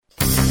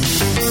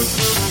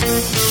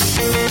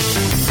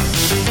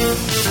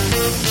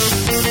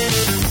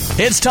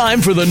It's time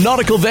for the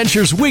Nautical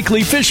Ventures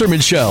Weekly Fisherman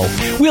Show.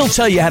 We'll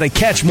tell you how to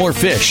catch more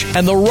fish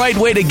and the right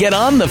way to get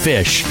on the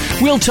fish.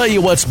 We'll tell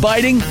you what's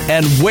biting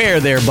and where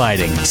they're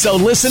biting. So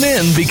listen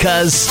in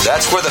because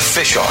that's where the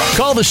fish are.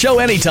 Call the show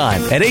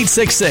anytime at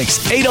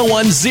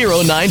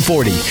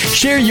 866-801-0940.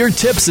 Share your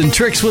tips and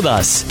tricks with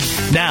us.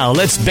 Now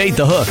let's bait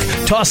the hook,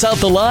 toss out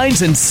the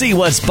lines, and see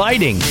what's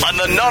biting on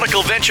the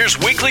Nautical Ventures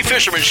Weekly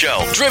Fisherman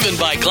Show, driven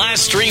by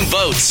Glass Stream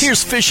Boats.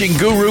 Here's fishing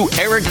guru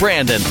Eric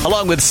Brandon,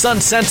 along with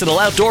Sun Sentinel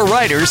outdoor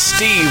writer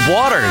Steve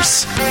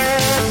Waters.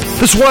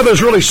 This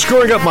weather's really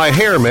screwing up my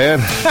hair, man.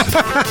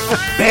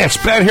 Man, it's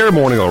bad hair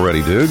morning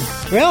already, dude.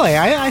 Really?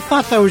 I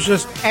thought that was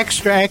just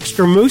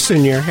extra mousse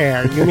in your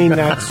hair. You mean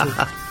that's...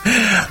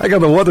 I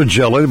got the weather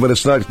gel in, but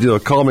it's not,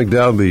 calming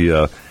down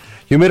the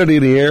humidity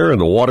in the air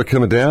and the water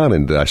coming down,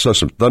 and I saw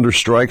some thunder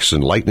strikes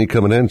and lightning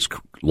coming in.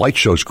 Light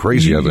show's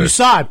crazy out there. You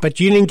saw it, but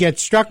you didn't get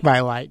struck by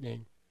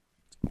lightning.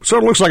 So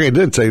it looks like I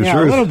did, tell you the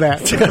truth. A little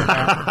bit.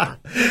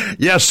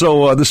 Yeah,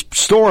 so this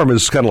storm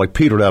is kind of like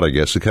petered out, I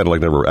guess. It kind of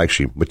like never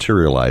actually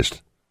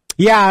materialized.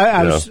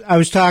 Yeah, I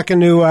was talking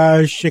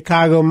to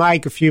Chicago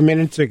Mike a few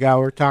minutes ago.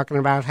 We're talking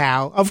about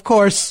how, of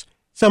course,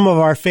 some of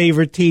our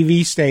favorite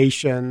TV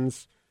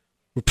stations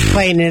were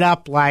playing it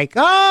up like,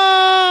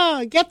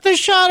 get the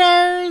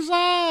shutters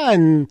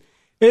on.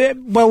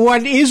 But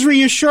what is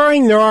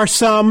reassuring, there are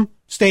some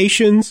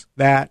stations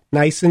that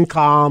nice and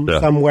calm,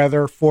 some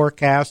weather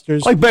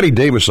forecasters. Like Betty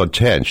Davis on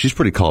 10. She's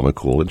pretty calm and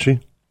cool, isn't she?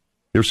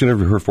 You ever seen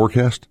her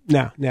forecast?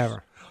 No,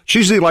 never.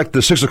 She's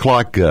the 6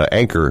 o'clock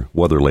anchor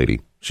weather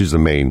lady. She's the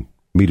main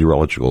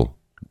meteorological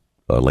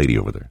lady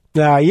over there.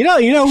 You know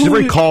she's who,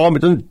 very calm. It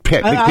doesn't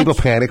make people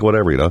panic,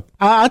 whatever,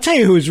 I'll tell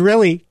you who's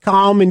really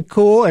calm and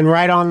cool and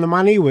right on the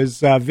money was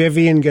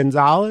Vivian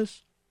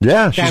Gonzalez.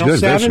 Yeah, she's good.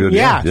 That's good.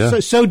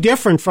 Yeah. So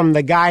different from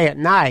the guy at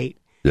night.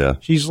 Yeah.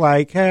 She's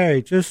like,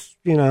 hey, just,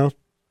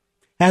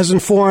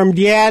 hasn't formed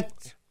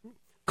yet.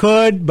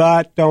 Could,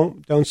 but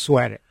don't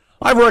sweat it.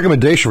 I have a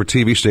recommendation for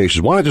TV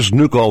stations. Why not just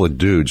nuke all the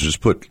dudes?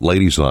 Just put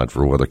ladies on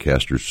for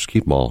weathercasters. Just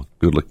keep them all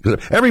good looking.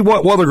 Every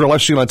weather girl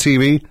I've seen on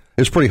TV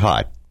is pretty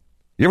hot.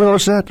 You ever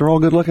notice that? They're all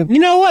good looking? You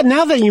know what?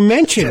 Now that you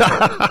mention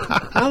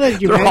it.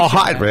 They're all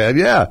hot, man.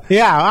 Yeah.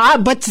 Yeah.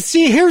 But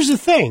see, here's the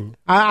thing.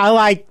 I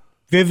like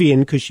Vivian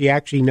because she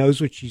actually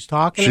knows what she's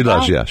talking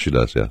about. She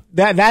does, yeah.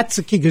 That's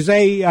the key because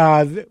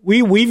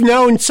we've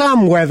known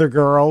some weather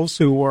girls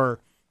who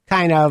were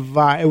kind of,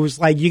 it was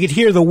like you could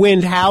hear the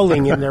wind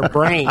howling in their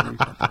brain.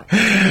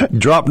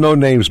 Drop no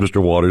names,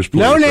 Mr. Waters, please.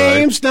 No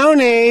names. All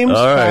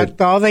right.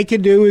 But all they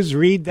could do is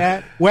read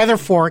that weather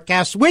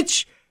forecast,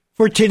 which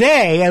for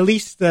today, at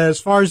least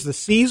as far as the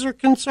seas are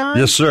concerned.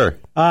 Yes, sir.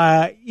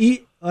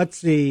 Let's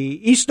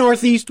see,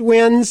 east-northeast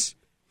winds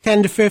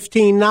 10 to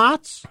 15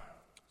 knots.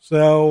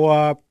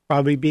 So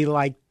probably be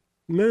like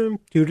 2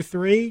 to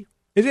 3.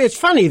 It's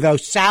funny, though,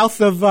 south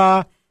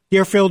of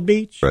Deerfield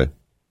Beach. Right.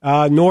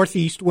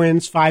 Northeast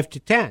winds 5 to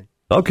 10.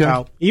 Okay.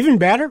 So, even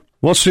better.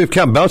 Well, let's see if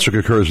Captain Bouncer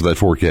concurs with that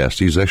forecast.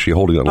 He's actually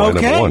holding on line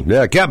number one.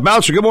 Yeah, Captain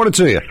Bouncer, good morning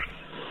to you.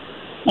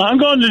 I'm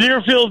going to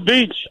Deerfield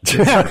Beach.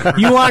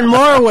 You want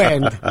more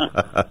wind.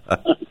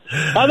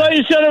 I thought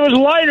you said it was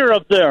lighter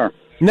up there.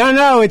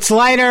 No, it's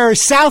lighter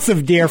south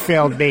of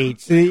Deerfield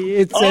Beach.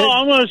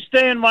 I'm going to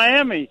stay in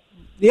Miami.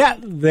 Yeah,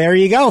 there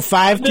you go,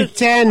 5 to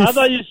 10. I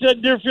thought you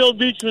said Deerfield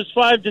Beach was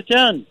 5 to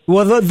 10.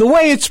 Well, the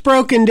way it's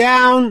broken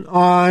down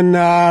on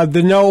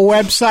the NOAA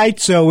website,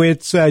 so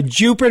it's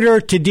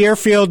Jupiter to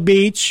Deerfield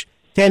Beach,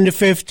 10 to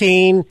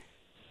 15,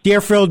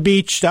 Deerfield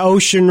Beach to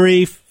Ocean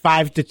Reef,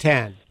 5 to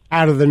 10,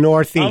 out of the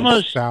northeast. I'm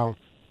going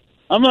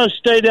to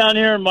stay down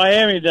here in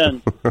Miami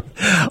then. All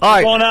right.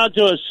 I'm going out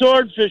to a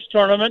swordfish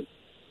tournament,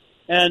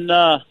 and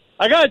I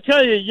got to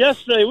tell you,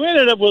 yesterday we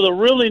ended up with a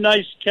really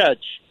nice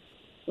catch.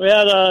 We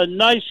had a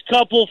nice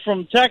couple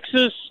from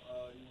Texas.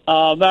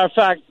 Matter of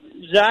fact,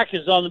 Zach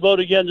is on the boat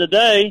again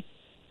today.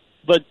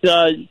 But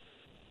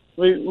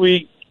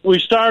we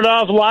started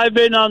off live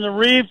baiting on the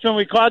reef, and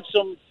we caught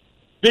some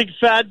big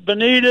fat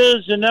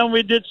bonitas, and then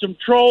we did some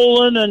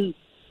trolling, and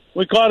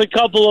we caught a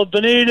couple of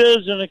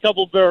bonitas and a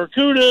couple of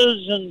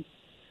barracudas, and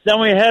then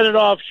we headed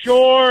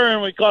offshore,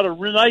 and we caught a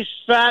nice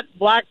fat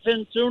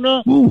blackfin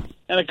tuna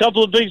and a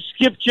couple of big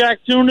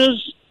skipjack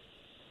tunas.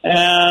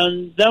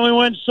 And then we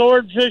went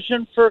sword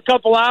fishing for a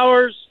couple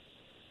hours,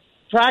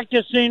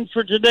 practicing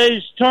for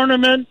today's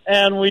tournament,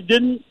 and we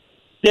didn't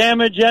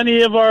damage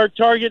any of our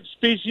target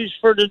species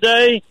for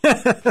today.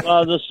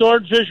 The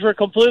swordfish were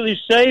completely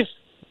safe.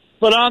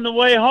 But on the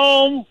way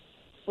home,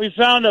 we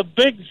found a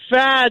big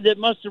fad that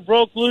must have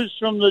broke loose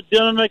from the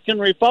Dominican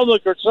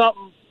Republic or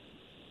something.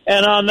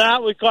 And on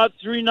that, we caught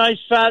 3 nice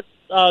fat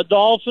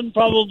dolphin,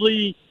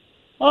 probably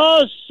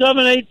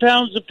 7-8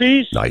 pounds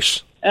apiece.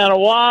 Nice. And a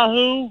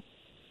wahoo.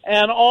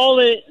 And all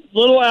the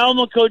little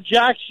Almaco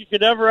jacks you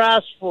could ever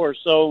ask for.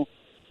 So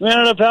we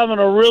ended up having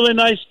a really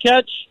nice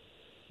catch.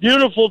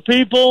 Beautiful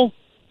people.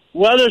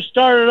 Weather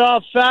started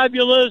off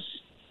fabulous.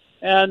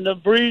 And the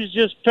breeze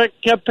just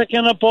kept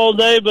picking up all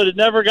day, but it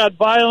never got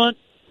violent.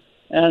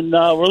 And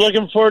we're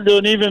looking forward to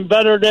an even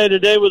better day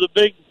today with a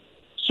big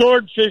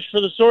swordfish for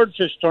the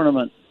swordfish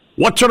tournament.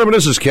 What tournament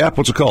is this, Cap?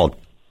 What's it called?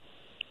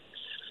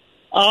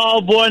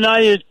 Oh, boy, now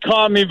you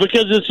caught me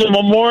because it's a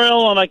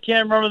memorial, and I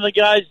can't remember the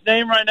guy's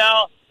name right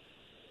now.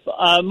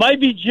 It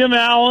might be Jim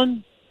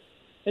Allen.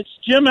 It's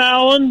Jim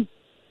Allen.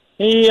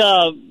 He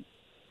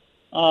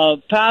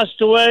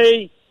passed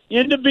away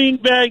in the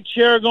beanbag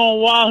chair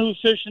going wahoo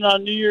fishing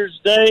on New Year's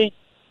Day,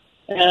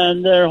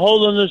 and they're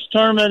holding this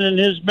tournament in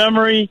his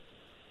memory.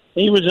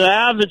 He was an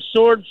avid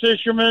sword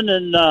fisherman,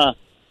 and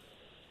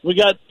we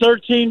got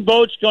 13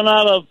 boats going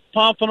out of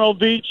Pompano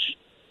Beach,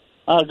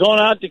 going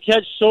out to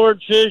catch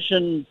swordfish,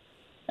 and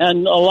a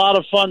lot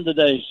of fun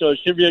today. So it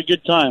should be a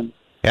good time.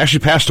 He actually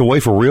passed away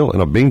for real in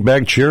a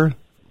beanbag chair?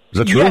 Is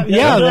that true?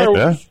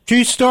 Yeah.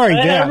 True story,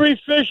 yeah.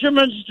 Every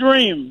fisherman's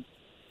dream.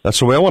 That's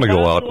the way I want to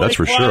go out, that's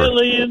for sure.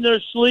 Quietly in their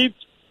sleep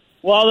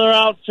while they're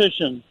out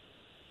fishing.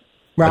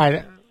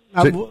 Right.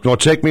 You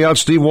want to take me out,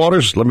 Steve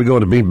Waters? Let me go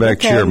in the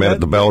beanbag chair, man,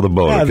 at the bow of the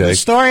boat, okay? The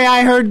story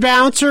I heard,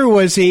 Bouncer,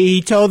 was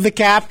he told the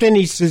captain,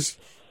 he says,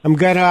 I'm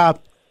going to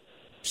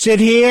sit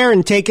here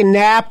and take a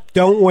nap.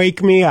 Don't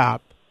wake me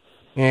up.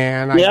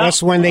 And I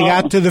guess when they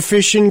got to the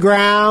fishing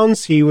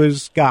grounds, he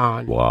was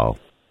gone. Wow.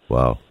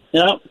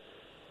 Yeah.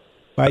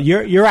 But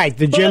you're right.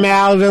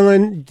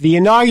 The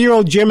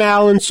inaugural Jim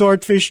Allen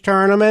Swordfish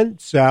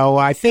Tournament. So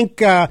I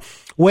think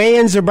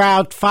weigh-ins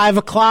about 5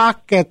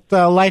 o'clock at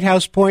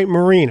Lighthouse Point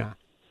Marina.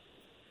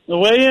 The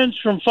weigh-in's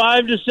from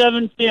 5 to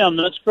 7 p.m.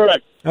 That's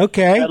correct.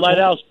 Okay. At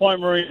Lighthouse Point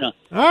Marina.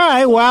 All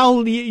right.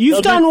 Well,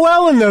 you've done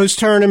well in those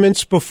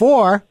tournaments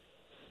before.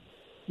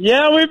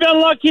 Yeah, we've been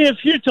lucky a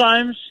few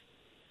times,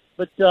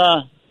 but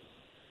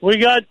we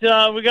got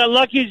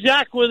Lucky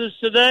Zach with us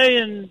today,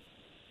 and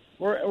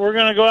we're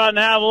going to go out and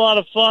have a lot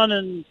of fun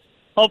and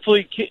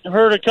hopefully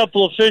herd a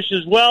couple of fish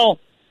as well.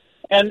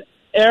 And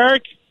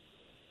Eric,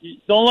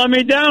 don't let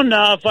me down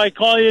now if I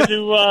call you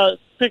to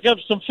pick up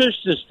some fish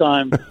this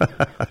time.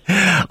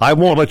 I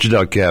won't let you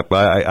down, Cap.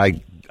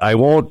 I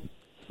won't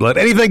let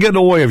anything get in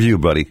the way of you,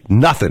 buddy.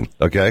 Nothing,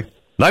 okay?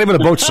 Not even a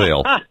boat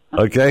sail,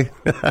 okay?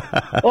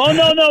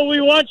 Oh, no,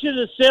 we want you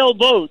to sail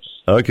boats.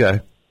 Okay.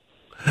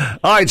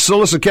 All right, so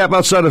listen, Cap,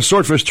 outside of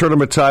swordfish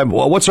tournament time,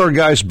 what's our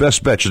guys'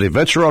 best bet? Should they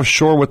venture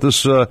offshore with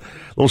this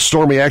little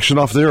stormy action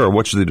off there, or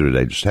what should they do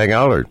today? Just hang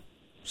out or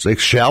stay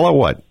shallow?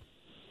 What?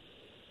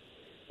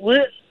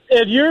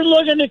 If you're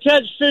looking to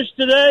catch fish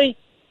today,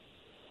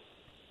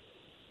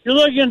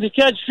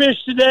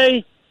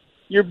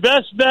 your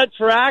best bet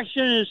for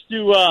action is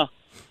to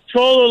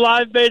troll a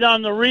live bait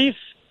on the reef.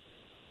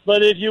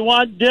 But if you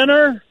want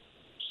dinner,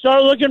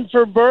 start looking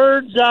for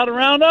birds out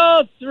around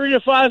 300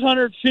 to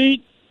 500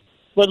 feet.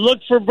 But look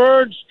for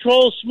birds,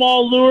 troll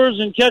small lures,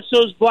 and catch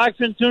those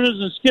blackfin tunas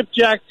and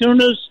skipjack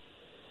tunas.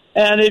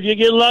 And if you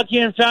get lucky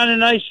and found a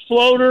nice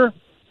floater,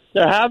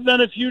 there have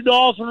been a few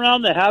dolphin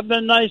around. They have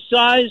been nice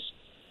size,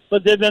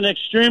 but they've been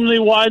extremely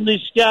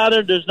widely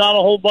scattered. There's not a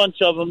whole bunch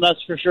of them,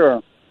 that's for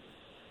sure.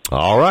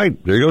 All right.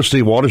 There you go,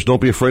 Steve Waters.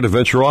 Don't be afraid to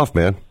venture off,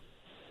 man.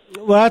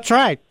 Well, that's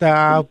right.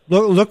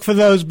 Look for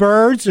those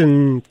birds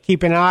and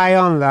keep an eye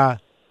on the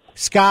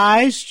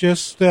skies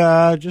just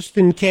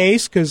in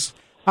case, because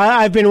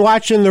I've been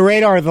watching the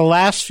radar the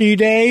last few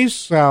days,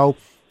 so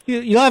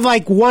you'll have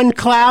like one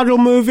cloud will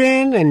move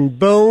in and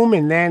boom,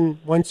 and then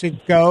once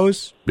it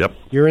goes,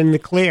 you're in the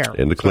clear.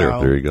 In the clear,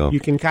 so there you go.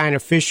 You can kind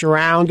of fish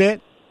around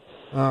it,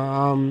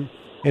 and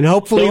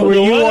hopefully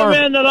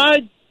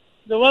the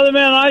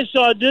weatherman I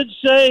saw did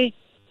say,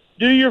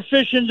 do your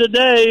fishing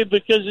today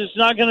because it's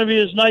not going to be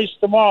as nice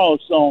tomorrow,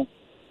 so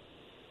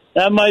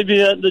that might be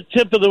the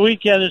tip of the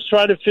weekend is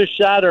try to fish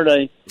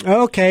Saturday.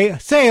 Okay.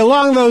 Say,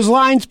 along those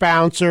lines,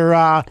 Bouncer,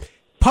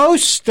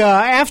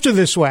 after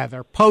this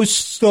weather,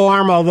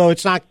 post-storm, although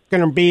it's not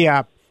going to be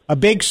a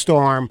big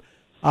storm,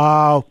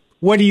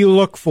 what do you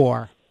look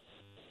for?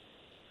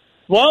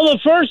 Well, the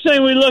first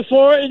thing we look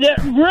for, it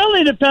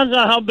really depends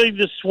on how big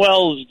the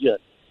swells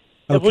get.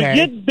 Okay. If we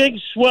get big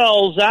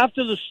swells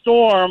after the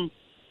storm,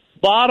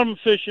 bottom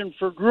fishing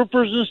for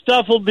groupers and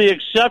stuff will be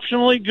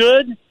exceptionally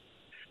good.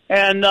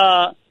 And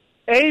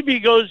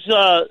Abe goes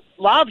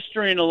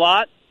lobstering a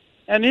lot.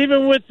 And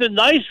even with the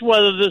nice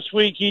weather this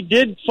week, he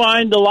did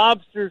find the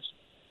lobsters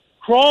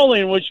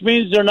crawling, which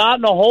means they're not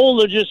in a hole.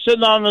 They're just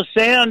sitting on the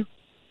sand.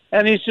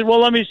 And he said,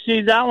 well, let me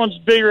see. That one's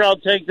bigger. I'll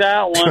take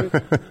that one.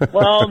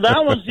 Well,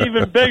 that one's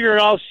even bigger.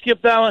 I'll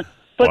skip that one.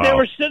 But They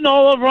were sitting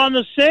all over on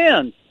the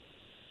sand.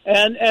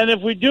 And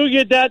if we do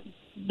get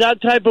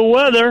that type of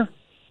weather,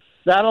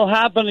 that'll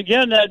happen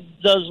again.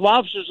 Those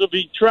lobsters will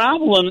be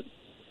traveling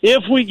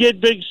if we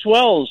get big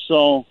swells.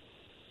 So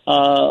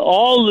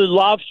all the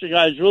lobster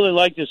guys really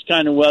like this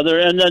kind of weather.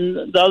 And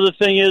then the other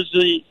thing is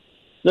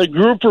the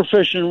grouper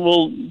fishing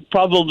will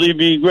probably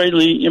be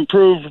greatly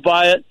improved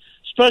by it,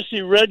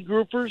 especially red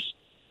groupers.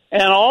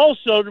 And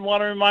also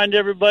want to remind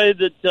everybody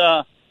that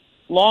I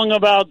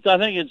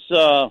think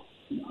it's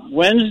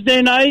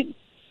Wednesday night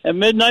at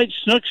midnight,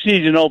 snook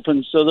season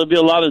opens. So there'll be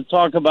a lot of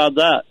talk about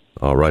that.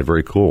 All right,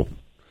 very cool.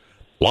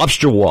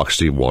 Lobster walk,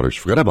 Steve Waters.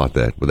 Forgot about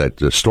that. With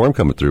that storm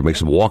coming through, it makes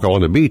them walk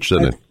along the beach,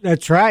 doesn't it?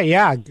 That's right,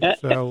 yeah.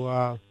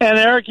 So, and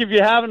Eric, if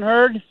you haven't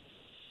heard,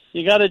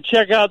 you got to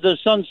check out the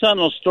Sun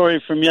Sentinel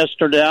story from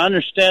yesterday. I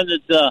understand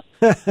that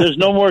there's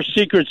no more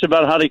secrets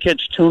about how to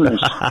catch tunas.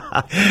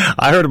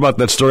 I heard about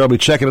that story. I'll be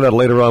checking it out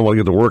later on while I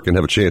get to work and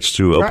have a chance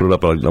to open it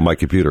up on my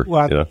computer.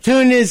 Well,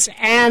 tunas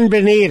and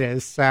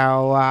bonitas.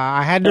 So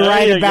I had to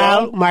write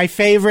about my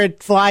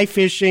favorite fly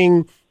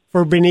fishing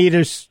for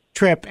bonitas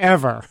trip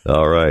ever.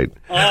 All right.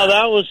 Oh,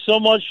 that was so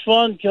much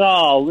fun,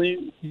 Carl.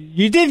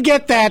 You did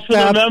get that. For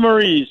the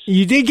memories.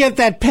 You did get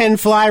that Penn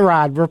fly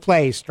rod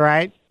replaced,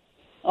 right?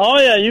 Oh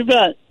yeah, you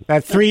bet.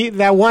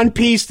 That one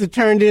piece that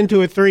turned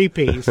into a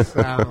 3-piece.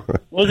 So.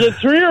 Was it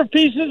 3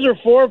 pieces or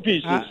 4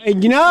 pieces?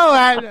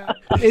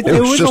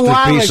 It was a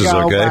while pieces,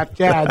 ago, okay? but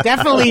yeah,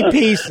 definitely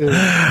pieces.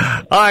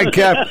 All right,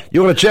 Cap.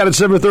 You want to chat at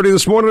 7:30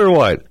 this morning or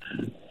what?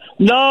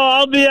 No,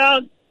 I'll be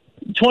out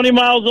 20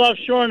 miles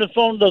offshore and the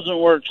phone doesn't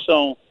work.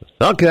 So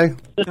okay.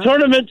 The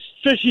tournament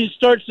fishing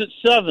starts at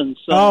 7.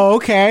 So. Oh,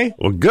 okay.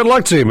 Well, good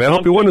luck to you, man.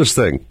 Hope you win this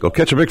thing. Go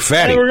catch a big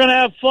fatty. Hey, we're going to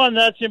have fun.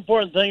 That's the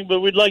important thing,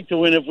 but we'd like to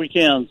win if we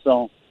can. So.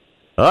 All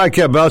right,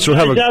 Cap Bouncer.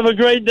 Have a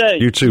great day.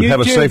 You too.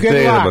 Have a safe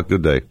day and have a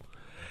good day.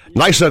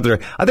 Nice out there.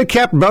 I think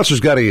Captain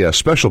Bouncer's got a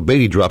special bait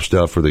he drops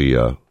down for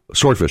the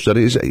swordfish.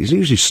 Is he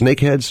usually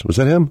snakeheads? Was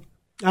that him?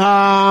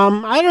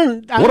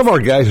 One of our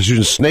guys is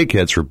using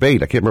snakeheads for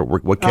bait. I can't remember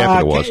what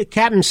captain it was.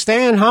 Captain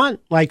Stan Hunt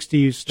likes to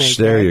use snakeheads.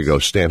 There you go.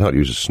 Stan Hunt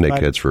uses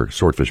snakeheads for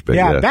swordfish bait.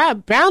 Yeah.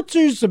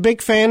 Bouncer's a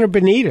big fan of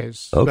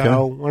bonitas. Okay.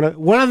 So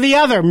one of the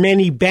other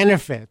many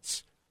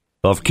benefits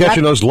of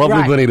catching those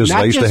lovely bonitas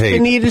I used to hate.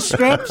 Not just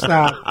bonita strips.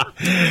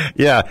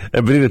 Yeah,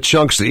 and bonita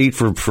chunks to eat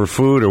for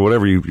food or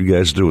whatever you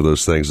guys do with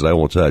those things that I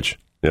won't touch.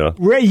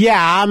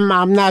 Yeah,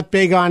 I'm not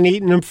big on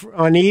eating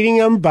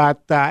them,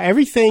 but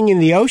everything in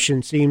the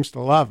ocean seems to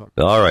love them.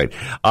 All right,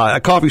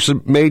 coffee's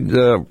made.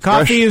 Coffee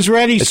fresh. is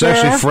ready, it's sir. It's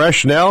actually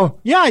fresh now.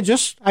 Yeah,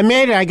 I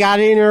made it. I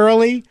got in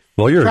early.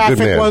 Well, you're a good man.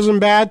 Traffic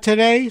wasn't bad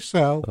today,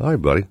 so. All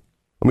right, buddy.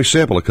 Let me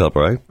sample a cup,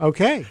 all right?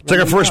 Okay. Take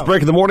our first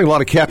break in the morning. A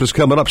lot of captains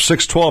coming up.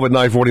 6:12 at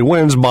 9:40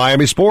 wins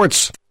Miami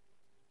Sports.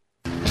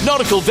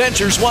 Nautical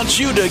Ventures wants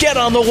you to get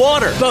on the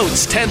water.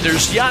 Boats,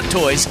 tenders, yacht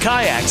toys,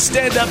 kayaks,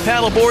 stand-up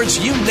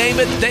paddleboards, you name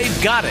it,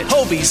 they've got it.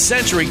 Hobie,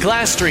 Century,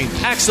 Glasstream,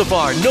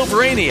 Axopar,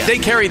 Novurania. They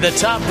carry the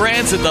top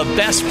brands at the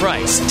best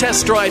price.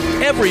 Test drive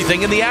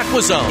everything in the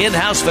AquaZone.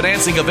 In-house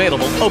financing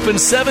available. Open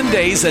 7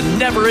 days and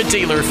never a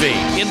dealer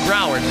fee. In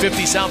Broward,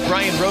 50 South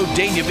Bryan Road,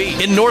 Dania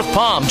Beach. In North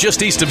Palm,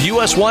 just east of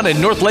US 1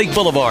 and North Lake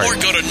Boulevard. Or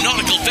go to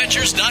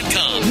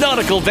nauticalventures.com.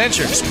 Nautical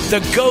Ventures,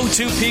 the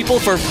go-to people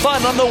for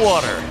fun on the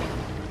water.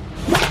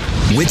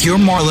 With your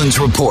Marlins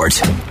Report,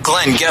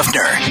 Glenn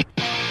Geffner.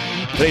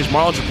 Today's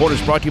Marlins Report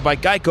is brought to you by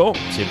Geico.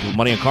 Save people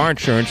money on car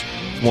insurance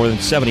for more than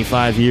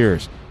 75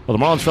 years. Well,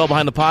 the Marlins fell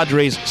behind the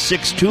Padres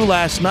 6-2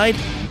 last night,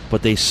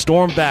 but they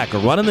stormed back. A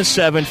run in the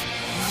 7th,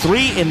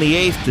 3 in the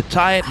 8th to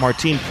tie it.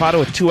 Martin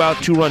Prado, a 2-out,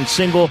 2-run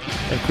single,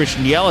 and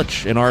Christian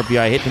Yelich, an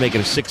RBI hit to make it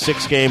a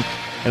 6-6 game.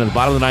 And at the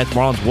bottom of the 9th,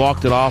 Marlins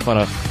walked it off on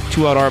a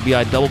 2-out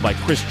RBI double by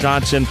Chris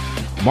Johnson.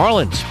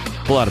 Marlins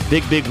pull out a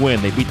big win.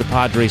 They beat the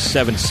Padres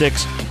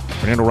 7-6.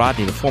 Fernando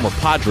Rodney, the former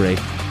Padre,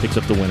 picks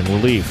up the win in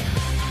relief.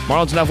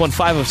 Marlins now have won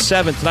 5 of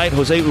 7 tonight.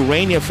 Jose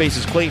Urania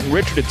faces Clayton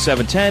Richard at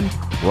 7:10.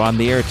 We're on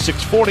the air at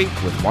 6:40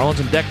 with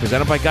Marlins and Deck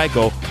presented by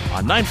Geico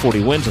on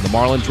 940 Wins on the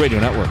Marlins Radio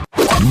Network.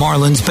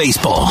 Marlins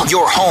Baseball,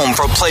 your home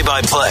for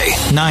play-by-play.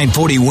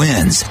 940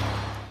 Wins.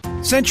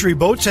 Century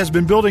Boats has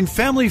been building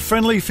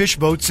family-friendly fish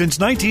boats since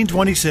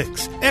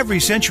 1926. Every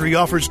Century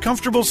offers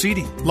comfortable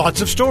seating, lots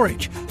of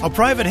storage, a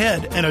private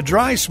head, and a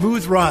dry,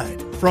 smooth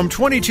ride. From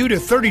 22 to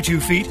 32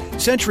 feet,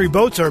 Century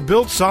boats are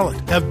built solid,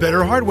 have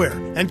better hardware,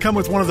 and come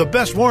with one of the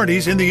best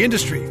warranties in the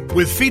industry.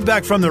 With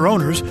feedback from their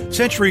owners,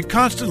 Century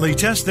constantly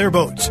tests their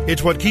boats.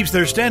 It's what keeps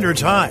their standards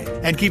high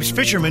and keeps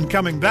fishermen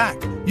coming back.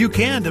 You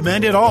can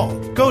demand it all.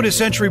 Go to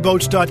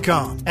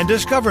centuryboats.com and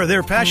discover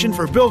their passion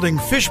for building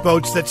fish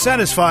boats that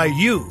satisfy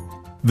you.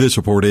 This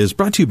report is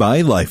brought to you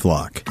by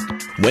LifeLock.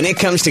 When it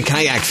comes to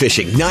kayak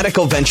fishing,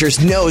 Nautical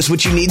Ventures knows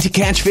what you need to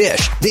catch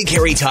fish. They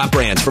carry top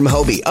brands from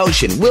Hobie,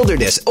 Ocean,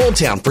 Wilderness, Old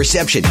Town,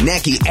 Perception,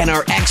 Necky, and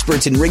are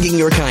experts in rigging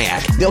your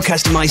kayak. They'll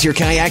customize your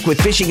kayak with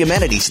fishing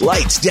amenities,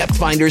 lights, depth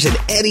finders, and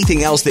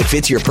anything else that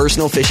fits your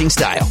personal fishing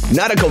style.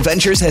 Nautical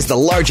Ventures has the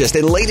largest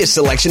and latest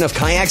selection of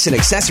kayaks and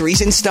accessories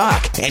in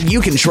stock, and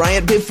you can try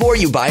it before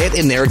you buy it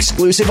in their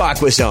exclusive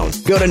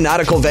AquaZone. Go to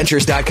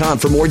nauticalventures.com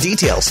for more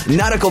details.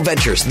 Nautical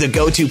Ventures, the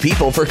go-to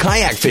people for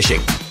kayak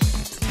fishing.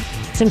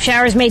 Some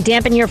showers may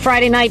dampen your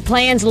Friday night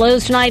plans.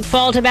 Lows tonight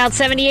fall to about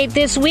 78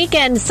 this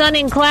weekend. Sun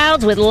and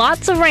clouds with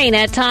lots of rain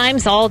at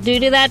times, all due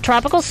to that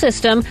tropical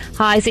system.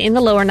 Highs in the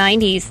lower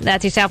 90s.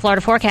 That's your South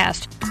Florida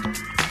forecast.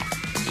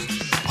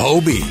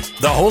 Hobie,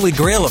 the holy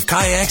grail of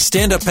kayaks,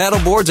 stand-up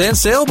paddleboards, and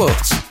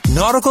sailboats.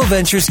 Nautical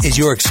Ventures is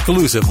your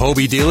exclusive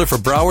Hobie dealer for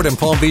Broward and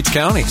Palm Beach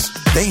counties.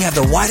 They have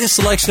the widest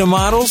selection of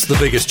models, the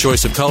biggest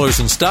choice of colors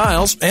and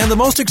styles, and the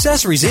most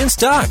accessories in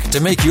stock to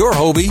make your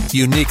Hobie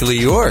uniquely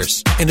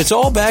yours. And it's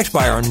all backed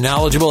by our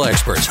knowledgeable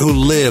experts who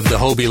live the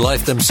Hobie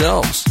life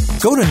themselves.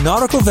 Go to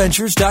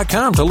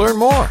nauticalventures.com to learn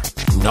more.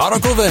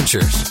 Nautical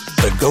Ventures,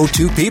 the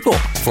go-to people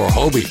for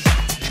Hobie.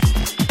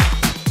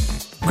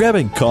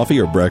 Grabbing coffee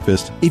or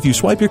breakfast? If you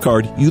swipe your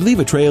card, you leave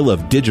a trail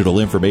of digital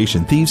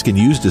information thieves can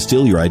use to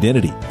steal your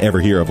identity.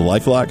 Ever hear of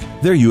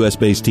LifeLock? Their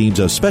U.S.-based teams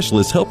of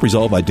specialists help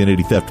resolve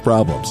identity theft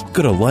problems.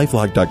 Go to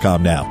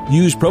LifeLock.com now.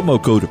 Use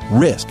promo code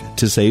RISK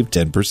to save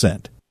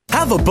 10%.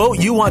 Have a boat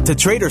you want to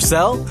trade or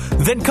sell?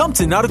 Then come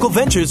to Nautical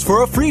Ventures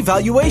for a free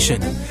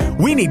valuation.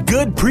 We need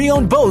good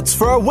pre-owned boats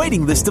for our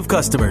waiting list of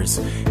customers.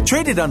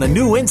 Trade it on a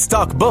new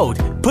in-stock boat,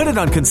 put it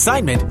on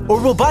consignment,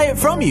 or we'll buy it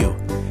from you.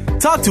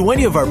 Talk to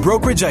any of our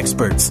brokerage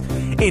experts.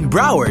 In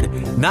Broward,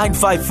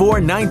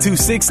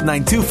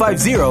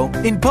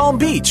 954-926-9250. In Palm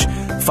Beach,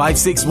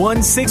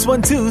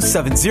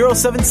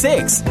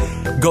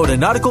 561-612-7076. Go to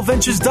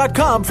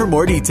nauticalventures.com for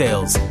more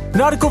details.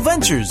 Nautical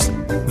Ventures,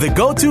 the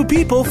go-to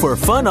people for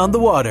fun on the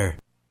water.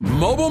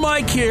 Mobile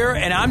Mike here,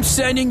 and I'm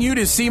sending you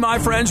to see my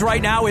friends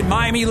right now at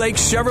Miami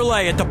Lakes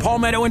Chevrolet at the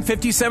Palmetto and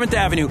 57th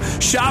Avenue.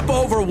 Shop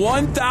over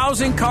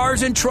 1,000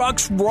 cars and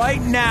trucks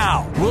right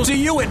now. We'll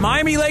see you at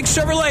Miami Lakes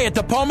Chevrolet at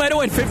the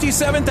Palmetto and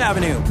 57th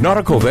Avenue.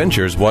 Nautical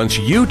Ventures wants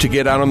you to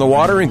get out on the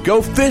water and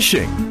go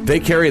fishing. They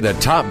carry the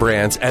top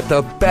brands at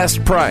the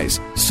best price.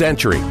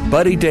 Century,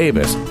 Buddy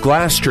Davis,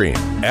 Glasstream,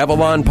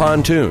 Avalon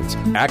Pontoons,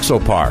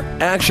 Axopar,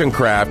 Action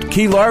Craft,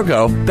 Key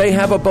Largo. They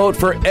have a boat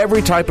for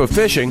every type of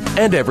fishing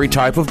and every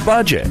type of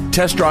budget.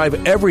 Test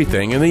drive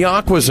everything in the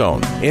Aqua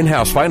Zone.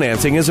 In-house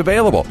financing is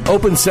available.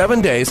 Open 7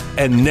 days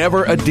and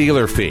never a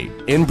dealer fee.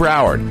 In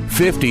Broward,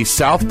 50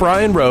 South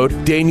Bryan Road,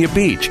 Dania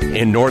Beach.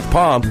 In North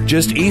Palm,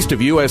 just east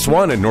of US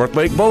 1 and North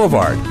Lake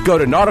Boulevard. Go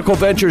to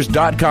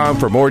nauticalventures.com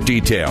for more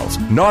details.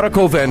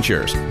 Nautical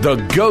Ventures, the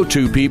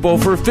go-to people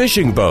for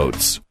fishing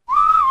boats.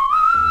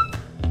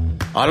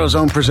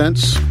 AutoZone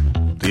presents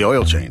the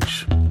oil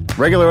change.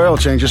 Regular oil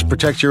changes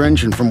protect your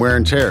engine from wear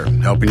and tear,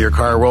 helping your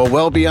car roll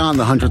well beyond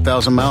the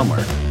 100,000-mile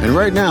mark. And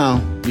right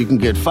now, you can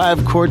get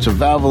 5 quarts of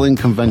Valvoline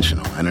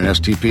Conventional and an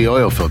STP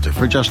oil filter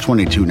for just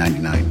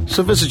 $22.99.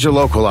 So visit your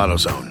local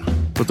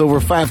AutoZone. With over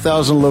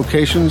 5,000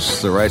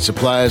 locations, the right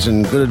supplies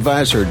and good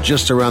advice are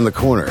just around the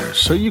corner,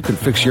 so you can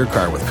fix your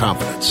car with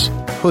confidence.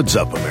 Hoods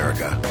up,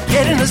 America.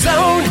 Get in the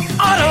zone,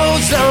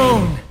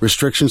 AutoZone.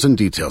 Restrictions and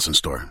details in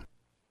store.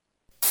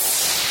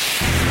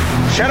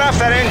 Shut off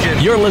that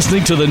engine. You're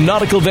listening to the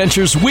Nautical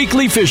Ventures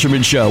Weekly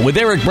Fisherman Show with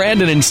Eric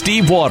Brandon and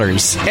Steve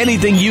Waters.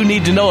 Anything you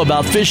need to know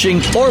about fishing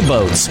or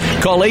boats,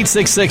 call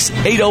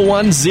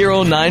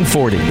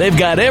 866-801-0940. They've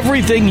got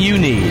everything you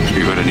need.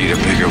 You're going to need a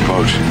bigger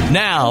boat.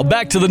 Now,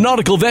 back to the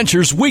Nautical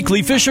Ventures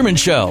Weekly Fisherman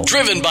Show.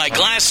 Driven by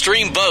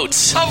Glasstream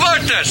Boats. How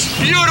about this?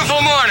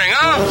 Beautiful morning,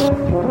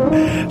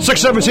 huh?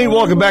 617,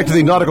 welcome back to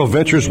the Nautical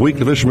Ventures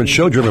Weekly Fisherman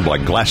Show, driven by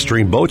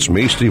Glasstream Boats.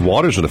 Me, Steve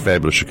Waters, and the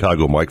fabulous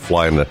Chicago Mike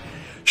flying the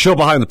show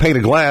behind the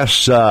painted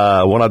glass.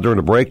 Went out during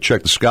the break,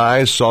 checked the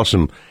skies, saw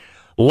some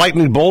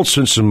lightning bolts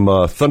and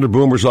some thunder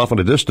boomers off in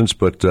the distance,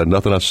 but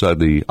nothing outside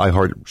the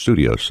iHeart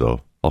studio, so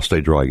I'll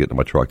stay dry getting to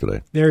my truck today.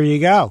 There you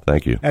go.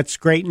 Thank you. That's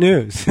great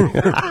news.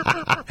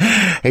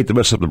 Hate to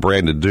mess up the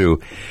brand to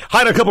do.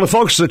 Hi to a couple of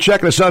folks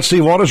checking us out.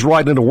 Steve Waters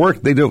riding into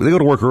work. They go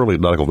to work early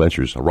at Nautical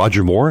Ventures.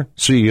 Roger Moore,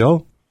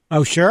 CEO.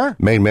 Oh, sure.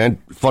 Main man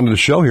funding the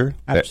show here.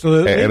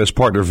 Absolutely. And his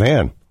partner,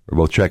 Van. We're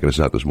both checking us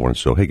out this morning.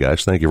 So, hey,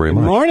 guys, thank you very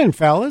much. Good morning,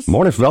 fellas.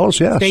 Morning, fellas,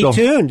 yeah. Stay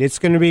tuned. It's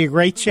going to be a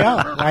great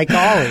show, like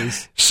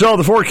always. So,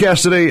 the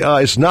forecast today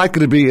is not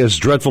going to be as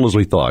dreadful as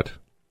we thought.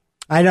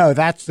 I know.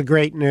 That's the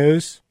great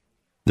news.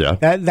 Yeah.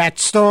 That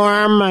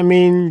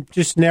storm,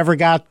 just never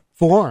got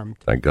formed.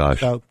 Thank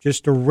gosh. So,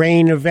 just a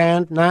rain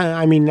event.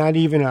 Not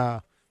even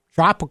a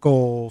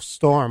tropical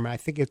storm. I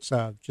think it's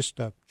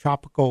just a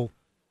tropical,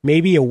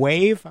 maybe a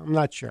wave. I'm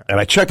not sure. And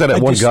I checked out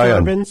that one guy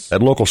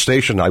at local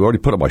station. I already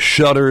put up my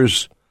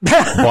shutters.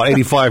 Bought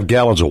 85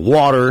 gallons of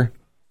water,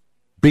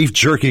 beef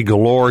jerky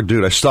galore.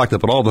 Dude, I stocked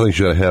up on all the things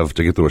you got to have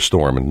to get through a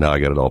storm, and now I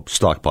got it all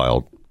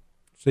stockpiled.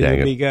 So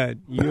you'll be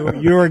good.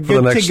 You're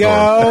good to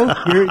go.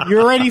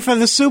 You're ready for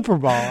the Super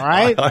Bowl,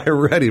 right? I'm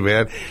ready,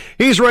 man.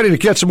 He's ready to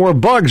catch some more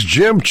bugs.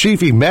 Jim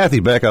Chiefy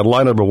Matthew back on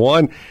line number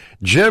 1.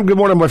 Jim, good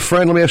morning, my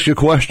friend. Let me ask you a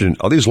question.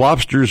 Are these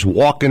lobsters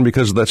walking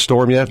because of that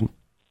storm yet?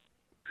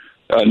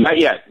 Not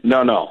yet.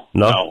 No.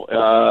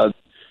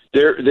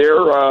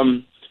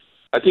 They're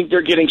I think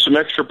they're getting some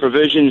extra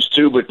provisions,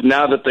 too, but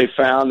now that they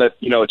found that,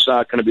 it's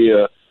not going to be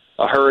a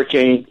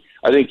hurricane,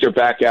 I think they're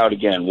back out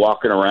again,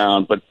 walking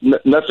around, but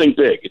nothing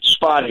big. It's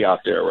spotty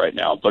out there right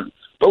now, but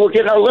we're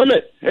getting our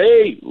limit.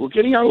 Hey, we're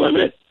getting our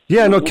limit.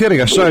 Yeah, no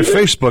kidding. I saw on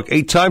Facebook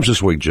 8 times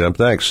this week, Jim.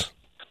 Thanks.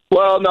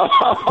 Well, no,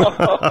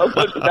 it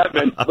wasn't that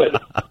many,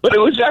 but it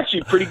was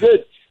actually pretty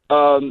good,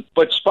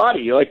 but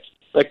spotty. Like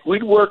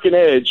we'd work an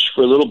edge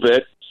for a little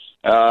bit.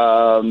 We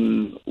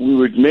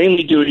were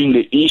mainly doing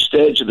the east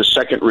edge of the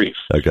second reef.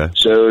 Okay.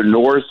 So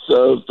north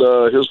of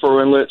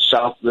Hillsborough Inlet,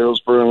 south of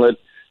Hillsborough Inlet,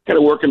 kind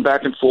of working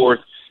back and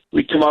forth.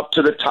 We come up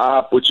to the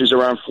top, which is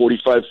around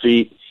 45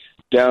 feet,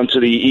 down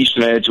to the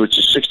eastern edge, which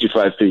is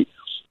 65 feet.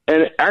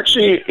 And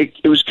actually,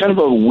 it was kind of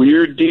a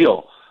weird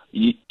deal.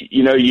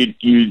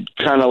 You'd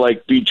kind of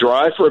like be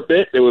dry for a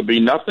bit. There would be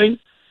nothing.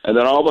 And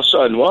then all of a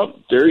sudden, well,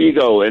 there you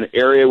go. An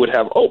area would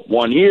have,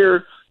 1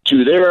 here,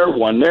 2 there,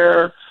 1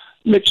 there.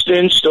 mixed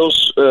in still,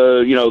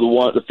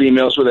 the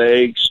females with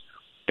eggs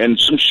and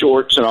some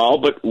shorts and all,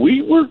 but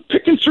we were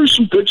picking through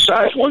some good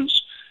sized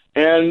ones.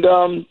 And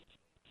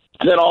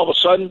then all of a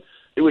sudden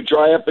it would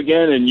dry up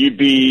again and you'd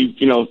be,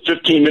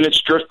 15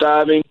 minutes drift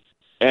diving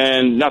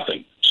and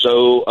nothing.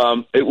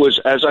 So it was,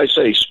 as I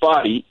say,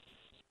 spotty,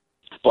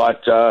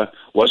 but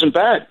wasn't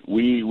bad.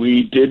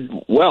 We did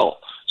well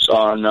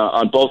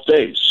on both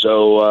days.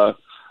 So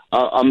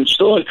I'm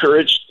still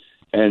encouraged.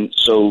 And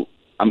so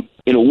I'm,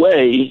 in a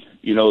way,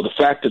 the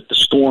fact that the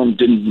storm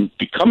didn't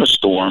become a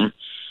storm,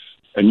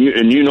 and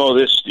you know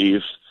this,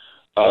 Steve,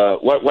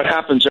 what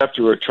happens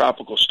after a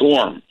tropical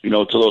storm,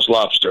 to those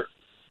lobster?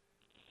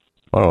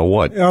 Oh,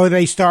 what? Oh,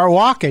 they start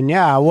walking.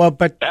 Yeah. Well,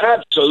 but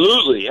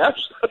absolutely.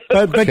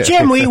 But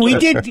Jim, we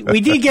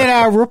did get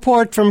a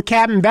report from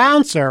Captain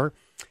Bouncer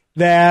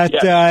that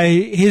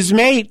his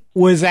mate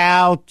was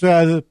out,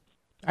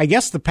 I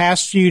guess, the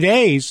past few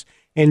days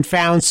and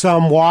found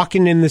some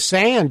walking in the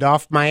sand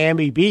off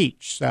Miami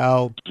Beach.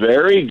 So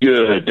very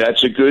good.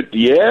 That's a good.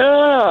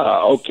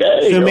 Yeah.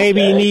 Okay. So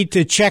maybe you need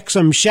to check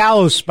some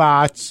shallow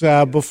spots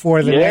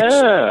before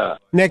the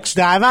next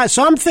dive out.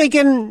 So I'm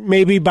thinking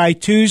maybe by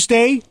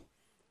Tuesday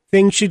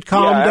things should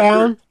calm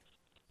down.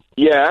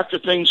 Yeah, after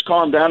things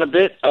calm down a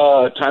bit,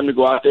 time to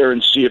go out there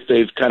and see if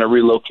they've kind of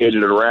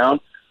relocated it around.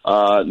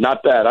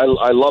 Not bad.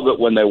 I love it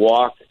when they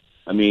walk.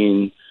 I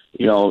mean,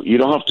 you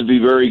don't have to be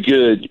very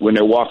good when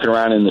they're walking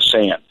around in the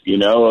sand,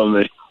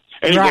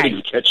 anybody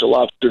can catch a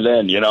lobster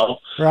then,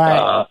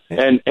 Right.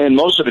 And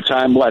most of the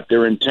time,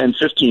 they're in 10,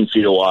 15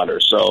 feet of water.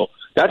 So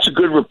that's a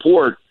good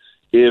report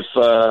if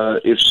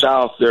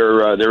south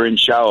they're in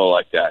shallow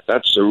like that.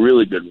 That's a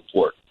really good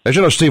report. As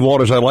you know, Steve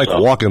Waters, I like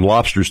walking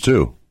lobsters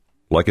too.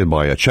 Like in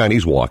my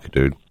Chinese walk,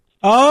 dude.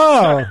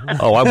 Oh.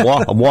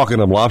 I'm walking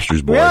them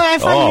lobsters, boy.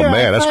 Really?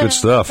 Man, that's good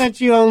stuff. I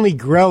thought you only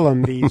grill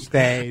them these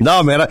days.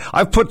 No, man,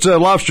 I've put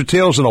lobster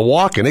tails in a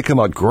wok, and they come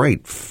out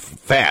great,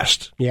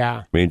 fast.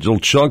 Yeah. I mean, little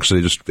chunks,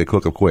 they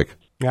cook them quick.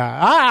 Yeah,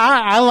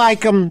 I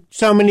like them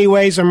so many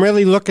ways. I'm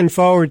really looking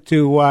forward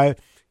to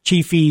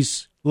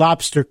Chiefy's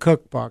Lobster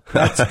Cookbook.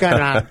 That's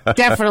gonna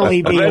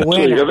definitely be a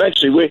winner.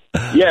 Eventually,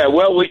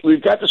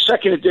 we've got the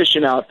second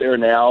edition out there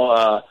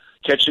now.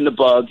 Catching the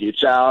Bug,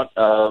 it's out.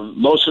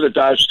 Most of the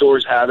dive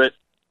stores have it,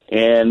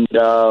 and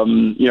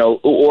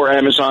or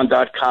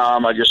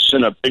Amazon.com. I just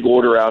sent a big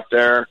order out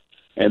there,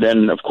 and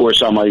then of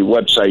course on my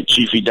website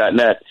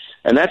Chiefy.net,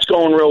 and that's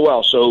going real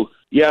well. So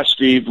yeah,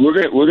 Steve,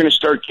 we're gonna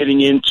start getting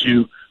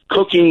into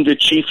cooking the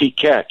Chiefy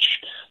catch.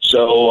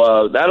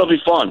 So that'll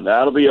be fun.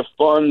 That'll be a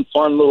fun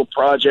little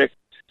project.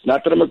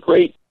 Not that I'm a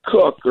great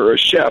cook or a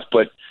chef,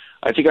 but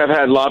I think I've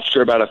had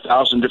lobster about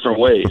 1,000 different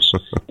ways.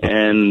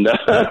 And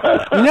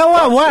you know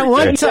what?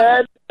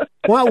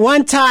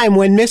 One time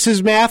when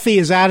Mrs.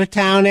 Matthew is out of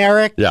town,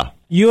 Eric. Yeah.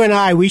 You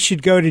and we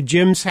should go to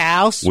Jim's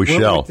house. We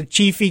shall. With the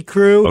Chiefy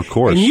crew. Of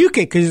course. And you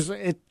could, because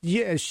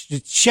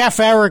Chef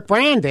Eric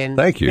Brandon.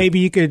 Thank you. Maybe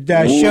you could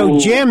show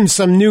Jim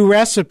some new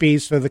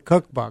recipes for the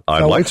cookbook.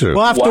 I'd like to.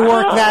 We'll have to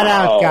work that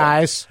out,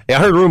 guys. Yeah,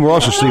 I heard a rumor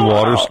also, Steve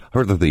Waters.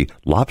 Heard that the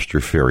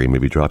lobster ferry may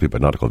be dropping by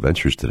Nautical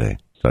Ventures today.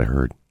 I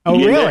heard. Oh,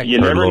 really?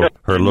 You never know.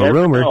 Heard a little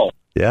rumor. Know.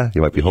 Yeah,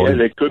 you might be holding. Yeah,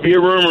 there could be a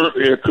rumor.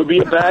 There could be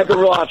a bag of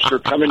lobster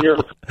walking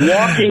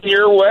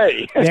your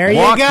way. There you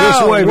walk go.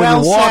 This way,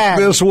 well walk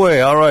this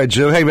way. All right,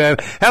 Jim. Hey, man,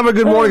 have a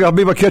good morning. I'll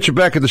be able to catch you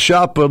back at the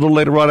shop a little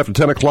later on after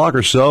 10 o'clock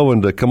or so,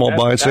 and come on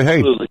by and say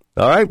hey.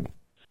 All right?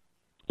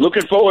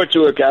 Looking forward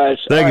to it, guys.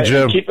 Thank you,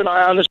 Jim. Keep an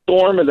eye on the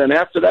storm, and then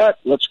after that,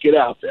 let's get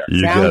out there.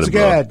 Sounds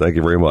good. Thank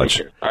you very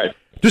much. All right.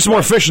 Do some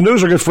more fishing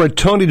news. Our good friend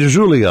Tony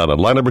DeJulian on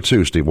line number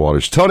 2, Steve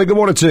Waters. Tony, good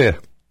morning to you.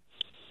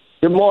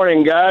 Good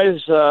morning,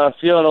 guys.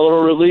 Feeling a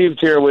little relieved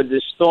here with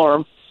this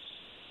storm.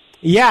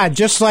 Yeah,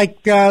 just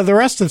like the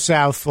rest of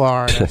South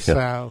Florida.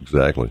 So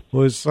exactly.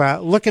 Was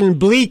looking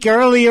bleak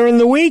earlier in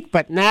the week,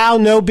 but now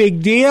no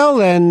big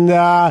deal. And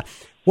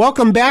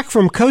welcome back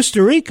from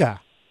Costa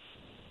Rica.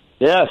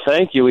 Yeah,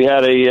 thank you. We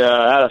had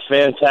a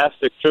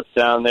fantastic trip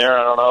down there.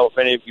 I don't know if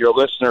any of your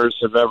listeners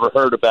have ever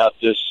heard about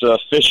this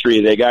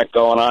fishery they got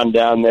going on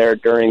down there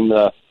during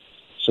the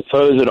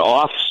supposed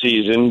off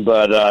season,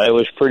 but it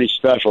was pretty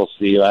special,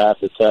 Steve, I have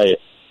to tell you.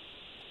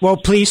 Well,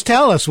 please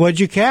tell us, what'd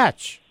you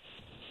catch?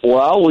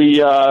 Well, we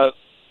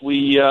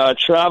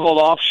traveled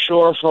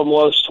offshore from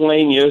Los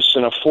Sueños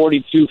in a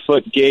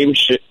 42-foot game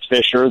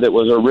fisher that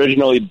was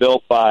originally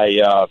built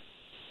by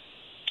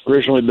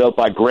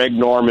Greg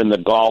Norman, the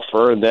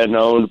golfer, and then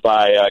owned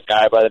by a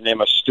guy by the name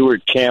of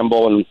Stuart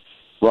Campbell and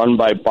run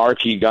by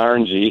Barkey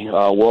Garnsey,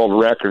 world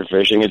record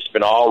fishing. It's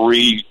been all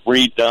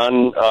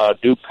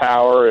redone, new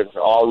power, and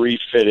all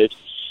refitted.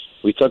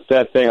 We took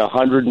that thing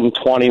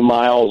 120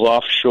 miles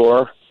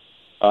offshore,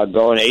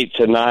 going 8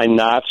 to 9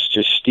 knots,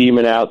 just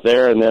steaming out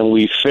there, and then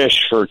we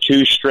fished for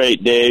 2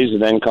 straight days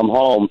and then come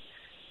home.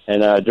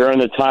 And during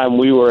the time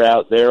we were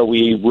out there,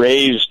 we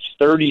raised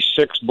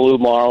 36 blue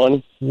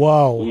marlin.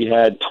 Whoa. We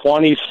had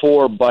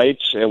 24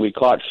 bites, and we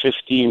caught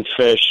 15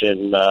 fish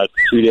in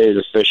 2 days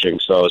of fishing,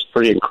 so it was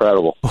pretty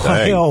incredible.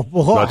 Dang. Oh,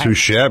 boy. Not too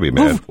shabby,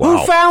 man.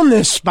 Who found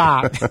this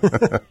spot?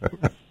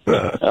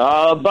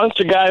 A bunch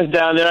of guys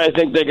down there. I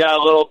think they got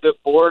a little bit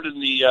bored in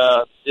the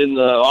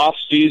off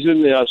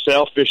season,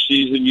 sailfish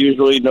season.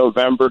 Usually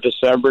November,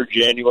 December,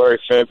 January,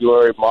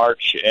 February,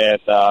 March, and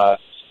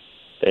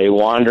they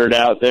wandered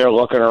out there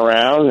looking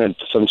around, and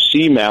some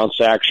seamounts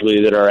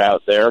actually that are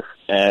out there,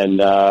 and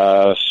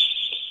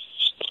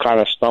kind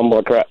of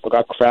stumbled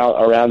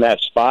around that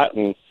spot,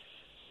 and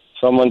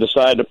someone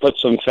decided to put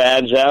some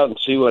fads out and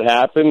see what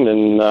happened,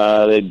 and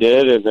they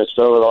did, and it's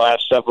over the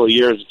last several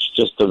years, it's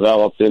just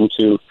developed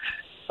into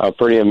a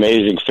pretty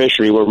amazing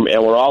fishery.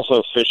 We're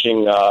also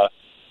fishing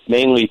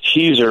mainly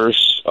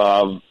teasers,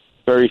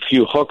 very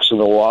few hooks in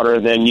the water,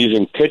 and then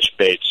using pitch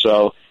bait.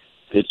 So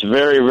it's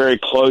very, very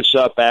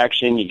close-up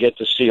action. You get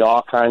to see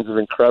all kinds of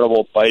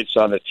incredible bites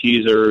on the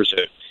teasers.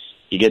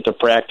 You get to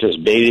practice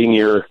baiting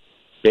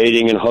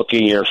and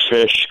hooking your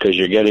fish because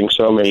you're getting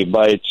so many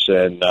bites,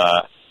 and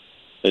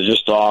there's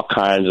just all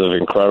kinds of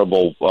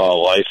incredible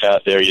life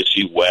out there. You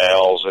see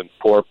whales and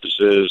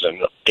porpoises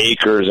and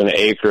acres of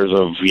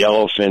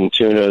yellowfin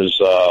tunas,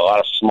 a lot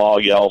of small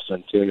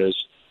yellowfin tunas,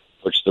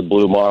 which the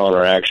blue marlin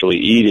are actually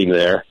eating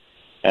there.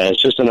 And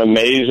it's just an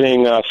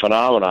amazing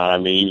phenomenon. I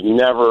mean, you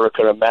never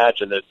could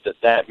imagine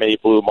that many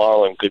blue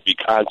marlin could be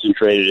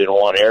concentrated in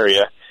one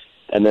area.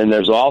 And then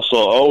there's also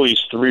always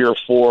 3 or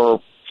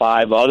 4,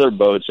 5 other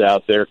boats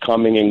out there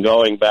coming and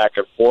going back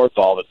and forth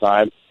all the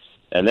time.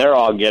 And they're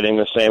all getting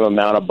the same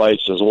amount of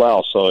bites as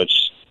well. So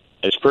it's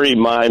pretty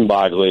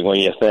mind-boggling when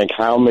you think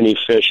how many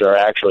fish are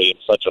actually in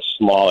such a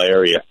small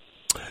area.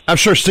 I'm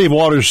sure Steve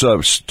Waters,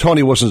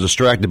 Tony wasn't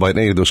distracted by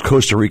any of those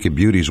Costa Rican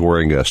beauties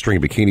wearing string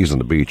bikinis on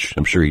the beach.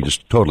 I'm sure he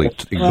just totally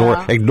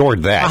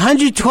ignored that.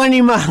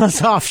 120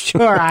 miles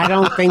offshore, I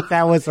don't think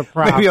that was a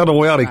problem. Maybe on the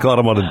way out he caught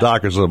him on the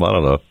dock or something, I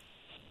don't know.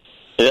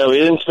 Yeah, we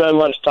didn't spend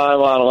much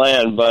time on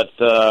land, but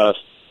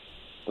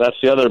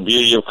that's the other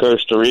beauty of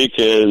Costa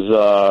Rica is,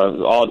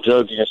 all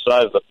joking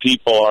aside, the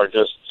people are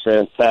just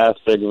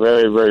fantastic,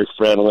 very, very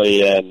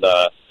friendly, and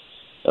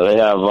they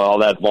have all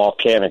that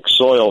volcanic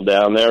soil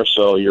down there,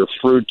 so your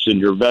fruits and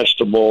your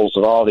vegetables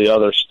and all the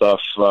other stuff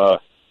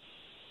that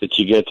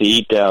you get to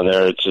eat down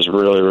there, it's just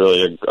really,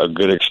 really a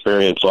good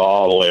experience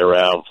all the way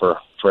around for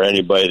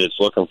anybody that's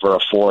looking for a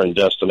foreign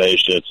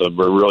destination. It's a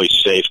really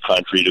safe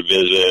country to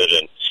visit,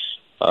 and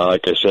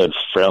like I said,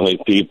 friendly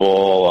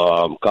people,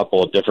 a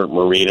couple of different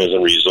marinas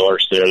and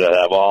resorts there that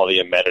have all the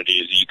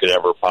amenities you could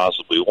ever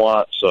possibly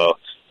want. So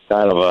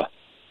kind of a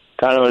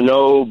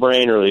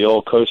no-brainer, the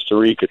old Costa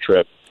Rica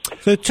trip.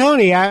 So,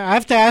 Tony, I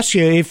have to ask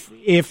you,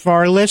 if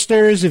our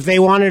listeners, if they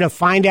wanted to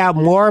find out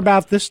more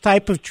about this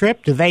type of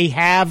trip, do they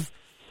have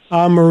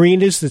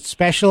marinas that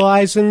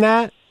specialize in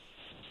that?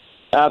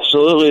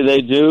 Absolutely,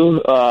 they do.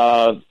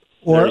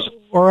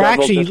 Or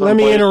actually, let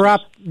me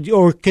interrupt,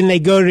 or can they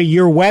go to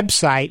your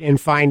website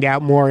and find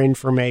out more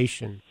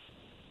information?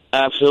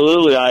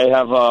 Absolutely. I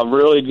have a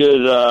really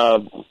good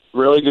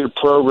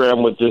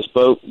program with this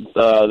boat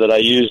that I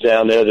use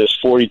down there. There's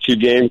 42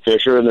 game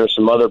fisher, and there's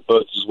some other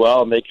boats as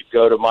well. And they could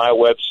go to my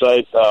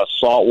website,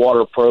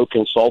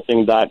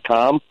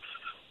 saltwaterproconsulting.com,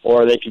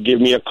 or they could give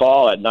me a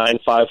call at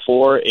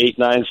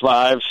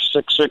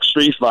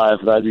 954-895-6635.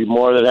 And I'd be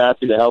more than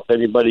happy to help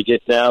anybody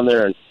get down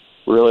there and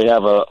really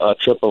have a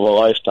trip of a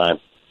lifetime.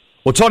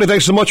 Well, Tony,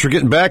 thanks so much for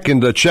getting back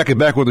and checking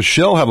back with the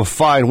show. Have a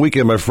fine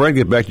weekend, my friend.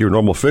 Get back to your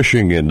normal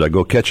fishing and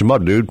go catch them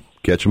up, dude.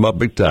 Catch them up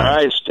big time. All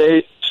right,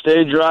 stay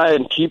dry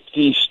and keep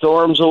the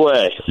storms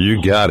away.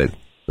 You got it.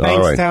 Thanks,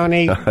 all right.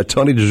 Tony.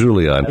 Tony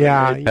DeJulian.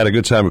 Yeah. Had a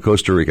good time in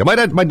Costa Rica. My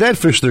dad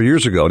fished there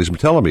years ago, and he's been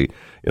telling me,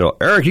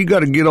 Eric, you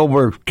got to get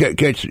over,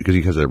 catch, because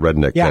he has a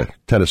redneck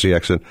Tennessee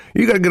accent.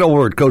 You got to get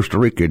over to Costa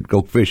Rica and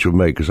go fish with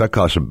me, because I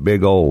caught some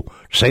big old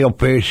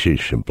sailfish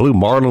and some blue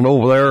marlin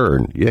over there,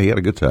 and he had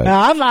a good time.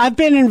 I've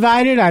been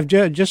invited. I've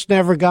just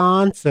never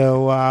gone,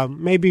 so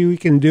maybe we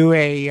can do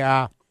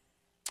a...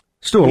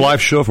 Let's do a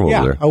live show from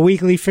over there. A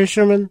weekly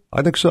fisherman.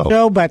 I think so.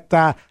 Show, but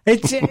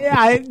it's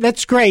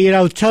that's great.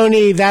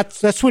 Tony,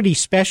 that's what he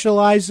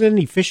specializes in.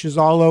 He fishes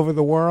all over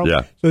the world.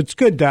 Yeah. So it's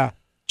good to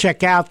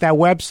check out that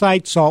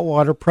website,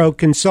 Saltwater Pro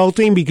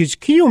Consulting, because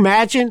can you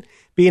imagine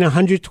being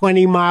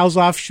 120 miles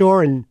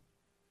offshore and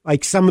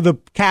like some of the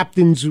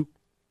captains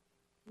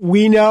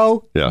we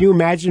know? Yeah. Can you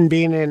imagine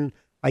being in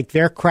like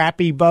their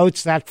crappy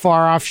boats that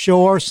far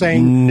offshore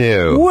saying,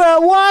 no.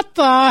 Well, what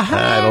the heck?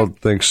 I don't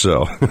think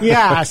so.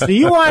 Yeah, so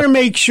you want to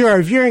make sure,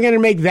 if you're going to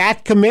make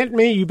that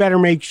commitment, you better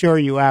make sure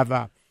you have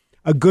a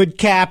good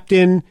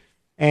captain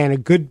and a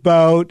good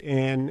boat.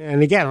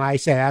 And again, like I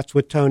say, that's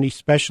what Tony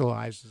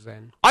specializes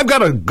in. I've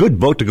got a good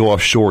boat to go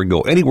offshore and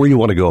go anywhere you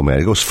want to go,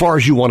 man. Go as far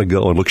as you want to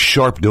go and look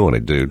sharp doing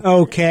it, dude.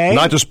 Okay.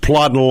 Not just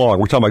plodding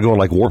along. We're talking about going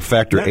like Warp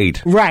Factor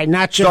 8. Right,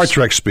 not just Star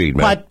Trek speed,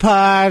 man.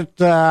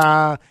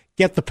 Putt,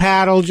 get the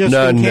paddle just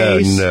in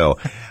case. No.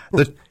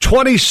 The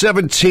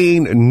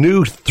 2017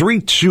 new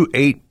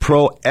 328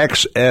 Pro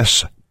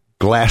XS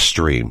Glass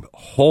Stream.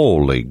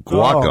 Holy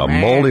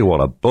guacamole, what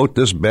a boat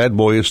this bad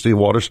boy is, Steve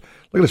Waters.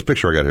 Look at this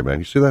picture I got here, man.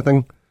 You see that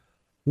thing?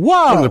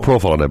 Whoa. Look at the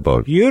profile on that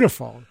boat.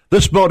 Beautiful.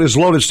 This boat is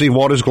loaded, Steve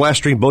Waters.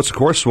 Glasstream Boats, of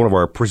course, one of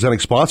our presenting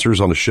sponsors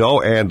on the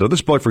show. And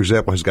this boat, for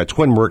example, has got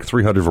twin Merc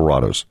 300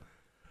 Verados.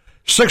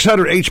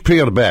 600 HP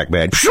on the back,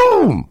 man.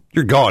 Shoom!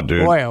 You're gone,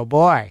 dude. Boy, oh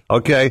boy.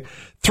 Okay.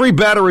 3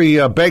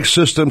 battery bank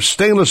systems,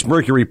 stainless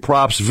mercury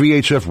props,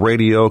 VHF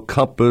radio,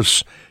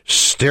 compass,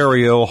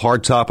 stereo,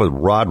 hardtop with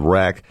rod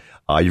rack.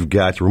 You've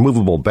got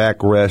removable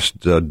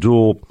backrest,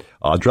 dual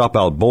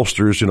drop-out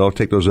bolsters.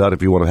 Take those out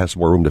if you want to have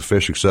some more room to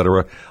fish,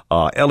 etc.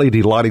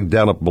 LED lighting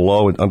down up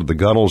below and under the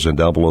gunnels and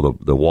down below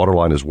the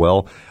waterline as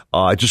well.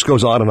 It just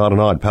goes on and on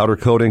and on. Powder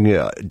coating,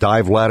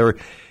 dive ladder.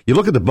 You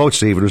look at the boat,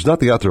 Steve, and there's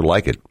nothing out there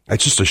like it.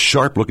 It's just a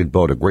sharp-looking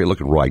boat, a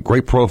great-looking ride,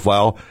 great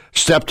profile,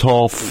 step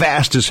tall,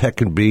 fast as heck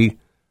can be,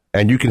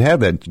 and you can have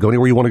that. Go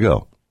anywhere you want to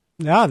go.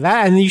 No,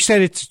 and you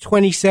said it's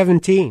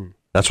 2017.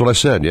 That's what I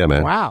said. Yeah,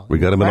 man. Wow. We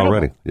got him in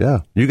already. Yeah.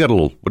 You got a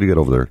little, what do you got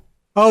over there?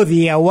 Oh,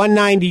 the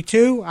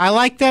 192. I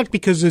like that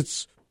because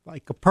it's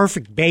like a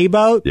perfect bay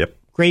boat. Yep.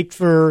 Great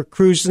for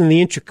cruising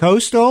the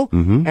intracoastal.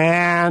 Mm-hmm.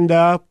 And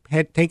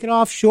take it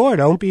offshore.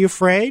 Don't be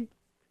afraid.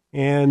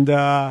 And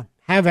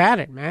have at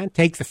it, man.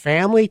 Take the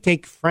family,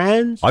 take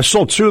friends. I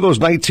sold 2 of those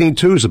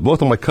 19.2s, and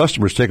both of my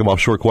customers take them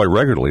offshore quite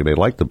regularly. They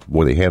like the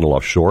way they handle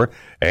offshore.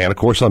 And, of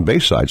course, on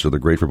bayside, so they're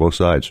great for both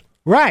sides.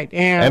 Right.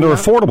 And they're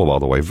affordable, by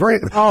the way.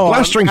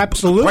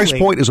 Absolutely. Price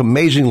point is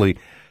amazingly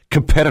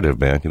competitive,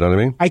 man. You know what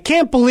I mean? I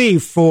can't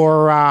believe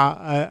for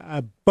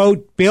a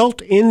boat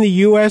built in the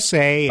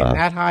USA and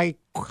that high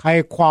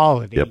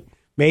quality,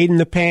 made in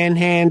the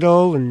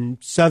Panhandle and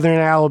southern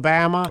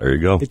Alabama. There you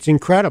go. It's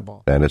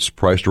incredible. And it's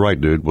priced right,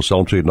 dude. We'll sell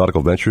them to you at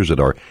Nautical Ventures at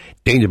our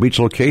Dania Beach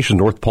location,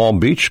 North Palm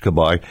Beach. Come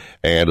by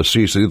and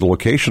see the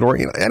location, or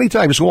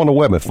anytime. Just go on the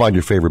web and find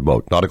your favorite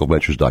boat,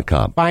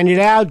 nauticalventures.com. Find it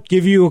out,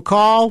 give you a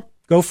call,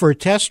 go for a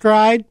test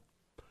ride.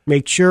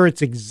 Make sure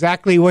it's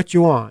exactly what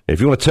you want.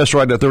 If you want to test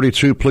ride that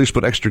 32, please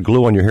put extra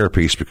glue on your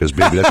hairpiece because,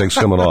 baby, that thing's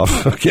coming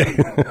off. Okay. All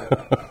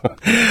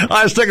right,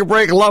 let's take a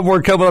break. A lot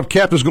more coming up.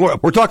 Captain's going.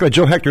 We're talking to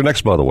Joe Hector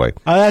next, by the way.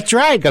 Oh, that's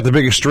right. Got the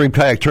big extreme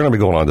kayak tournament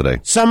going on today.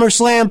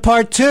 SummerSlam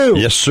Part 2.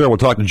 Yes, sir. We'll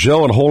talk to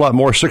Joe and a whole lot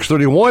more.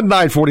 631,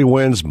 940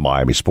 wins,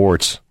 Miami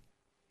Sports.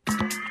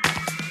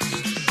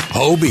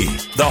 Hobie,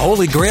 the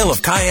holy grail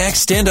of kayaks,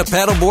 stand-up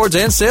paddleboards,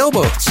 and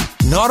sailboats.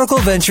 Nautical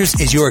Ventures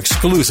is your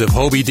exclusive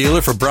Hobie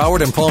dealer for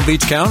Broward and Palm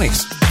Beach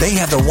counties. They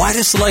have the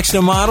widest selection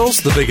of models,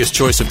 the biggest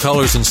choice of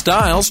colors and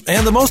styles,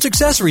 and the most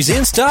accessories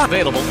in stock.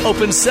 Available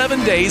open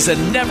 7 days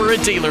and never a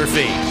dealer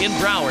fee. In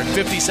Broward,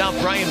 50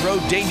 South Bryan Road,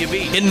 Dania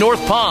Beach. In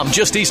North Palm,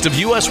 just east of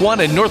US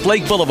 1 and North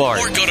Lake Boulevard.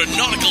 Or go to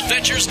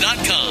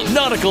nauticalventures.com.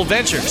 Nautical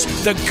Ventures,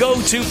 the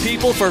go-to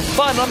people for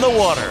fun on the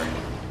water.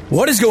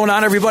 What is going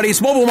on, everybody?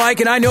 It's Mobile Mike,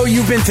 and I know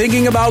you've been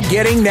thinking about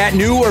getting that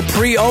new or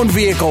pre-owned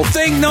vehicle.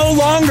 Think no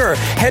longer.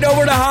 Head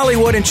over to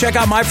Hollywood and check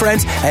out my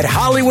friends at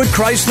Hollywood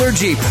Chrysler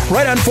Jeep,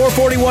 right on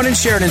 441 and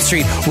Sheridan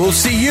Street. We'll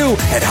see you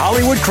at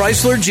Hollywood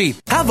Chrysler Jeep.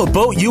 Have a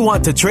boat you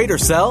want to trade or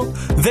sell?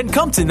 Then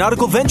come to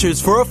Nautical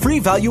Ventures for a free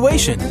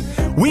valuation.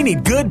 We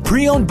need good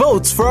pre-owned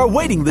boats for our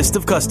waiting list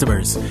of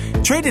customers.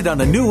 Trade it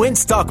on a new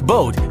in-stock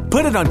boat,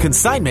 put it on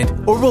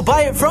consignment, or we'll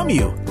buy it from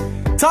you.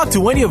 Talk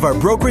to any of our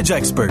brokerage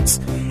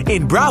experts.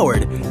 In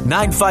Broward,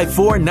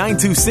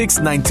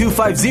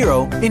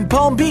 954-926-9250. In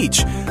Palm Beach,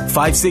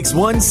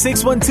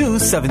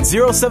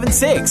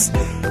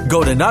 561-612-7076.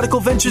 Go to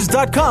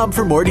nauticalventures.com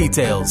for more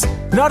details.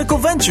 Nautical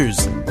Ventures,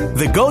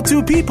 the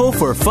go-to people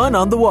for fun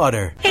on the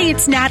water. Hey,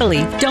 it's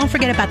Natalie. Don't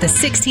forget about the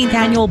 16th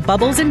annual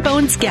Bubbles and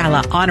Bones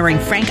Gala honoring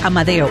Frank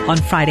Amadeo on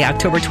Friday,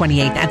 October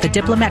 28th at the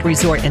Diplomat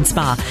Resort and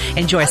Spa.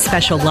 Enjoy a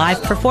special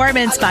live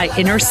performance by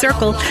Inner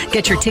Circle.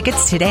 Get your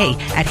tickets today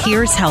at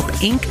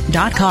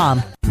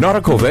here'shelpinc.com.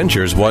 Nautical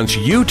Ventures wants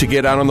you to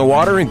get out on the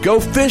water and go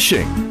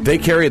fishing. They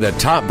carry the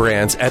top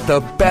brands at the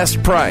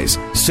best price.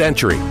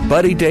 Century,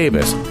 Buddy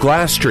Davis,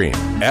 Glasstream,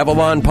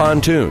 Avalon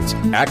Pontoons,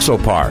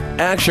 Axopar,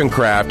 Action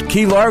Craft,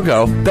 Key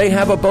Largo. They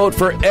have a boat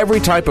for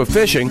every type of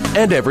fishing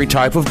and every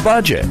type of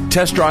budget.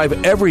 Test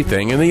drive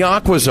everything in the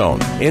Aqua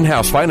Zone.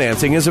 In-house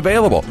financing is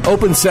available.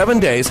 Open 7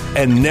 days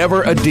and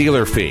never a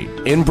dealer fee.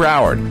 In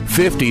Broward,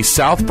 50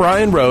 South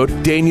Bryan Road,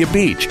 Dania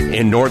Beach.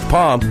 In North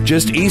Palm,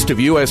 just east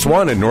of US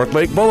 1 and North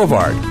Lake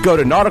Boulevard. Go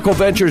to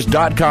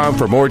nauticalventures.com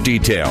for more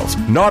details.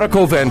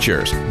 Nautical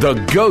Ventures, the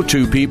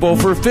go-to people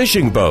for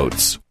fishing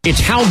boats. It's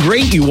how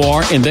great you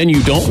are and then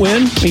you don't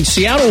win. I mean,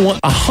 Seattle won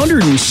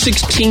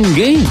 116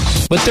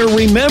 games, but they're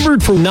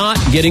remembered for not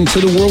getting to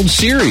the World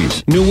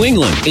Series. New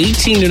England,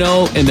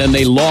 18-0, and then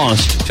they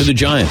lost to the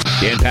Giants.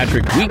 Dan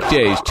Patrick,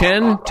 weekdays,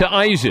 10 to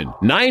Eisen,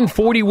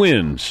 940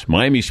 wins,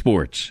 Miami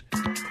Sports.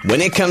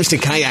 When it comes to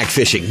kayak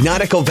fishing,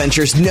 Nautical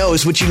Ventures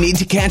knows what you need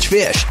to catch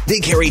fish. They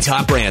carry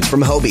top brands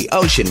from Hobie,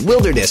 Ocean,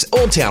 Wilderness,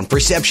 Old Town,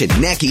 Perception,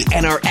 Necky,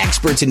 and are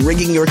experts in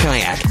rigging your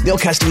kayak. They'll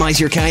customize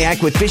your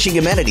kayak with fishing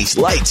amenities,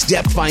 lights,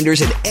 depth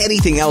finders, and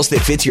anything else that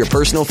fits your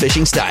personal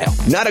fishing style.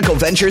 Nautical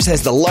Ventures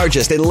has the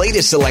largest and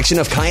latest selection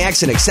of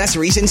kayaks and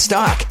accessories in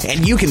stock,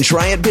 and you can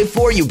try it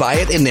before you buy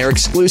it in their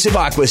exclusive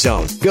Aqua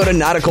Zone. Go to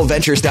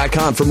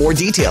nauticalventures.com for more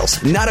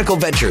details. Nautical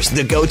Ventures,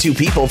 the go-to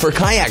people for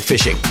kayak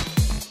fishing.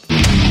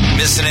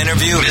 Miss an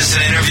interview?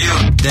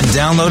 Then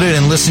download it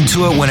and listen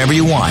to it whenever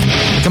you want.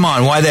 Come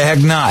on, why the heck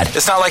not?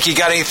 It's not like you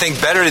got anything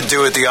better to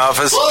do at the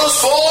office. Close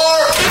for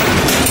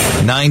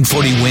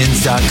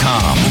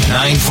 940wins.com.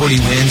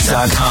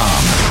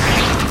 940wins.com.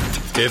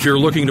 If you're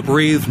looking to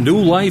breathe new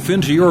life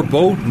into your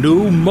boat,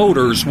 new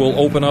motors will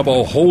open up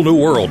a whole new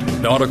world.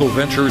 Nautical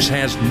Ventures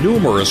has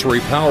numerous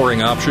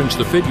repowering options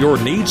to fit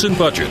your needs and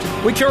budget.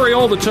 We carry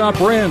all the top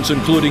brands,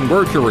 including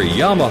Mercury,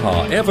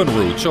 Yamaha,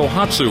 Evinrude,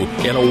 Tohatsu,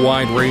 and a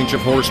wide range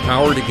of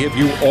horsepower to give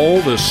you all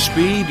the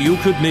speed you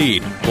could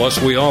need.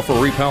 Plus, we offer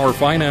repower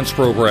finance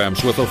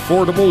programs with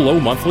affordable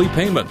low monthly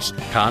payments.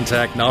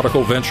 Contact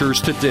Nautical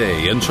Ventures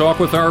today and talk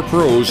with our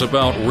pros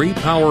about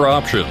repower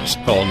options.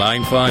 Call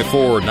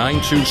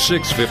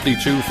 954-926-5250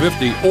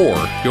 or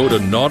go to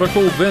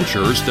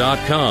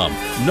nauticalventures.com.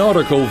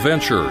 Nautical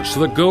Ventures,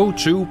 the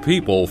go-to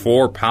people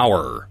for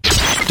power.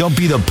 Don't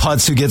be the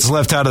putz who gets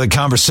left out of the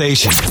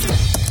conversation.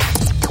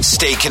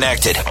 Stay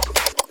connected.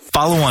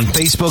 Follow on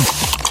Facebook,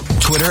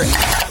 Twitter,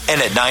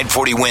 and at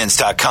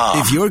 940wins.com.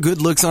 If your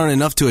good looks aren't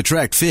enough to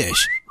attract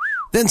fish,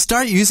 then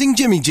start using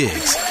Jimmy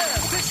Jigs.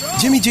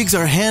 Jimmy Jigs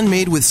are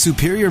handmade with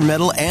superior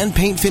metal and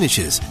paint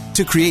finishes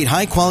to create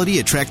high-quality,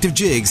 attractive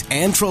jigs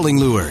and trolling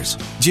lures.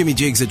 Jimmy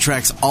Jigs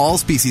attracts all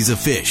species of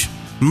fish.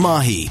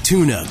 Mahi,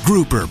 tuna,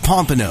 grouper,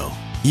 pompano.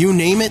 You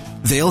name it,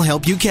 they'll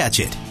help you catch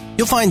it.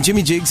 You'll find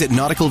Jimmy Jigs at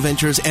Nautical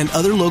Ventures and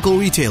other local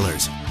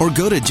retailers, or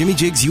go to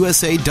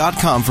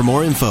jimmyjigsusa.com for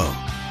more info.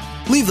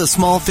 Leave the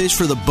small fish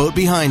for the boat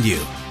behind you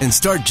and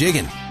start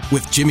jigging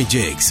with Jimmy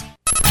Jigs.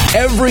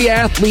 Every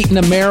athlete in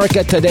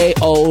America today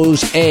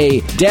owes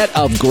a debt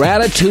of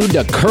gratitude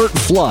to Curt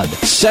Flood,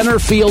 center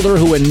fielder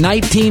who in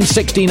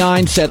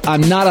 1969 said,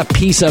 "I'm not a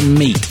piece of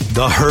meat."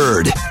 The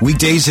Herd,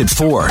 weekdays at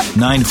 4,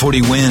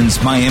 940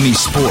 Wins, Miami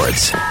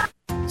Sports.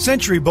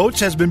 Century Boats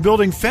has been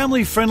building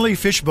family-friendly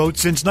fish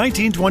boats since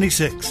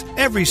 1926.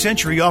 Every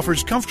Century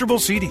offers comfortable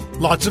seating,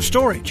 lots of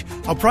storage,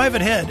 a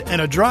private head,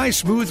 and a dry,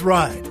 smooth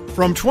ride.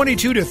 From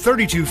 22 to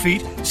 32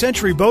 feet,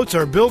 Century boats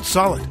are built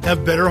solid,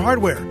 have better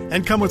hardware,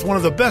 and come with one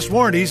of the best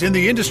warranties in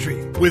the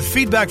industry. With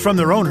feedback from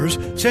their owners,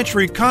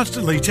 Century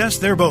constantly tests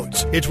their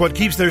boats. It's what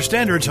keeps their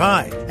standards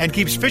high and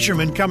keeps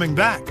fishermen coming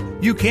back.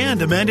 You can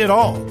demand it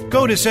all.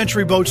 Go to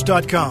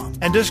centuryboats.com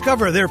and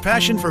discover their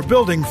passion for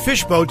building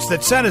fish boats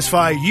that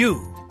satisfy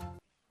you.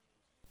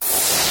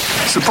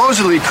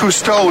 Supposedly,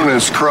 Cousteau and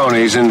his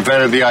cronies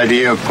invented the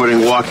idea of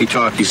putting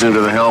walkie-talkies into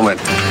the helmet.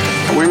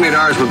 We made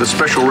ours with a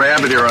special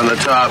rabbit ear on the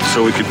top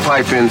so we could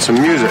pipe in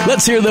some music.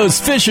 Let's hear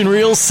those fish and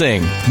reels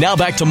sing. Now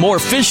back to more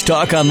fish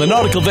talk on the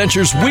Nautical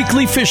Ventures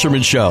Weekly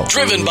Fisherman Show.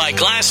 Driven by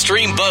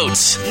Glasstream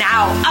Boats.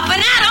 Now, up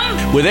and at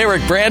 'em! With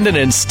Eric Brandon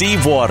and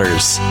Steve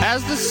Waters.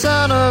 As the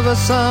son of a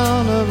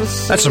son of a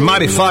son. That's a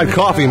mighty fine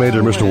coffee made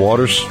there, Mr.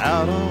 Waters.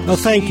 Oh,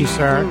 thank you,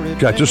 sir.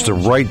 Got just the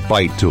right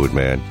bite to it,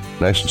 man.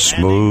 Nice and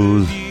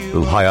smooth. A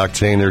little high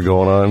octane there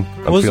going on.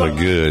 I'm feeling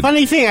good.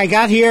 Funny thing, I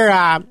got here,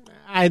 I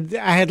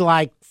had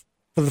like,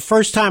 for the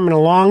first time in a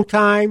long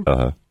time,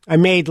 I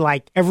made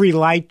like every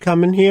light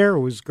coming here. It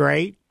was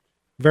great.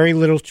 Very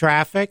little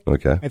traffic.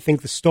 Okay. I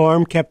think the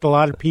storm kept a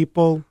lot of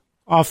people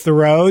off the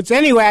roads.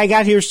 Anyway, I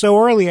got here so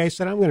early, I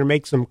said, I'm going to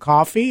make some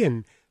coffee,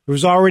 and there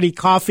was already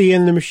coffee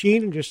in the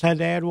machine and just had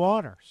to add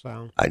water.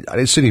 So I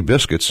didn't see any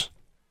biscuits.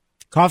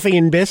 Coffee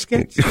and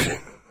biscuits?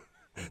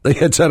 They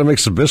had time to make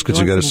some biscuits.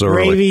 You got it so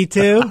early. Gravy,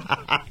 too?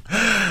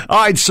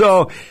 All right,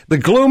 so the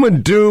gloom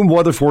and doom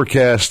weather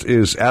forecast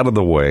is out of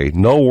the way.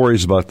 No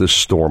worries about this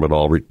storm at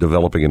all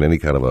developing in any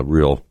kind of a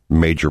real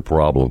major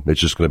problem.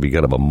 It's just going to be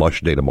kind of a mush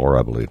day tomorrow,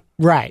 I believe.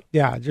 Right,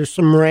 yeah. There's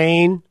some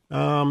rain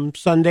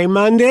Sunday,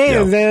 Monday,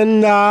 and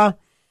then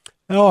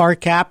our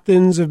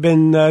captains have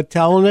been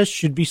telling us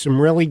should be some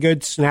really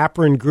good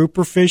snapper and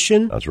grouper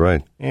fishing. That's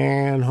right.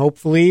 And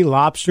hopefully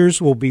lobsters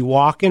will be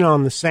walking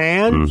on the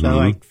sand, so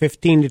like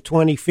 15 to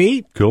 20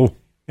 feet. Cool.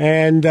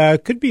 And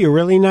could be a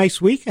really nice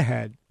week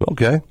ahead.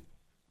 Okay.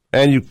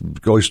 And you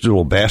could always do a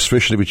little bass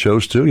fishing if you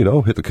chose to,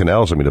 hit the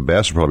canals. I mean, the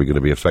bass are probably going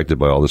to be affected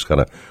by all this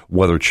kind of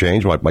weather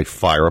change. Might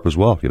fire up as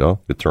well,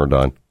 get turned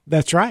on.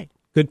 That's right.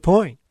 Good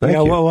point. Thank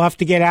you. We'll have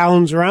to get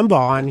Alan Zaremba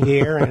on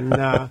here and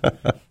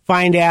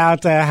find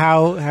out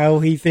how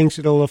he thinks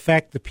it'll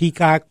affect the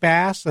peacock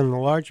bass and the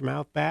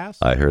largemouth bass.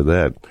 I heard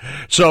that.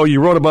 So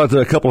you wrote about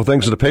a couple of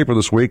things in the paper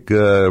this week.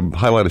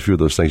 Highlight a few of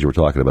those things you were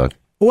talking about.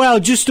 Well,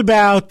 just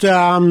about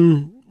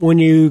when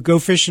you go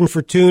fishing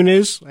for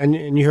tunas, and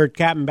you heard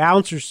Captain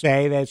Bouncer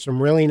say they had some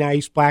really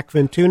nice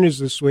blackfin tunas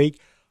this week.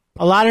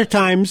 A lot of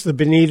times the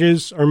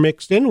bonitas are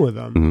mixed in with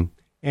them. Mm-hmm.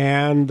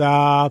 And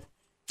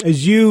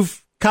as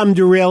you've come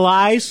to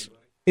realize,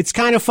 it's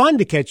kind of fun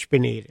to catch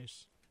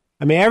bonitas.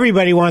 I mean,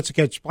 everybody wants to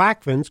catch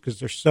blackfins because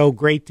they're so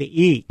great to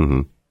eat.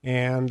 Mm-hmm.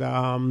 And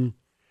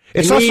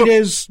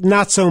bonitas,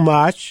 not so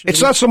much.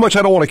 It's not so much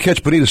I don't want to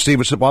catch bonitas,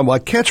 Steve. It's I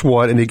catch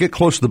one, and you get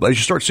close to as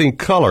you start seeing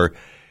color,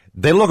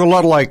 they look a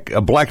lot like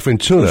a blackfin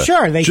tuna. Well,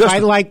 sure, they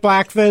fight like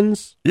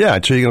blackfins. Yeah,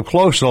 until you get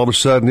close, and all of a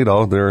sudden,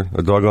 they're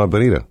a doggone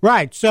bonita.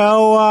 Right.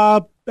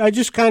 So I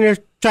just kind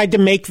of tried to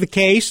make the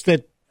case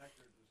that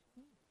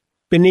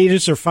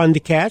bonitas are fun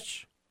to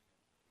catch.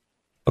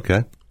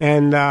 Okay.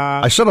 And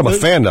I said I'm a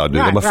fan now, dude.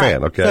 Right, I'm a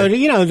fan. Okay. So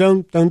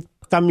don't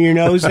thumb your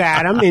nose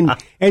at them and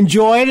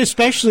enjoy it,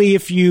 especially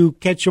if you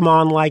catch them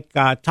on like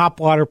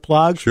topwater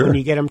plugs when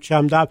you get them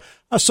chummed up.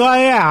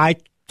 I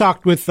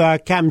talked with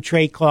Captain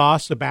Trey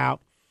Kloss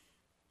about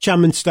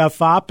chumming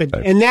stuff up,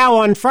 and now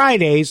on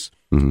Fridays,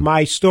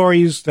 my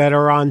stories that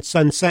are on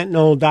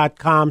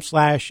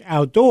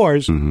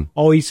sunsentinel.com/outdoors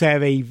always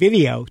have a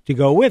video to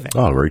go with it.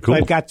 Oh, very cool.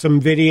 So I've got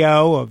some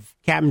video of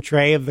Captain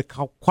Trey of the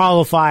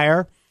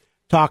qualifier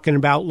talking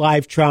about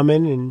live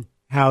trumming and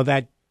how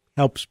that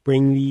helps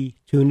bring the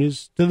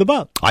tunas to the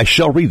boat. I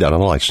shall read that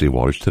on Light Steve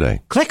Waters today.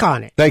 Click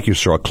on it. Thank you,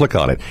 sir. I'll click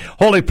on it.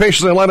 Holding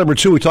patiently on line number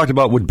 2, we talked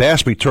about would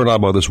bass be turned on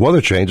by this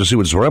weather change. Let's see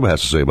what Zaremba has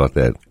to say about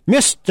that.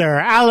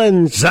 Mr.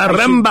 Alan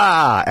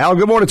Zaremba. Al,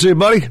 good morning to you,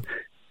 buddy.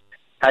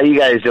 How you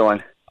guys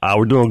doing?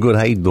 We're doing good.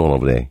 How you doing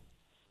over there?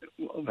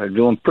 We're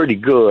doing pretty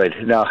good.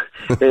 Now,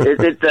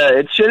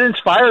 it should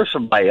inspire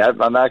somebody.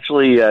 I'm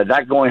actually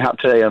not going out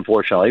today,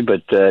 unfortunately,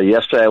 but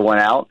yesterday I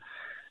went out.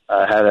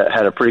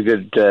 Had a pretty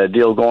good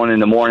deal going in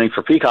the morning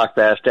for peacock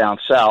bass down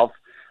south.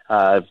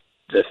 The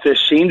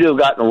fish seem to have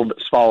gotten a little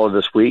bit smaller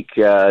this week.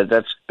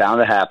 That's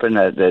bound to happen.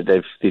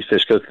 These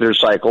fish go through their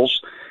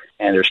cycles,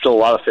 and there's still a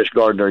lot of fish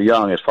guarding their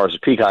young as far as the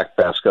peacock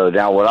bass go.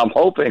 Now, what I'm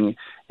hoping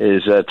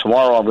is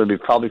tomorrow I'm going to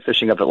be probably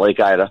fishing up at Lake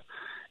Ida,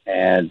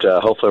 and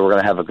hopefully we're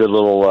going to have a good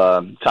little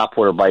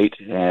topwater bite,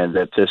 and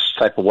that this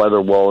type of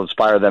weather will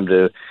inspire them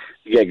to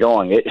get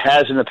going. It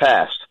has in the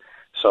past,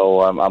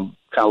 so I'm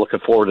kind of looking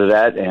forward to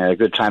that, and a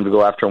good time to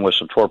go after them with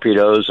some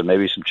torpedoes and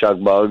maybe some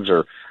chug bugs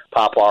or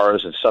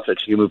poplars and stuff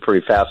that you can move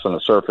pretty fast on the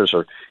surface,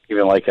 or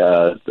even like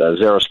a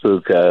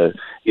Xerospook,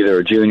 either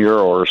a junior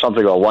or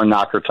something, a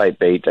one-knocker type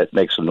bait that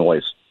makes some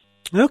noise.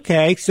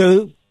 Okay,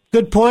 so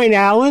good point,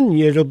 Alan.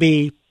 It'll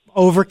be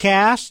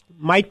overcast,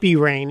 might be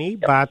rainy,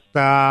 but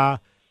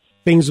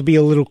things will be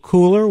a little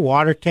cooler.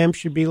 Water temp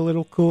should be a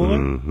little cooler,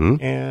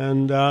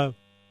 and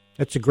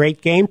that's a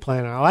great game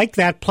plan. I like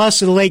that.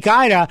 Plus, in Lake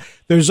Ida,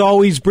 there's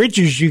always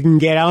bridges you can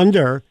get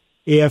under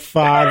if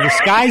the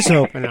skies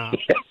open up.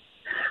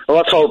 Well,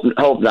 let's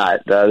hope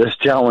not. This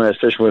gentleman that's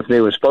fishing with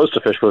me was supposed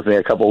to fish with me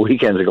a couple of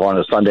weekends ago on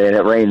a Sunday, and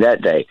it rained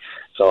that day.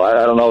 So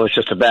I don't know if it's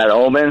just a bad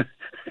omen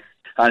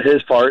on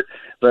his part,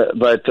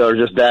 but or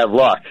just bad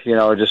luck,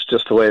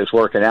 just the way it's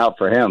working out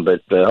for him.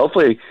 But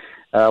hopefully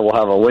we'll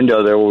have a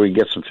window there where we can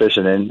get some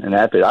fishing in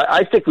that bit.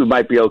 I think we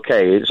might be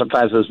okay.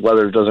 Sometimes this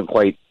weather doesn't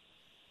quite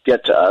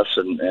get to us,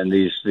 and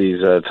these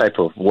type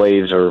of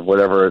waves or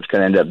whatever it's going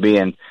to end up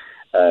being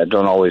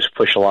don't always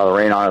push a lot of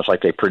rain on us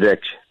like they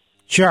predict.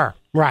 Sure,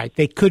 right.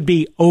 They could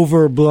be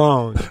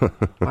overblown,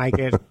 like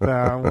it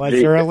was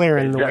earlier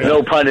in the week.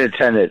 No pun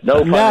intended.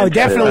 No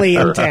definitely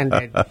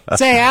intended.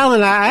 Say,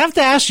 Alan, I have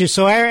to ask you.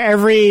 So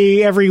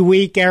every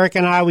week, Eric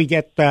and I, we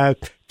get 2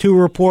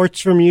 reports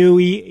from you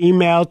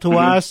emailed to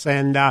us,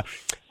 and I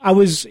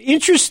was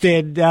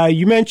interested,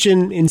 you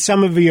mentioned in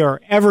some of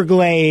your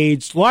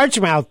Everglades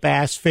largemouth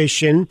bass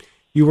fishing,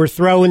 you were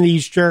throwing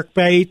these jerk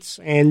baits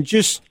and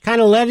just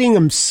kind of letting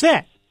them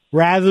sit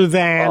rather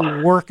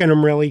than working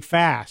them really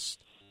fast.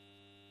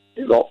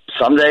 Well,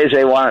 some days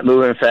they want it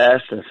moving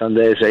fast, and some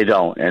days they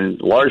don't. And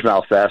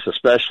largemouth bass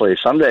especially,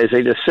 some days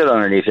they just sit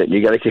underneath it, and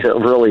you got to get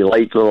really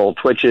light little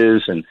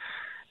twitches and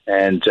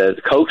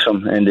coax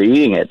them into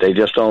eating it. They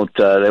just don't.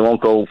 They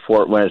won't go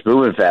for it when it's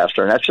moving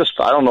faster, and that's just.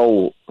 I don't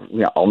know.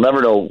 I'll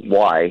never know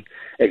why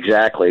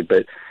exactly,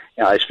 but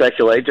I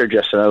speculate they're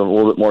just in a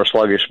little bit more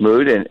sluggish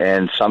mood,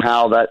 and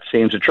somehow that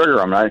seems to trigger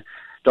them. I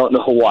don't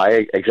know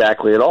why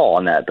exactly at all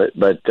on that, but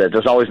it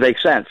doesn't always make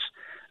sense.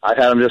 I've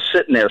had them just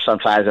sitting there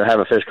sometimes and have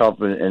a fish come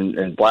up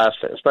and blast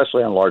it,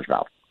 especially on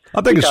largemouth.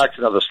 I think it's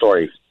another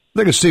story.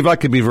 I think, Steve, I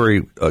could be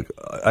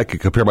I could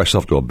compare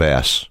myself to a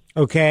bass.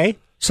 Okay.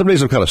 Some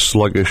days I'm kind of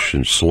sluggish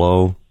and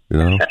slow,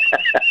 and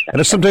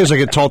then some days I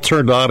get all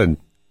turned on and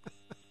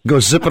go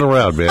zipping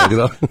around, man.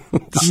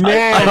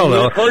 Man, I don't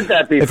know. I've heard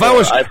that before. If I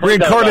was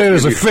reincarnated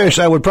as a fish,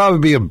 I would probably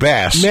be a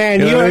bass.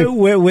 Man,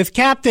 with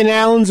Captain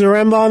Alan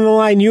Zaremba on the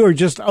line, you are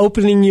just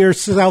opening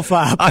yourself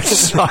up. I'm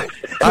just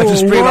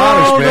being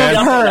honest, man.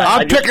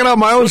 I'm picking up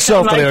my own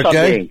self today,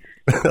 okay?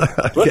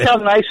 Look how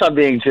nice I'm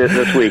being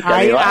this week.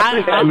 Last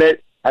week I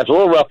admit I was a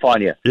little rough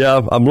on you. Yeah,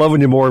 I'm loving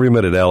you more every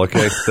minute, Al,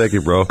 okay? Thank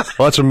you, bro.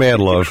 Lots of man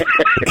love.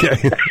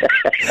 Okay.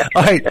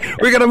 All right,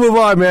 we're going to move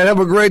on, man. Have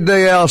a great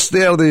day, Al.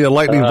 Stay out of the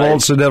lightning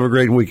bolts and have a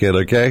great weekend,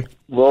 okay?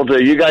 Will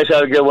do. You guys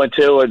have a good one,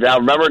 too. And now,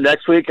 remember,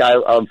 next week, I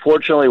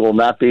unfortunately will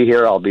not be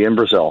here. I'll be in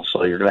Brazil,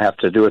 so you're going to have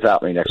to do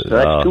without me next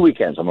 2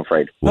 weekends, I'm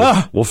afraid.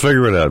 We'll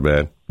figure it out,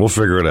 man. We'll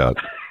figure it out.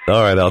 All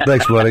right, Al.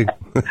 Thanks, buddy.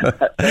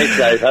 Thanks,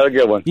 guys. Have a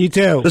good one. You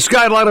too. This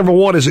guy, line number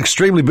 1, is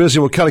extremely busy.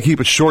 We'll kind of keep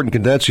it short and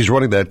condensed. He's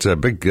running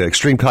that big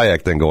extreme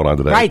kayak thing going on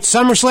today. Right.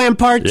 SummerSlam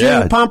Part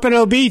 2,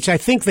 Pompano Beach. I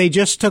think they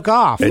just took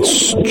off.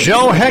 It's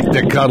Joe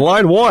Hectic on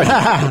line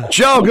 1.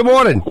 Joe, good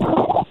morning.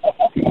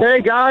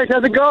 Hey, guys.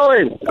 How's it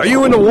going? Are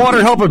you in the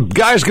water helping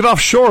guys get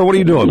offshore? What are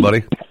you doing,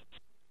 buddy?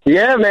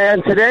 Yeah,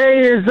 man.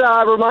 Today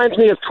reminds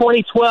me of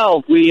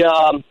 2012.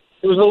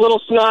 It was a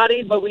little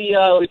snotty, but we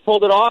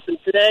pulled it off, and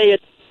today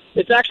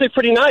It's actually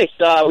pretty nice.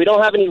 We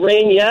don't have any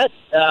rain yet.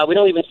 We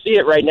don't even see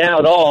it right now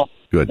at all.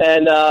 Good.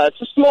 And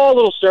it's a small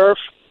little surf,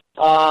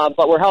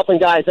 but we're helping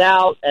guys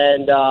out,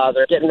 and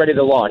they're getting ready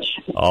to launch.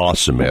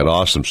 Awesome, man.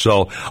 Awesome.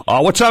 So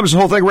what time does the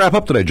whole thing wrap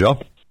up today, Joe?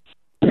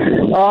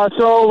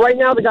 So right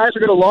now the guys are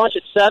going to launch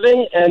at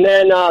 7, and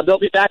then they'll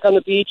be back on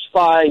the beach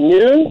by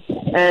noon,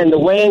 and the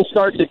weighing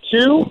starts at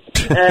 2.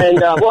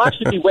 And we'll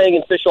actually be weighing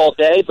in fish all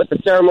day, but the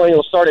ceremony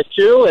will start at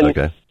 2. And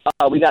okay.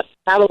 We got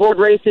paddleboard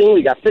racing,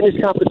 we got fitness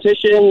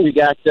competition, we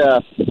got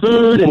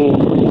food,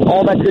 and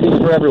all that goodies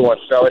for everyone.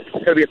 So it's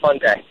going to be a fun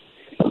day.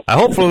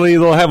 Hopefully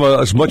they'll have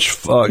as much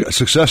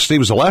success, Steve,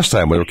 as the last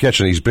time we were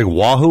catching these big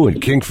wahoo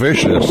and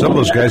kingfish. Some of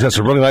those guys had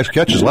some really nice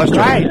catches last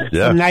time. Right,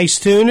 some nice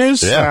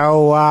tunas. Yeah.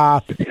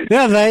 So,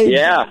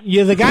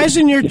 the guys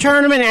in your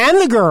tournament and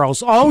the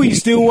girls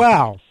always do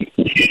well.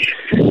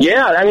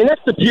 Yeah, I mean,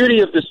 that's the beauty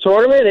of this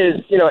tournament is,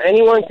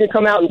 anyone can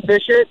come out and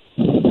fish it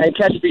and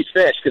catch these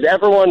fish because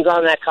everyone's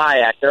on that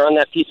kayak. They're on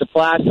that piece of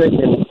plastic,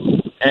 and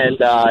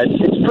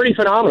it's pretty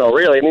phenomenal,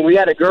 really. I mean, we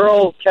had a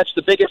girl catch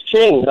the biggest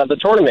king of the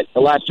tournament, the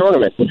last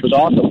tournament, which was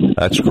awesome.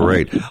 That's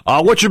great.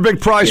 What's your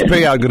big prize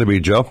payout going to be,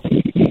 Joe?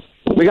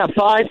 We got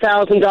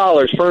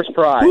 $5,000 first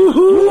prize.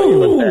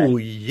 Woohoo!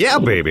 Yeah,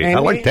 baby. I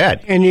like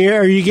that. And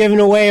are you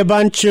giving away a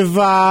bunch of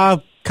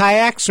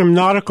kayaks from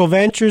Nautical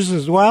Ventures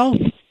as well?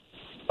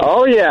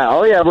 Oh,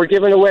 yeah. We're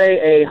giving away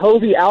a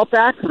Hobie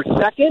Outback for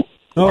second.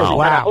 Oh,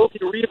 wow. And a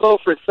Hobie Revo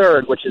for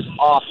third, which is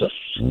awesome.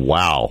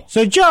 Wow.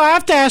 So, Joe, I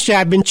have to ask you,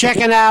 I've been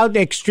checking out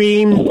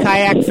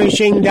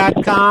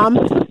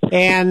ExtremeKayakFishing.com,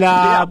 and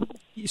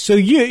so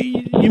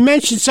you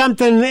mentioned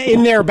something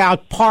in there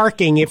about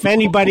parking. If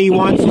anybody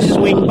wants to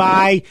swing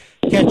by,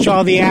 catch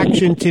all the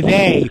action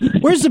today,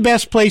 where's the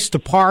best place to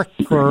park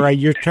for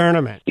your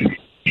tournament?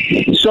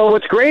 So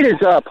what's great is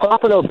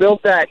Pompano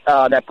built that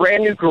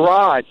brand new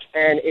garage,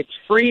 and it's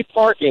free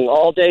parking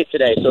all day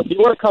today. So if you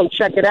want to come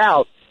check it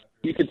out,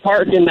 you can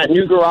park in that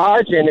new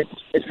garage, and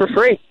it's for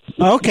free.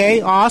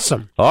 Okay,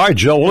 awesome. All right,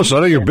 Joe. Well, listen,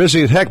 I know you're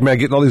busy as heck, man,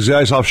 getting all these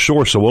guys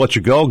offshore, so we'll let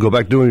you go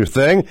back doing your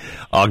thing.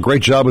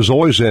 Great job as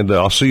always, and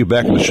I'll see you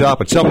back in the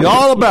shop and tell me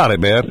all about it,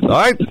 man. All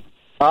right?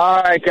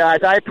 All right, guys.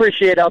 I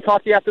appreciate it. I'll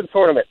talk to you after the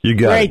tournament. You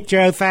got Great, it.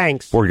 Joe.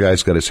 Thanks. Poor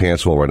guy's got his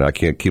hands full right now. I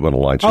can't keep on the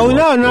line too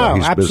long. No,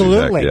 he's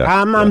absolutely. busy as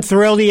heck. I'm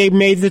thrilled he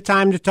made the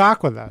time to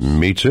talk with us.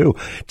 Me too.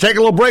 Take a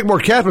little break. More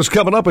Captain's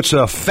coming up. It's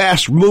a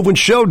fast-moving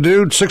show,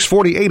 dude.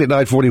 6:48 at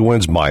 9:40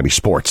 wins Miami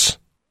Sports.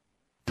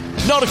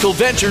 Nautical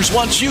Ventures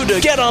wants you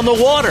to get on the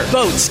water.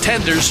 Boats,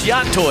 tenders,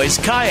 yacht toys,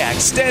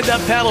 kayaks, stand-up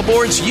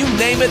paddleboards, you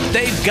name it,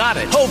 they've got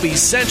it. Hobie,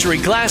 Century,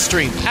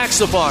 Glasstream,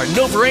 Axopar,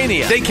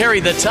 Novurania. They carry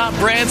the top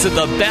brands at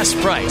the best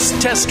price.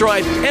 Test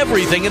drive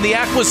everything in the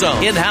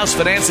AquaZone. In-house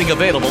financing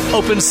available.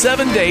 Open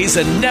 7 days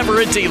and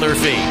never a dealer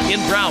fee. In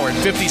Broward,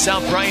 50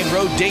 South Bryan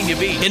Road, Dania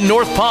Beach. In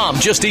North Palm,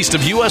 just east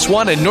of US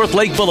 1 and North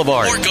Lake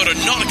Boulevard. Or go to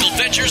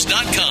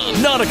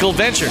nauticalventures.com. Nautical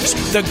Ventures,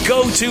 the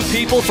go-to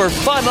people for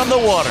fun on the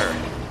water.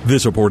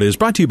 This report is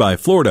brought to you by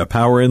Florida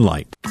Power and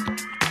Light.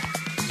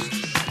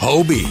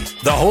 Hobie,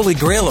 the holy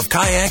grail of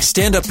kayaks,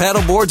 stand-up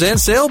paddleboards, and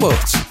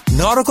sailboats.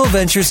 Nautical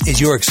Ventures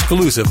is your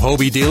exclusive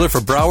Hobie dealer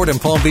for Broward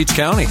and Palm Beach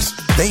counties.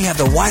 They have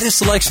the widest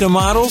selection of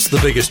models, the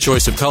biggest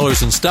choice of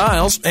colors and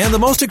styles, and the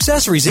most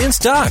accessories in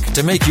stock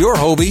to make your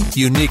Hobie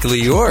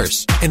uniquely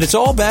yours. And it's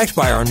all backed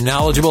by our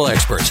knowledgeable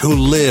experts who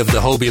live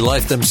the Hobie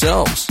life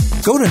themselves.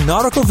 Go to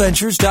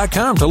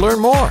nauticalventures.com to learn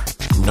more.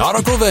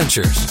 Nautical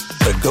Ventures,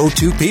 the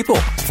go-to people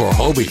for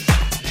Hobie.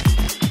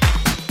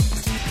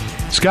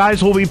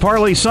 Skies will be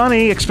partly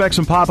sunny. Expect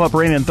some pop-up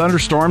rain and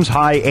thunderstorms.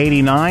 High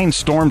 89.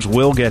 Storms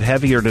will get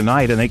heavier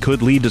tonight, and they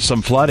could lead to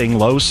some flooding.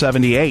 Low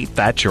 78.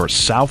 That's your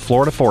South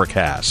Florida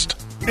forecast.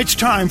 It's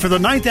time for the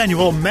 9th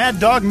annual Mad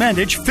Dog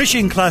Mandage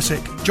Fishing Classic.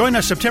 Join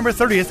us September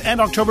 30th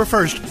and October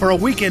 1st for a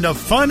weekend of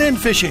fun and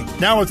fishing.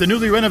 Now at the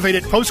newly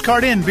renovated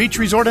Postcard Inn Beach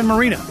Resort and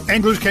Marina.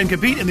 Anglers can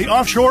compete in the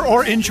offshore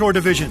or inshore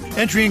division.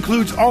 Entry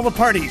includes all the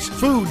parties,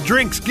 food,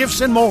 drinks, gifts,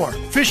 and more.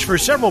 Fish for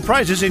several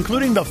prizes,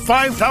 including the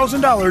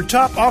 $5,000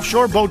 top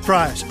offshore boat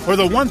prize or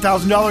the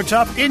 $1,000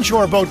 top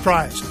inshore boat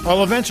prize.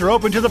 All events are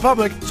open to the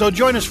public, so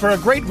join us for a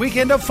great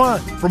weekend of fun.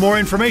 For more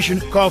information,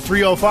 call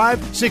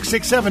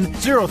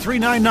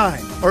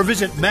 305-667-0399 or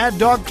visit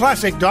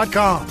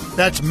MadDogClassic.com.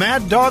 That's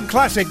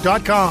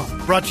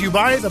MadDogClassic.com. Brought to you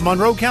by the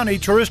Monroe County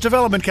Tourist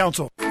Development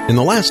Council. In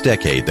the last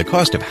decade, the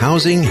cost of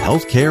housing,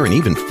 health care, and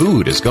even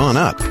food has gone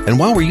up. And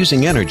while we're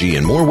using energy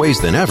in more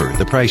ways than ever,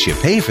 the price you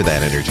pay for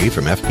that energy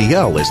from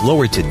FPL is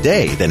lower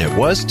today than it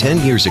was 10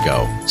 years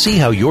ago. See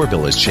how your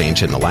bill has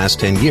changed in the last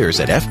 10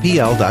 years at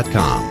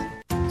FPL.com.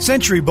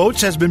 Century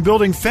Boats has been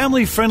building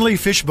family-friendly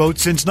fish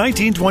boats since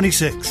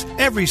 1926.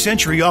 Every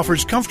Century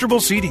offers comfortable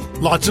seating,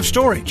 lots of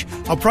storage,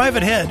 a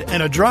private head,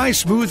 and a dry,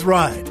 smooth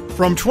ride.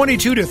 From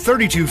 22 to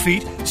 32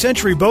 feet,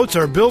 Century boats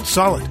are built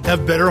solid,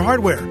 have better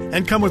hardware,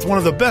 and come with one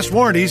of the best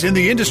warranties in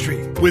the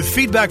industry. With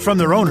feedback from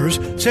their owners,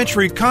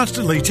 Century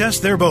constantly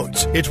tests their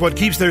boats. It's what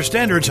keeps their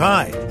standards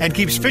high and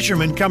keeps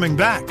fishermen coming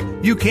back.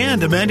 You can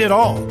demand it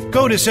all.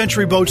 Go to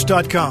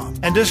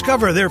centuryboats.com and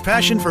discover their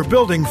passion for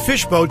building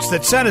fish boats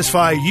that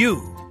satisfy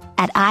you.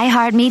 At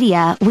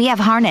iHeartMedia, we have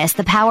harnessed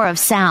the power of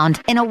sound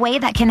in a way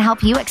that can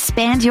help you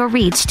expand your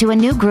reach to a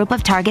new group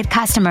of target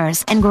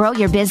customers and grow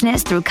your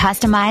business through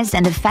customized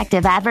and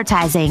effective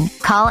advertising.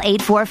 Call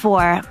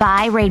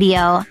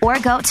 844-BUY-RADIO or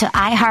go to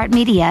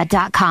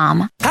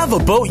iHeartMedia.com. Have a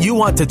boat you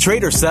want to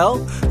trade or sell?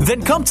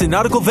 Then come to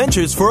Nautical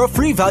Ventures for a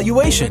free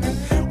valuation.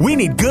 We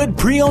need good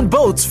pre-owned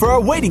boats for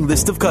our waiting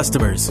list of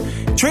customers.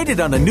 Trade it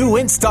on a new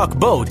in-stock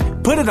boat,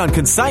 put it on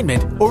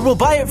consignment, or we'll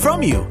buy it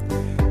from you.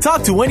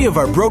 Talk to any of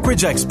our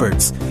brokerage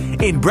experts.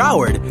 In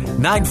Broward,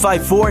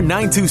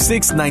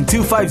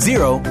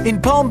 954-926-9250. In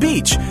Palm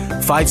Beach,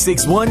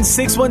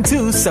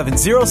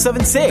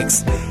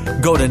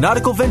 561-612-7076. Go to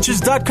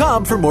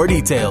nauticalventures.com for more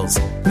details.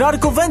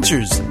 Nautical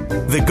Ventures,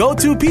 the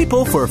go-to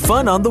people for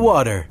fun on the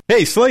water.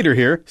 Hey, Slater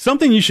here.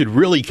 Something you should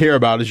really care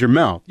about is your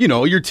mouth. You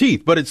know, your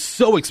teeth, but it's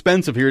so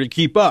expensive here to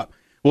keep up.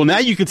 Well, now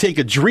you can take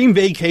a dream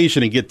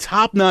vacation and get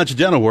top-notch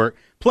dental work,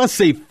 plus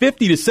save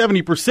 50 to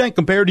 70%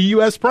 compared to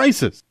U.S.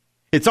 prices.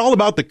 It's all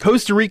about the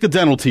Costa Rica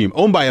Dental Team,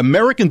 owned by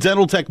American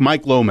Dental Tech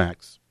Mike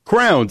Lomax.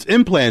 Crowns,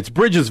 implants,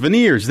 bridges,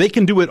 veneers, they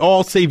can do it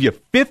all, save you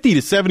 50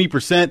 to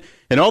 70%,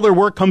 and all their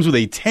work comes with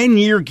a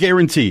 10-year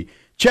guarantee.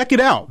 Check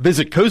it out.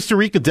 Visit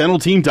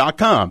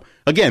CostaRicaDentalTeam.com.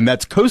 Again,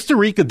 that's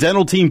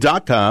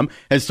CostaRicaDentalTeam.com,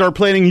 and start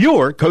planning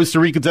your Costa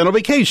Rica dental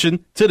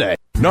vacation today.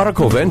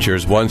 Nautical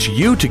Ventures wants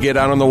you to get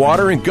out on the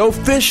water and go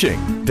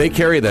fishing. They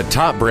carry the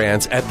top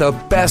brands at the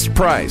best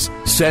price.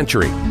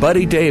 Century,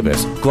 Buddy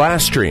Davis,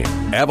 Glasstream,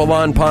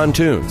 Avalon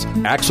Pontoons,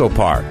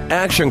 Axopar,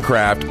 Action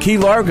Craft, Key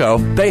Largo.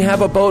 They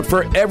have a boat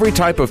for every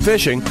type of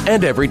fishing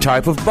and every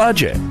type of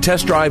budget.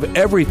 Test drive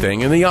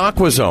everything in the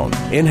Aqua Zone.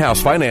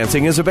 In-house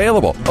financing is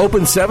available.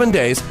 Open 7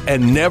 days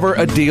and never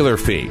a dealer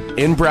fee.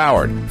 In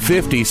Broward,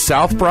 50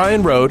 South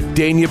Bryan Road,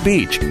 Dania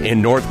Beach.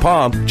 In North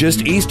Palm,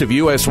 just east of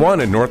US 1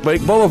 and North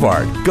Lake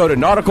Boulevard. Go to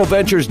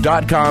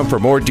nauticalventures.com for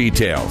more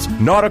details.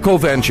 Nautical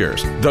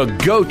Ventures, the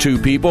go-to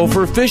people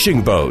for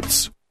fishing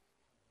boats.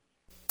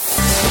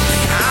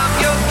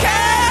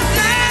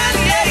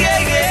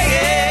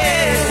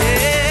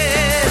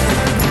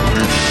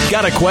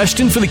 Got a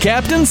question for the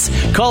captains?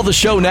 Call the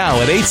show now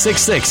at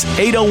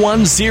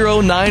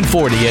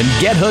 866-801-0940 and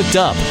get hooked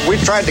up. We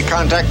tried to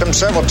contact them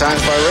several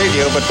times by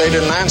radio, but they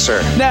didn't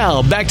answer.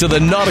 Now, back to the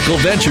Nautical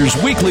Ventures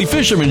Weekly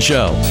Fisherman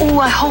Show. Ooh,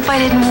 I hope I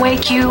didn't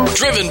wake you.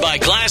 Driven by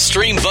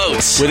Glasstream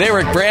Boats with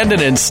Eric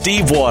Brandon and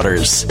Steve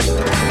Waters.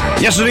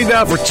 Yes, indeed,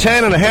 now for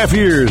 10 and a half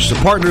years, the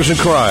partners in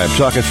crime,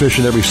 talking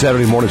fishing every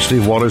Saturday morning.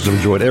 Steve Waters have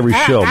enjoyed every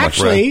show, my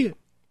friend.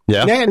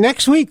 Yeah?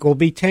 Next week will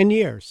be 10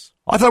 years.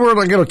 I thought we were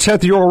going to get a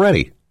 10th year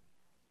already.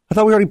 I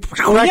thought we already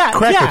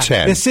cracked the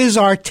 10. This is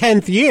our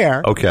 10th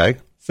year. Okay.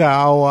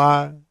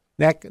 So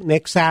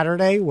next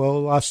Saturday,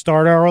 we'll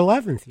start our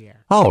 11th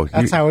year. Oh,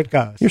 that's how it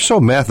goes. You're so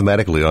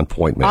mathematically on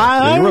point, man.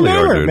 I you really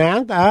remember are, it,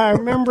 man. I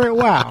remember it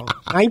well.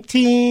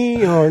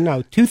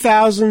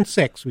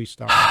 2006 we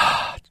started.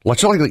 Well,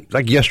 it's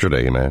like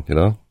yesterday, man, you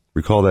know?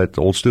 Recall that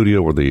old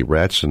studio where the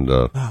rats and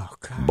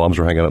bums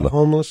are hanging out? The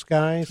homeless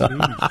guys?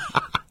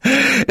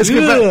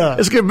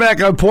 Let's get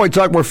back on point,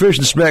 talk more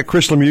fishing smack.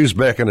 Chris Lemieux's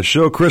back on the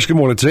show. Chris, good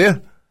morning to you.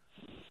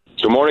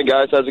 Good morning,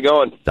 guys. How's it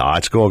going?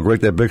 It's going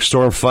great. That big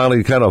storm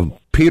finally kind of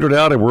petered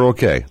out, and we're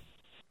okay.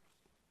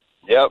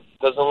 Yep.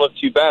 Doesn't look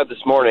too bad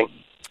this morning.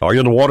 Are you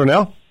in the water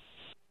now?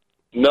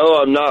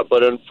 No, I'm not.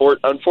 But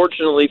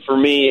unfortunately for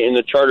me, in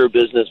the charter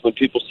business, when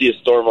people see a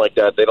storm like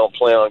that, they don't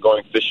plan on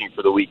going fishing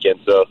for the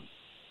weekend. So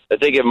I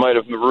think it might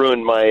have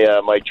ruined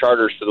my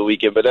charters for the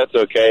weekend, but that's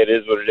okay. It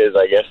is what it is,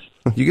 I guess.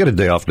 You get a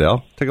day off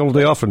now. Take a little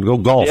day off and go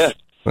golf. Yeah,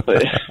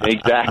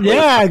 exactly.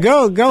 Yeah,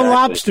 go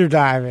lobster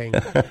diving.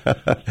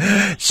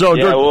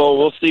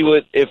 We'll see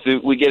if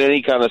we get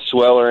any kind of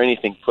swell or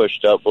anything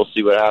pushed up. We'll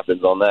see what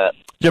happens on that.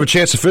 Did you have a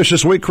chance to fish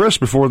this week, Chris,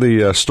 before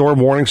the storm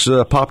warnings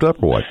popped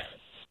up, or what?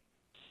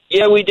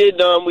 Yeah, we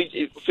did.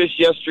 We fished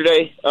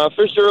yesterday.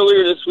 Fished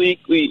earlier this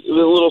week. We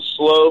were a little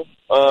slow.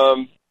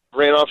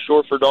 Ran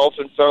offshore for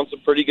dolphin, found some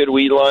pretty good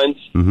weed lines,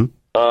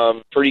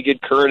 pretty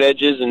good current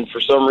edges, and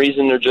for some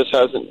reason there just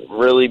hasn't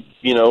really,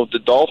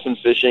 the dolphin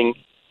fishing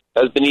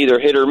has been either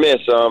hit or miss.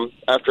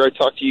 After I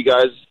talked to you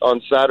guys on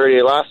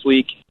Saturday last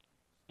week,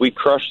 we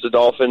crushed the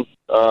dolphin.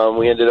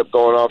 We ended up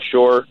going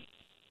offshore.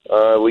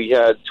 We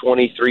had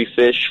 23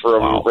 fish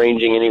from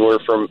ranging anywhere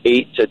from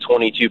 8 to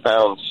 22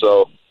 pounds,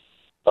 so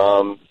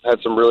had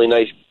some really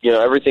nice,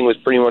 everything was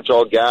pretty much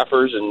all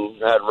gaffers and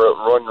had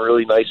run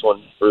really nice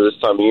one for this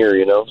time of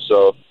year,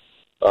 so,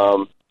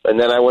 and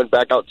then I went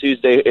back out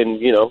Tuesday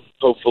and,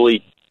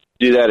 hopefully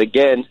do that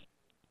again,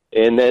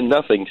 and then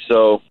nothing,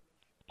 so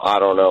I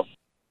don't know.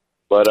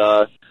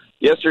 But,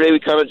 yesterday we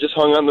kind of just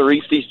hung on the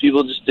reef. These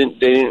people they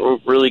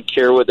didn't really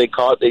care what they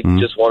caught. They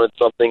just wanted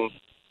something,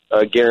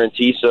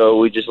 guarantee, so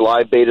we just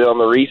live baited on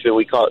the reef and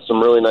we caught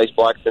some really nice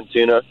blackfin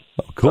tuna.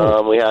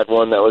 Cool. We had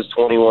one that was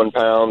 21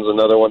 pounds,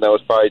 another one that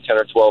was probably 10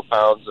 or 12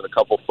 pounds, and a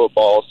couple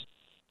footballs.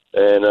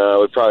 and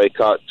we probably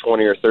caught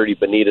 20 or 30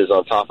 bonitas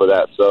on top of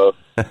that. So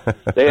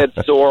they had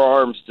sore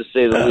arms, to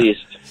say the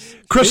least.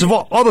 Chris, of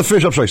all the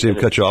fish, I'm sorry, Steve,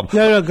 cut you off.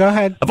 No, go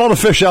ahead. Of all the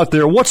fish out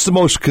there, what's the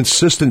most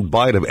consistent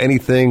bite of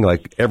anything,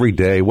 like every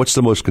day? What's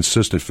the most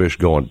consistent fish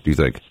going, do you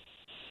think?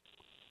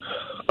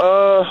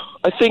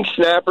 I think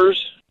snappers.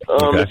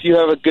 Okay. If you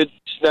have a good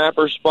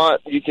snapper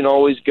spot, you can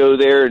always go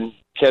there and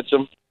catch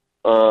them.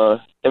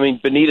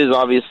 Bonitas,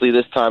 obviously,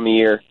 this time of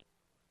year.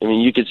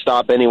 You could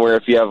stop anywhere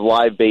if you have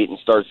live bait and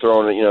start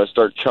throwing it,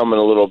 start chumming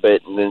a little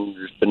bit, and then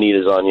there's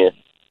bonitas on you.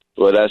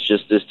 Well, that's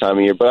just this time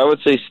of year. But I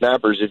would say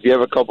snappers. If you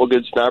have a couple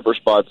good snapper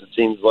spots, it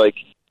seems like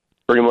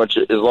pretty much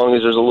as long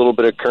as there's a little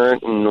bit of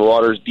current and the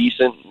water's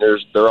decent,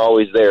 they're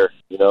always there.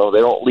 They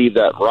don't leave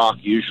that rock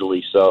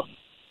usually, so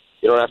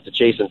you don't have to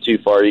chase them too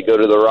far. You go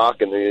to the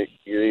rock, and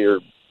you're either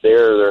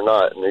there or they're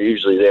not, and they're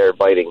usually there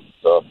biting.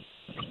 So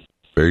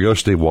there you go,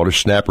 Steve. Water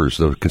snappers,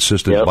 the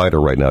consistent biter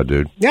right now,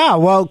 dude. Yeah,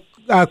 well,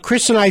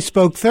 Chris and I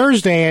spoke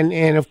Thursday,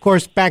 and of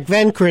course, back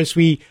then, Chris,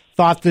 we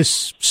thought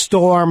this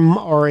storm,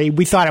 or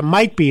we thought it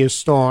might be a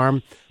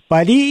storm,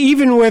 but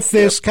even with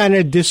this kind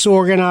of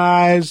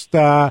disorganized,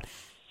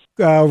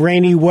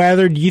 rainy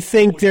weather, do you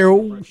think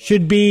there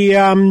should be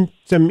some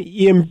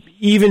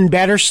even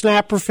better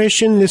snapper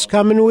fishing this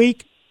coming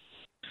week?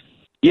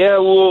 Yeah,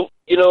 well,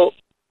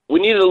 we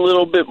needed a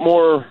little bit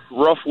more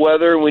rough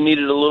weather. We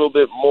needed a little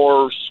bit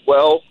more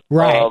swell.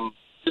 Right.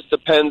 Just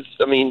depends.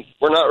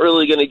 We're not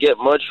really going to get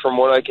much from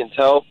what I can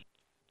tell.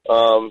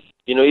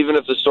 Even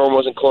if the storm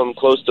wasn't coming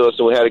close to us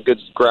and we had a good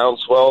ground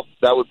swell,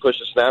 that would push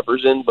the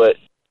snappers in. But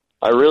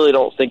I really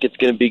don't think it's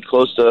going to be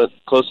close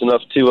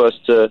enough to us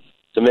to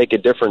make a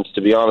difference,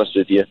 to be honest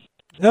with you.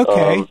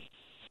 Okay.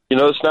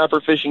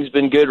 Snapper fishing's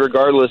been good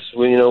regardless,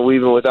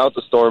 even without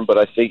the storm, but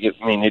I think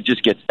it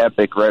just gets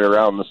epic right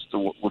around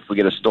if we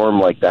get a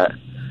storm like that.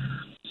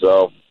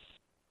 So,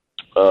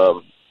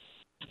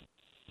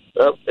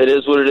 it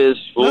is what it is.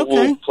 We'll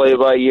play it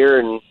by ear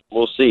and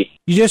we'll see.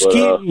 You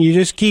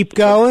just keep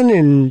going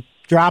and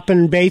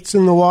dropping baits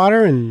in the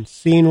water and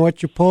seeing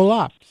what you pull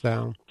up.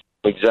 So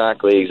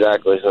exactly. So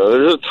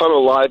there's a ton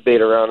of live bait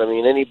around.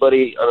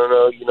 Anybody, I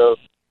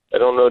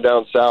don't know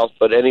down south,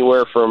 but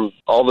anywhere from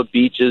all the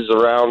beaches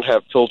around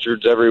have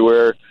pilchards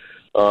everywhere.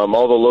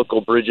 All the local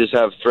bridges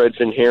have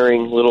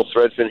little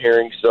threadfin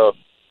herring. So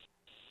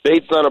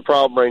bait's not a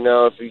problem right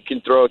now. If you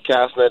can throw a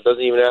cast net, it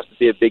doesn't even have to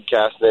be a big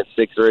cast net,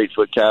 6 or 8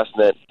 foot cast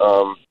net.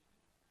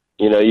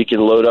 You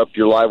can load up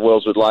your live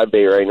wells with live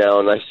bait right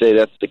now, and I say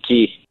that's the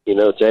key,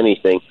 to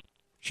anything.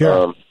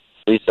 Sure. At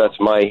least that's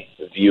my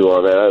view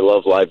on that. I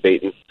love live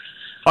baiting.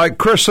 All right,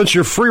 Chris, since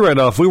you're free right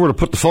now, if we were to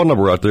put the phone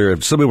number out there,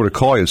 if somebody were to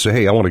call you and say,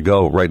 hey, I want to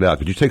go right now,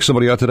 could you take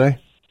somebody out today?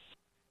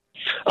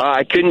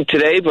 I couldn't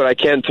today, but I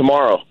can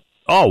tomorrow.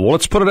 Oh, well,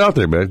 let's put it out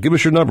there, man. Give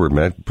us your number,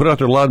 man. Put it out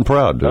there loud and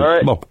proud, dude. All right.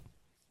 Come on.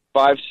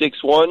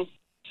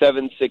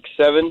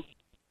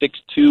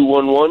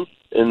 561-767-6211,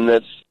 and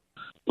that's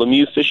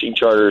Lemieux Fishing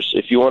Charters.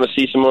 If you want to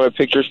see some of my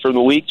pictures from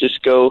the week,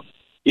 just go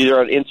either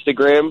on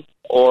Instagram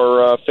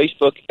or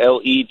Facebook,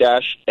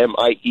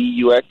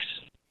 LE-MIEUX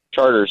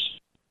Charters.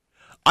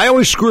 I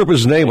always screw up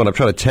his name when I'm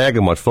trying to tag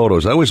him on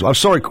photos. I'm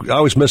sorry, I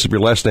always mess up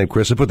your last name,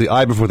 Chris. I put the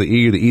I before the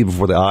E or the E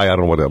before the I. I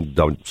don't know what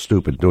I'm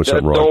stupid, doing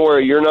something wrong. Don't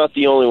worry, you're not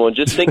the only one.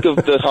 Just think of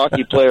the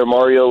hockey player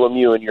Mario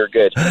Lemieux and you're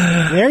good.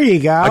 There you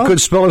go. I couldn't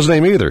spell his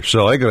name either,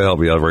 so I ain't going to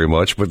help you out very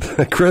much.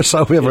 But, Chris, I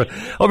hope you have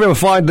a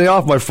fine day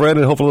off, my friend,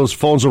 and hopefully those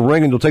phones will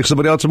ring and you'll take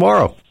somebody out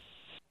tomorrow.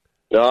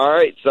 All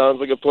right,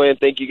 sounds like a plan.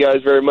 Thank you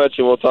guys very much,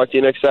 and we'll talk to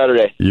you next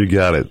Saturday. You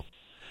got it.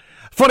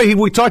 Funny,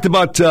 we talked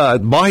about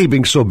mahi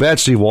being so bad,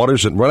 Steve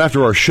Waters, and right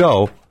after our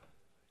show,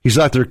 he's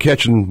out there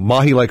catching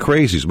mahi like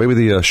crazies. Maybe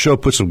the show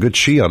put some good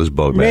chi on his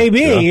boat, man.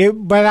 Maybe,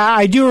 but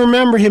I do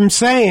remember him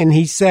saying,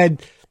 he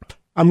said,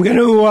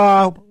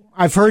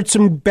 I've heard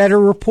some better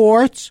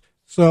reports,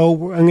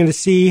 so I'm going to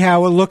see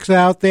how it looks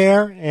out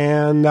there.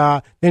 And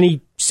then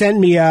he sent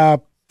me a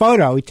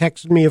photo. He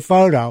texted me a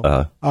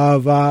photo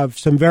of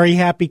some very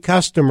happy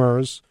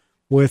customers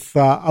with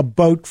a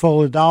boat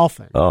full of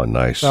dolphin. Oh,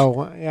 nice.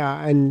 So,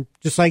 yeah, and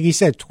just like he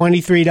said,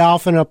 23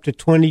 dolphin up to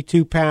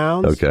 22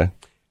 pounds. Okay.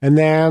 And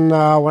then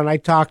when I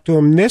talked to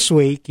him this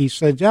week, he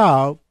said,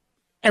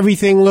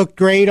 everything looked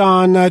great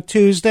on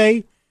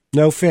Tuesday.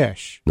 No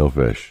fish. No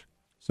fish.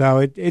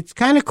 So it's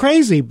kind of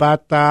crazy,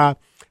 but I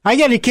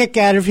get a kick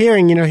out of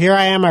hearing, here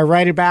I am. I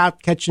write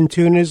about catching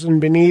tunas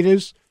and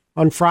bonitas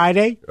on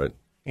Friday. Right.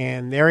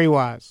 And there he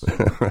was.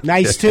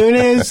 Nice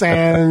tunas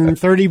and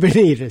 30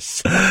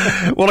 bonitas.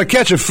 Well, to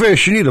catch a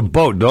fish, you need a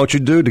boat, don't you,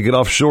 dude, to get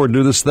offshore and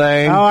do this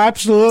thing? Oh,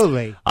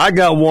 absolutely. I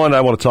got one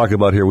I want to talk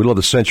about here. We love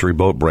the Century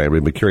boat brand.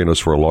 We've been carrying those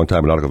for a long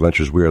time at Nautical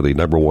Ventures. We are the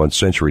 #1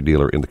 Century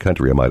dealer in the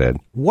country, I might add.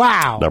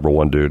 Wow.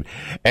 #1, dude.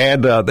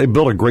 And they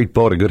built a great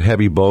boat, a good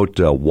heavy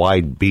boat,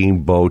 wide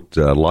beam boat,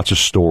 lots of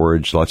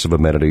storage, lots of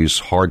amenities,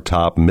 hard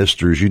top,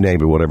 misters, you name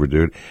it, whatever,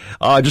 dude.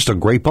 Just a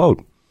great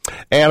boat.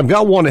 And I've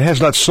got one that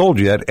has not sold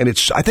yet, and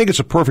I think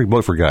it's a perfect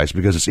boat for guys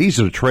because it's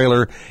easy to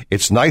trailer.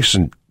 It's nice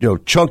and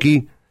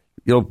chunky,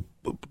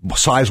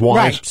 size-wise.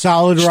 Right,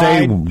 solid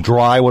Stay ride.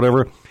 dry,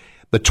 whatever.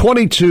 The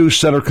 22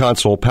 center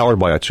console powered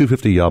by a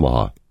 250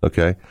 Yamaha.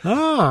 Okay.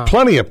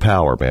 Plenty of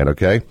power, man.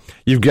 Okay.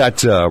 You've got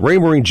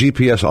Raymarine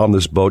GPS on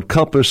this boat,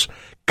 compass,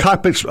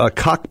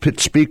 cockpit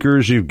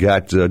speakers. You've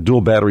got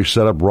dual battery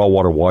setup, raw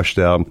water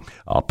washdown,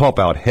 pump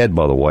out head,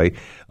 by the way.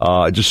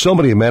 Just so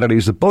many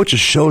amenities. The boat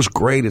just shows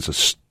great. It's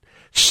a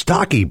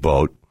stocky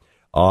boat,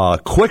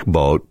 quick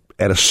boat,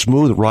 and a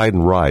smooth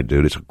ride,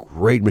 dude. It's a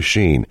great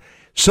machine.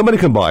 Somebody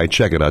come by and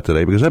check it out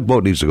today because that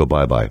boat needs to go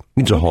bye-bye.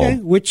 Needs a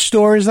home. Which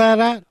store is that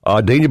at?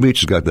 Dania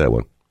Beach has got that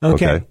one.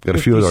 Okay. Got a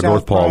few of our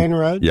North Palm. Bryan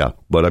Road? Yeah.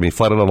 But, I mean,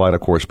 find it online,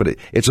 of course. But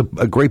it's a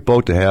great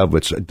boat to have.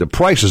 The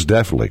price is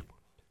definitely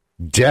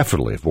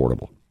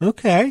affordable.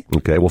 Okay.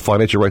 Okay. We'll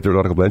finance you right there at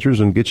Nautical Ventures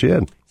and get you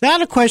in. I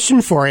had a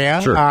question for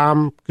you.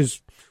 Sure.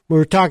 Because we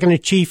were talking to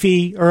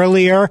Chiefy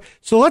earlier.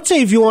 So let's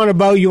say if you want a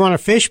boat, you want to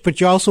fish,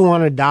 but you also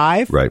want to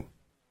dive. Right.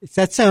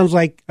 That sounds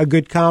like a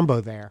good combo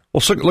there.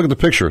 Well, look at the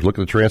picture. Look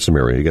at the transom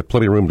area. You got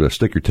plenty of room to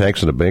stick your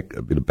tanks in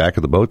the back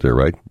of the boat there,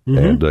 right? Mm-hmm.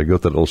 And go through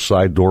that little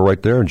side door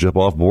right there and jump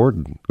off board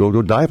and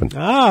go diving.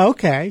 Oh,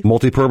 okay.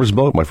 Multi-purpose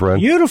boat, my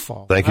friend.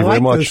 Beautiful. Thank you I very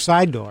like much. Those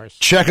side doors.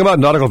 Check them out,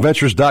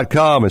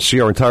 nauticalventures.com, and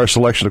see our entire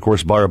selection, of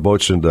course, by our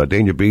boats in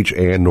Dania Beach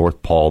and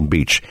North Palm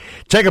Beach.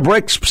 Take a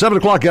break. 7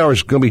 o'clock hour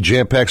is going to be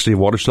jam-packed. Steve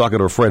Waters talking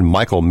to our friend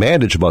Michael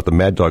Mandage about the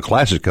Mad Dog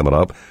Classic coming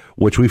up,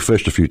 which we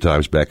fished a few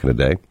times back in the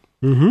day.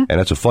 Mm-hmm. And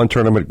it's a fun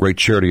tournament, great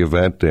charity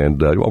event,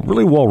 and a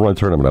really well-run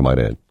tournament, I might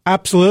add.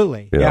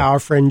 Absolutely. Yeah, our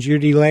friend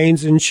Judy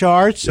Lane's in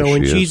charge, so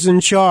when she's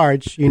in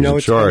charge, you know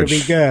it's going to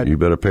be good. You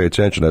better pay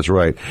attention, that's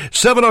right.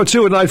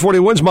 7:02 at 9:40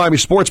 wins Miami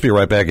Sports. Be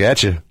right back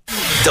at you.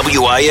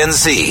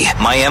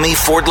 WINZ, Miami,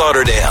 Fort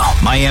Lauderdale.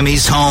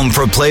 Miami's home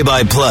for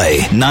play-by-play,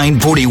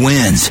 940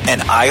 wins,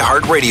 an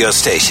iHeart radio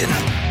station.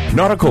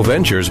 Nautical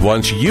Ventures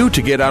wants you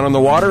to get out on the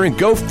water and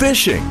go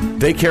fishing.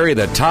 They carry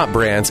the top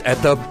brands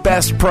at the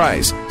best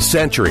price.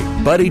 Century,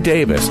 Buddy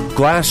Davis,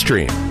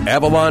 Glasstream,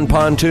 Avalon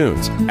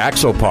Pontoons,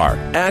 Axopar,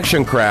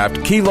 Action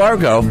Craft, Key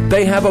Largo.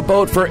 They have a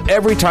boat for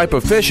every type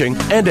of fishing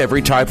and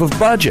every type of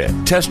budget.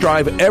 Test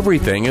drive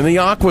everything in the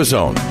Aqua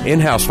Zone.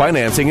 In-house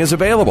financing is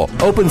available.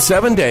 Open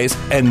 7 days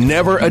and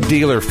never a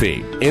dealer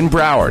fee. In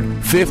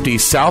Broward, 50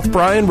 South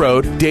Bryan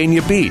Road,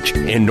 Dania Beach.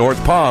 In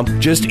North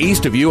Palm, just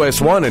east of US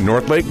 1 and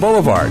North Lake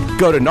Boulevard.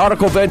 Go to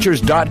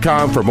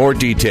nauticalventures.com for more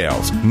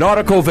details.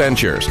 Nautical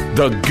Ventures,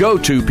 the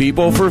go-to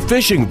people for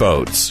fishing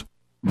boats.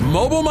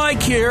 Mobile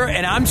Mike here,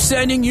 and I'm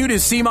sending you to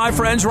see my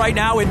friends right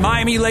now at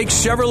Miami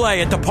Lakes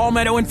Chevrolet at the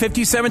Palmetto and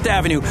 57th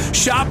Avenue.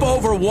 Shop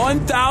over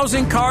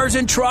 1,000 cars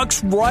and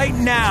trucks right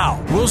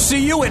now. We'll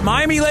see you at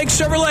Miami Lakes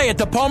Chevrolet at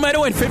the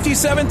Palmetto and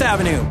 57th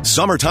Avenue.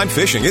 Summertime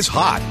fishing is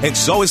hot, and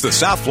so is the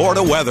South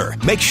Florida weather.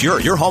 Make sure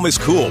your home is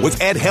cool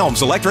with Ed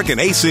Helms Electric and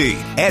AC.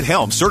 Ed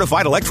Helms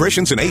certified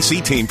electricians and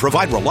AC team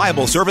provide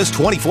reliable service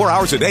 24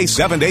 hours a day,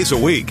 7 days a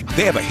week.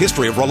 They have a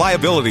history of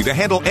reliability to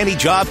handle any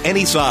job,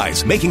 any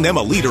size, making them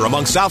a leader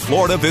among South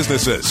Florida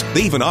businesses.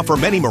 They even offer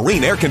many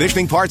marine air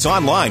conditioning parts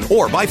online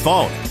or by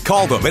phone.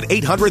 Call them at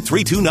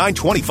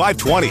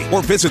 800-329-2520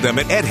 or visit them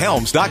at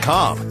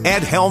edhelms.com.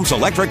 Ed Helms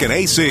Electric and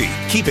AC,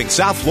 keeping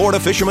South Florida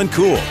fishermen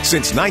cool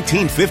since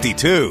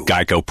 1952.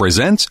 Geico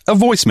presents a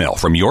voicemail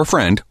from your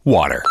friend,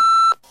 Water.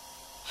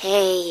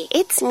 Hey,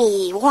 it's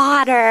me,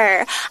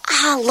 Water.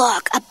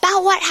 Look,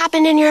 about what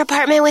happened in your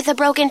apartment with the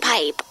broken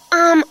pipe.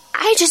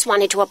 I just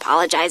wanted to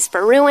apologize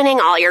for ruining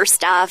all your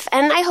stuff,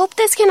 and I hope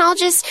this can all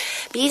just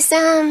be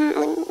some me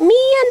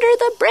under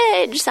the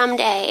bridge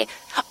someday.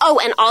 Oh,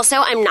 and also,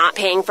 I'm not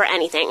paying for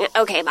anything.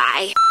 Okay,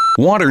 bye.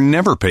 Water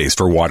never pays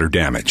for water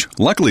damage.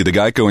 Luckily, the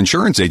Geico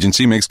Insurance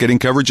Agency makes getting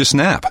coverage a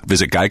snap.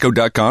 Visit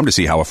geico.com to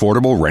see how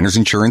affordable renter's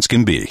insurance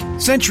can be.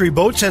 Century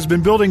Boats has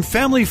been building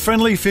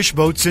family-friendly fish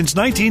boats since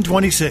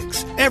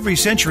 1926. Every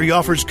Century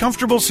offers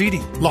comfortable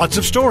seating, lots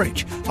of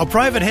storage, a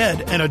private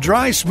head, and a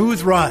dry,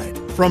 smooth ride.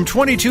 From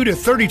 22 to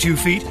 32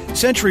 feet,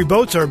 Century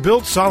boats are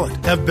built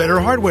solid, have better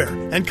hardware,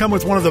 and come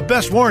with one of the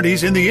best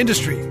warranties in the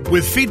industry.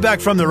 With feedback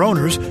from their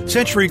owners,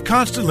 Century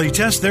constantly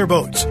tests their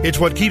boats. It's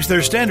what keeps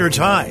their standards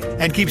high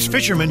and keeps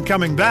fishermen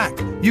coming back.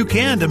 You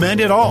can demand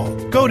it all.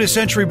 Go to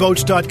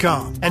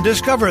centuryboats.com and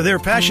discover their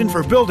passion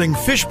for building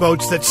fish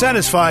boats that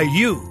satisfy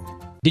you.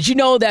 Did you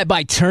know that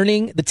by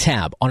turning the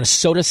tab on a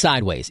soda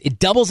sideways, it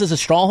doubles as a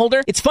straw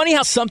holder? It's funny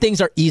how some things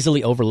are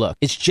easily overlooked.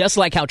 It's just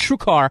like how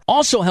TrueCar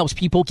also helps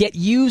people get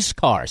used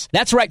cars.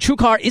 That's right,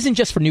 TrueCar isn't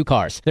just for new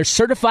cars. Their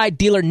certified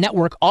dealer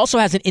network also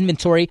has an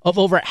inventory of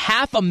over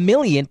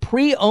 500,000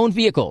 pre-owned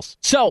vehicles.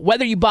 So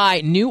whether you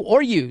buy new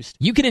or used,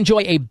 you can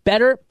enjoy a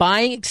better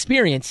buying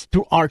experience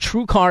through our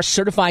TrueCar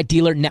certified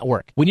dealer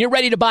network. When you're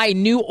ready to buy a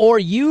new or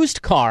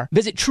used car,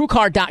 visit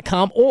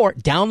TrueCar.com or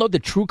download the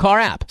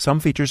TrueCar app. Some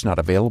features not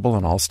available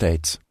in all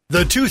states.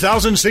 The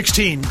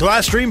 2016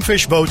 Glasstream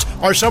fish boats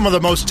are some of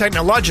the most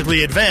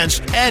technologically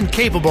advanced and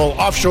capable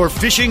offshore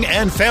fishing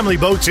and family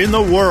boats in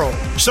the world.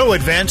 So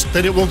advanced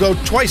that it will go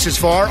twice as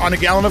far on a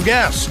gallon of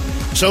gas.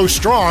 So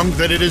strong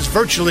that it is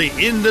virtually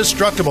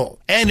indestructible.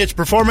 And its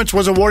performance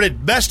was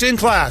awarded Best in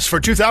Class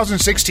for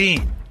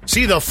 2016.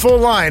 See the full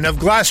line of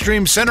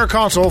Glasstream center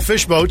console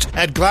fish boats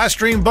at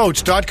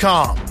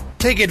glasstreamboats.com.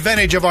 Take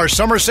advantage of our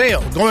summer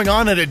sale going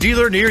on at a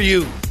dealer near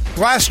you.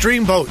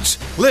 Glasstream Boats.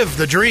 Live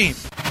the dream.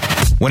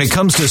 When it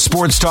comes to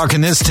sports talk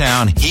in this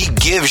town, he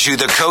gives you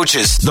the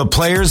coaches, the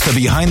players, the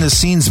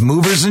behind-the-scenes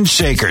movers and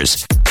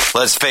shakers.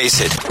 Let's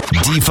face it,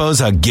 Defoe's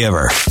a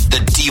giver.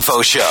 The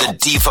Defo Show. The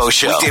Defo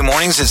Show. Weekday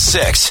mornings at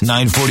 6,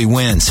 940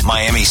 wins,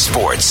 Miami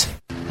Sports.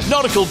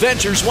 Nautical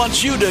Ventures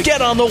wants you to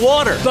get on the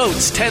water.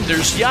 Boats,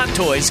 tenders, yacht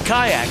toys,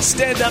 kayaks,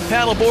 stand-up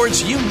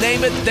paddleboards, you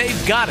name it,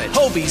 they've got it.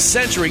 Hobie,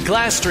 Century,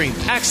 Glasstream,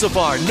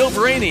 Axopar,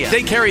 Novarania.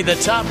 They carry the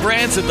top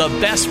brands at the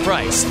best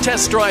price.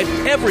 Test drive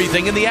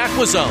everything in the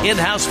AquaZone.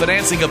 In-house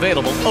financing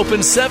available.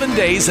 Open 7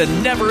 days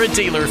and never a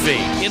dealer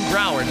fee. In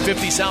Broward,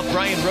 50 South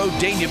Bryan Road,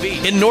 Dania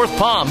Beach. In North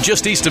Palm,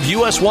 just east of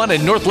US 1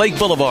 and North Lake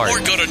Boulevard. Or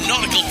go to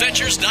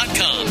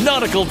nauticalventures.com.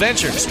 Nautical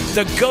Ventures,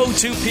 the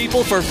go-to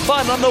people for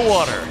fun on the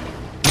water.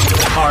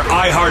 Our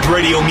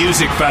iHeartRadio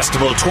Music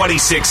Festival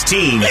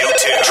 2016,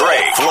 U2,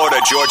 Drake,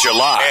 Florida Georgia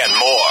Line, and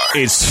more,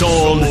 is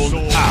sold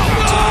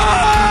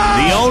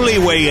out. The only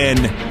way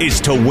in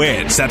is to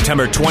win.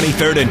 September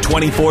 23rd and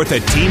 24th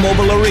at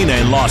T-Mobile Arena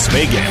in Las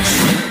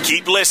Vegas.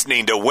 Keep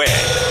listening to win.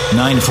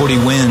 940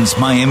 wins,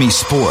 Miami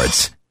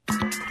Sports.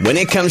 When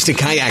it comes to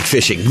kayak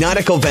fishing,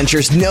 Nautical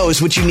Ventures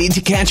knows what you need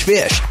to catch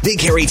fish. They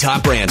carry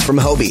top brands from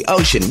Hobie,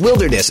 Ocean,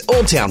 Wilderness,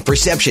 Old Town,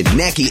 Perception,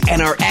 Necky,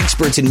 and are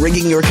experts in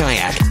rigging your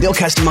kayak. They'll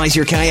customize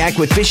your kayak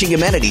with fishing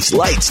amenities,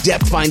 lights,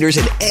 depth finders,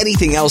 and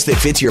anything else that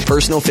fits your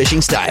personal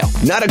fishing style.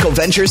 Nautical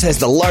Ventures has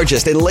the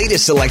largest and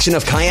latest selection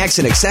of kayaks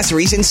and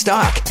accessories in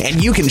stock,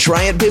 and you can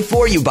try it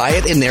before you buy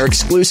it in their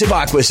exclusive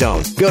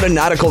AquaZone. Go to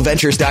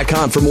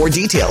nauticalventures.com for more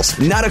details.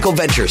 Nautical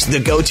Ventures,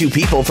 the go-to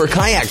people for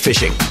kayak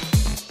fishing.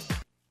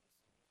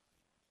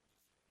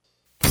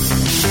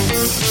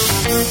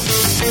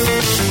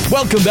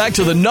 Welcome back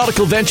to the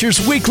Nautical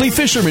Ventures Weekly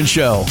Fisherman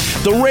Show,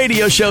 the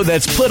radio show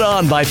that's put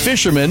on by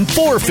fishermen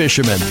for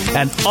fishermen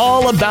and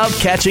all about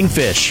catching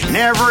fish.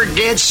 Never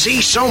did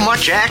see so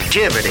much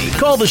activity.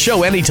 Call the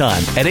show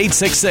anytime at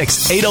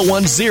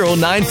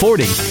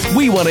 866-801-0940.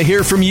 We want to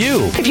hear from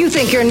you. If you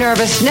think you're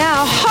nervous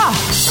now,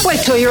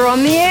 wait till you're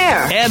on the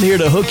air. And here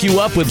to hook you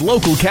up with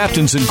local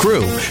captains and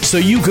crew so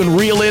you can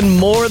reel in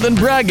more than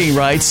bragging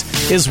rights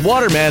is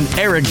waterman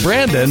Eric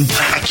Brandon.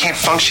 I can't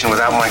function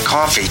without my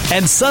coffee.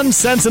 And Sun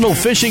Sentinel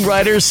fishing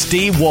writer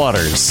Steve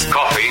Waters.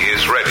 Coffee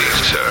is ready,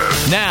 sir.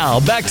 Now,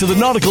 back to the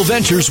Nautical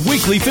Ventures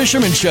Weekly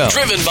Fisherman Show.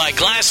 Driven by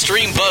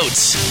Glasstream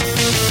Boats.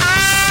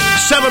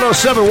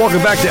 7:07,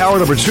 welcome back to hour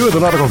number 2 of the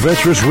Nautical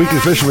Ventures Weekly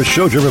Fisherman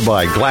Show, driven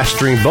by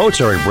Glasstream Boats.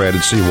 Eric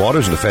Brandon, Steve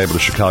Waters, and the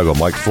fabulous Chicago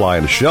Mike Fly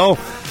in the show.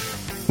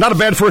 Not a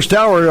bad first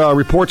hour.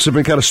 Reports have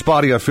been kind of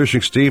spotty on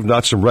fishing, Steve.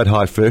 Not some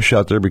red-hot fish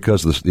out there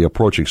because of the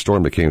approaching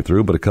storm that came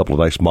through, but a couple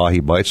of nice mahi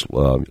bites.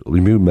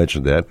 You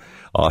mentioned that.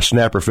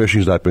 Snapper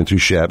fishing's not been too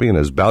shabby, and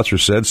as Bouncer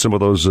said, some of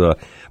those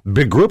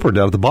big grouper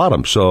down at the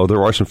bottom. So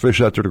there are some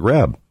fish out there to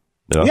grab.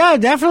 You know? Yeah,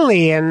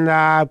 definitely. And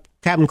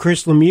Captain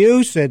Chris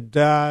Lemieux said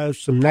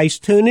some nice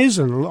tunas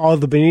and all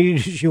the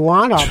bonitas you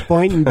want off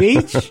Boynton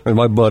Beach. And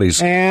my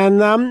buddies.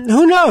 And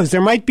who knows?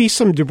 There might be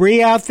some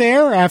debris out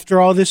there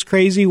after all this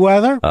crazy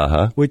weather,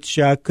 which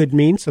could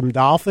mean some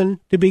dolphin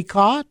to be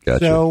caught.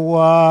 Gotcha.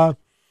 So,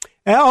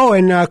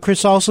 and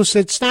Chris also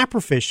said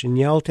snapper fishing,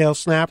 yellowtail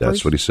snappers.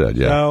 That's what he said,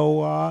 yeah.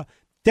 So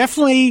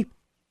definitely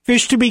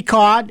fish to be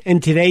caught,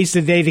 and today's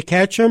the day to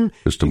catch them.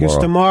 Because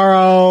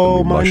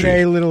tomorrow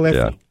Monday, a little iffy.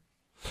 Yeah.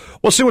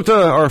 We'll see what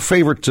our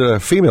favorite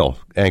female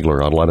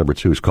angler on line number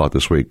 2 is caught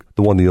this week.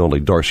 The one, the only,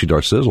 Darcy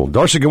Darcizzle.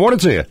 Darcy, good morning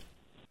to you.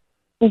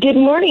 Good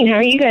morning. How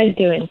are you guys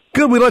doing?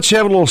 Good. We let you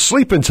have a little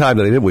sleeping time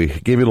today, didn't we?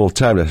 Gave you a little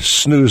time to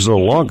snooze a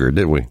little longer,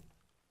 didn't we?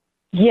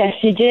 Yes,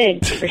 you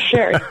did, for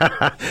sure.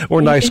 We're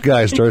nice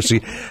guys,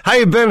 Darcy. How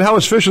you been? How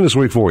was fishing this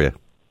week for you?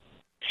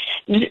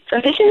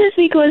 Fishing this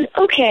week was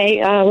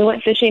okay. We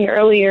went fishing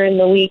earlier in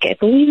the week. I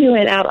believe we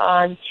went out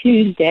on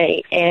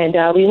Tuesday, and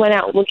we went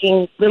out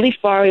looking really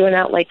far. We went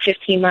out like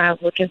 15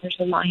 miles looking for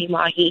some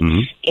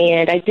mahi-mahi,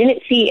 and I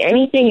didn't see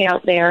anything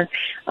out there.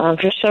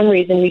 For some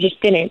reason, we just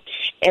didn't.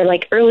 And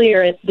like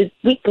earlier, the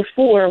week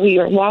before, we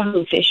were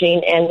wahoo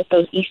fishing, and with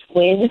those east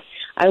winds,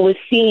 I was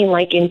seeing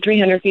like in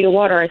 300 feet of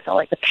water, I saw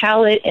like a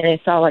pallet, and I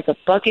saw like a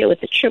bucket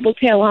with a triple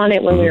tail on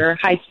it when we were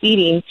high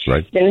speeding.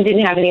 Right. Then I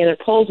didn't have any other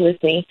poles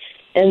with me.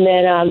 And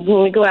then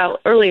when we go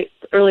out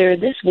earlier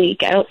this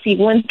week, I don't see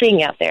one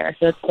thing out there.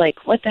 So it's like,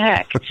 what the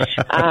heck?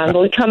 But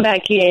we come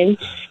back in,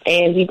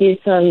 and we did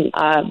some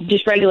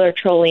just regular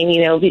trolling,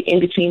 in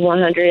between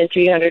 100 and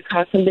 300,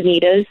 caught some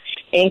bonitas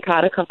and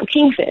caught a couple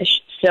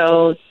kingfish.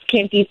 So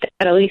can't beat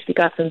that. At least we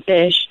got some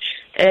fish.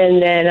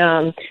 And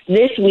then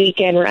this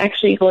weekend, we're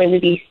actually going to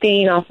be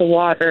staying off the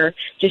water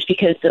just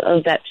because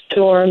of that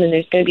storm, and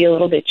there's going to be a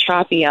little bit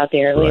choppy out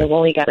there. Right. We've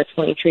only got a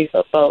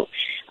 23-foot boat.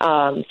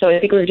 So I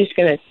think we're just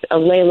going to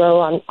lay low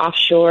on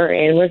offshore,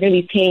 and we're going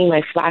to be painting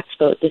my flats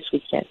boat this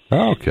weekend.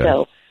 Oh, okay.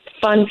 So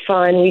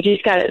fun. We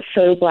just got it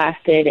photo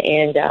blasted,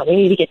 and we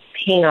need to get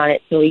paint on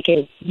it so we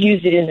can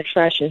use it in the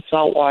fresh and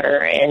salt water.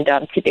 And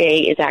today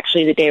is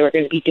actually the day we're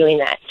going to be doing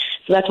that.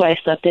 So that's why I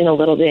slept in a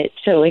little bit,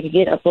 so I could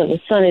get up when the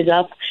sun is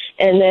up,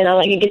 and then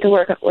I can get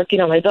to working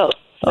on my boat.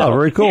 Oh,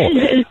 very cool.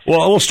 Well, a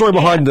little story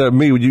behind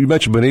me. You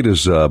mentioned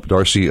bonitas,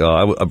 Darcy.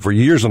 For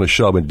years on the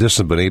show, I've been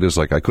dissing bonitas.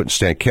 Like, I couldn't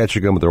stand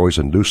catching them. They're always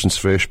a nuisance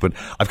fish. But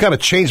I've kind of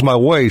changed my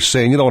ways,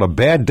 saying, on a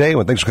bad day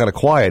when things are kind of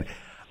quiet,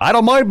 I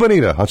don't mind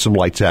bonita on some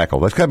light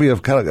tackle. That's got to be a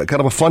kind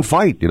of a fun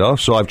fight,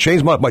 So I've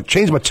changed my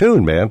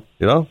tune, man,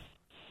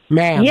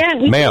 Ma'am. Yeah,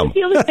 we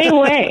feel the same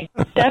way.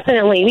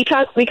 Definitely. We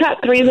caught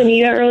 3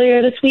 bonita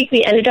earlier this week.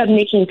 We ended up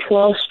making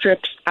 12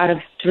 strips out of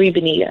 3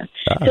 bonita.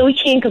 So we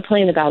can't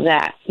complain about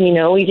that.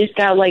 We just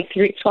got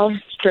 12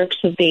 strips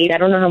of bait. I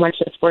don't know how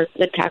much it's worth at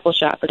the tackle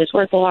shop, but it's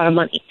worth a lot of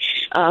money.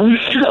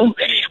 So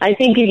I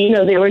think,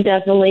 they were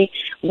definitely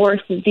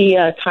worth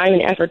the time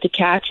and effort to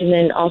catch, and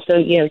then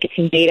also, get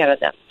some bait out of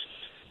them.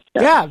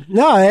 So. Yeah,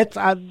 no,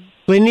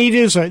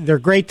 bonitas, they're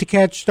great to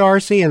catch,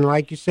 Darcy, and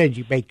like you said,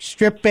 you make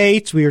strip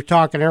baits. We were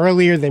talking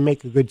earlier, they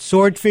make a good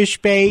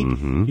swordfish bait.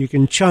 Mm-hmm. You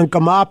can chunk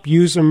them up,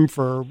 use them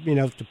for,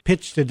 to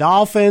pitch the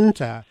dolphin,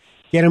 to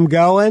get them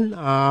going. But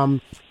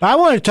I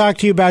want to talk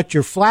to you about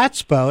your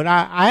flats boat.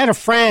 I had a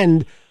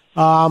friend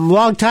a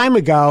long time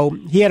ago,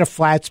 he had a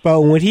flats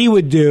boat, and what he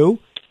would do,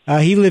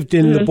 he lived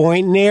in the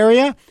Boynton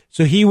area,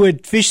 so he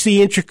would fish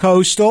the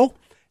Intracoastal,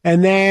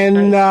 and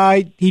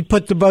then he'd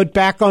put the boat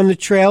back on the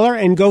trailer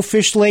and go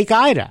fish Lake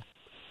Ida.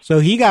 So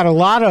he got a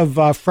lot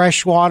of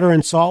freshwater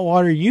and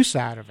saltwater use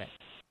out of it.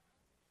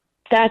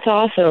 That's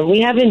awesome. We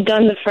haven't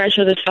done the fresh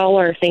or the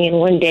saltwater thing in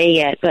one day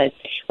yet, but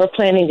we're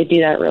planning to do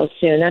that real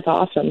soon. That's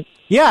awesome.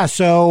 Yeah,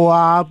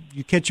 so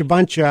you catch a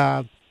bunch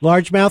of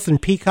largemouth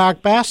and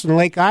peacock bass in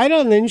Lake Ida,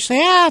 and then you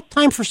say,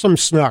 time for some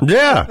snook.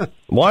 Yeah,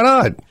 why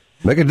not?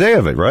 Make a day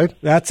of it, right?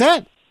 That's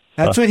it.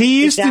 That's what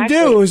he used to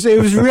do.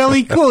 It was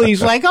really cool.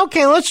 He's like,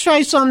 okay, let's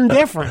try something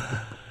different.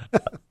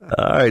 All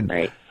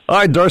right. All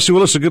right, Darcy,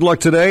 well, listen, good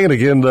luck today. And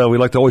again, we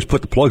like to always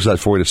put the plugs out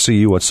for you to see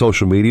you on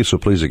social media. So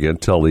please, again,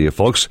 tell the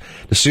folks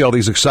to see all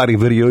these exciting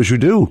videos you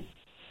do.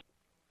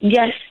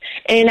 Yes.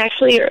 And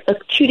actually,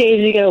 2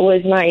 days ago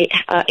was my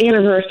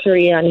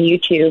anniversary on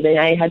YouTube. And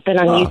I had been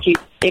on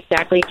YouTube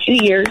exactly 2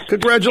 years.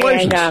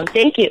 Congratulations. And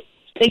thank you.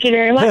 Thank you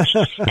very much.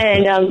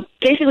 And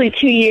basically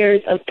 2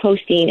 years of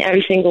posting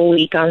every single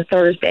week on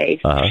Thursdays.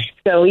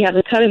 So we have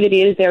a ton of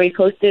videos there. We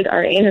posted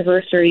our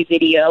anniversary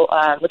video,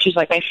 which is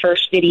like my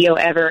first video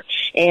ever.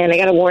 And I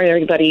got to warn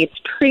everybody, it's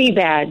pretty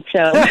bad.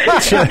 So,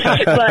 but,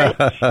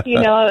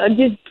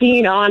 just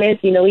being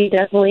honest, we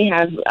definitely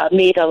have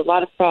made a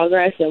lot of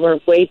progress, and we're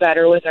way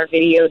better with our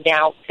video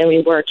now than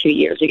we were 2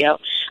 years ago.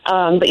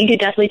 But you could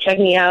definitely check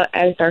me out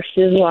as our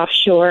Sizzle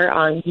Offshore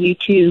on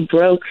YouTube,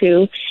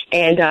 Roku,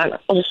 and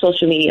all the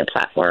social media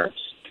platforms.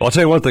 Well, I'll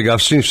tell you one thing.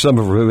 I've seen some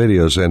of her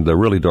videos, and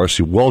really,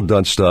 Darcy, well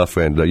done stuff.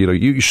 And,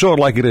 you show it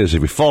like it is.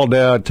 If you fall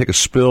down, take a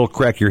spill,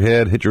 crack your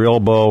head, hit your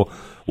elbow,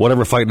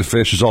 whatever, fighting the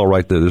fish is all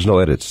right there. There's no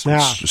edits. Yeah.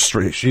 It's just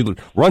straight. She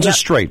runs it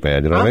straight,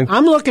 man. You know what I mean?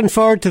 I'm looking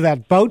forward to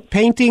that boat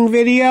painting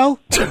video.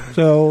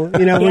 So,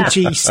 when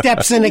she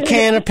steps in a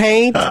can of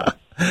paint.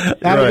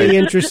 That'll be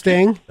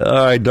interesting. All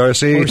right,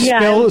 Darcy.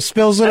 Or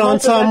spills it on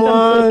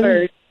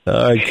someone.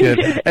 All right,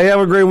 kid. Hey, have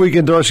a great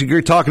weekend, Darcy.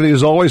 Great talking to you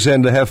as always,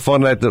 and have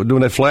fun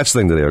doing that flats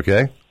thing today,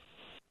 okay?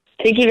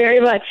 Thank you very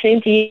much. Same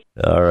to you.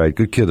 All right,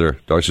 good kid there,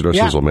 Darcy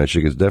Sizzle, man.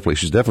 She's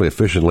definitely a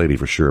fishing lady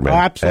for sure, man. Oh,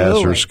 absolutely.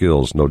 Has her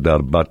skills, no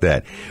doubt about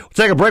that. We'll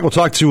take a break. We'll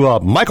talk to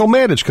Michael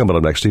Mandich coming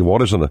up next. Steve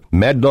Waters on the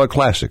Mad Dog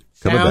Classic.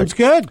 Sounds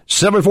good.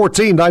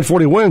 7:14,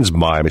 9:40 wins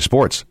Miami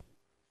Sports.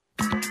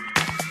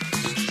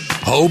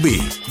 Hobie,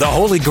 the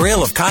holy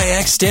grail of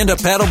kayaks, stand-up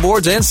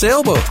paddleboards, and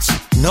sailboats.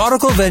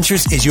 Nautical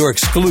Ventures is your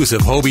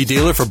exclusive Hobie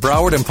dealer for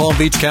Broward and Palm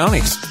Beach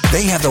counties.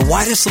 They have the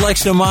widest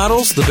selection of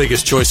models, the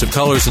biggest choice of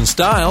colors and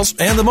styles,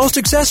 and the most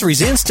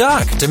accessories in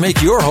stock to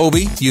make your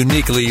Hobie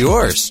uniquely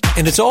yours.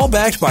 And it's all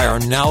backed by our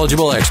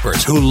knowledgeable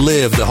experts who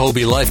live the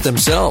Hobie life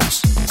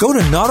themselves. Go to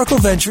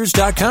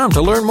nauticalventures.com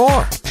to learn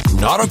more.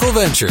 Nautical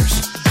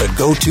Ventures, the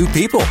go-to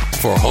people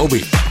for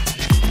Hobie.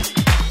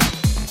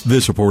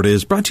 This report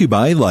is brought to you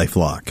by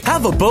LifeLock.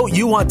 Have a boat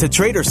you want to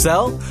trade or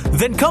sell?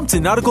 Then come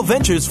to Nautical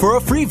Ventures for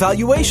a free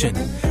valuation.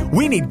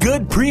 We need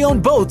good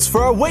pre-owned boats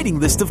for our waiting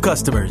list of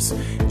customers.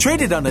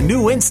 Trade it on a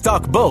new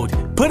in-stock boat,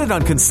 put it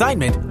on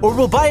consignment, or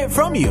we'll buy it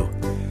from you.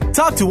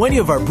 Talk to any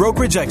of our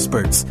brokerage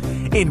experts.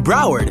 In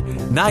Broward,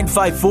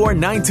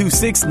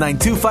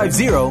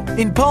 954-926-9250.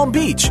 In Palm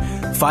Beach,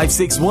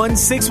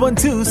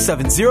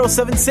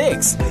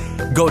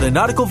 561-612-7076. Go to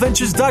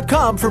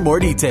nauticalventures.com for more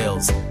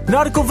details.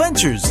 Nautical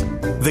Ventures,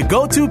 the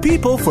go-to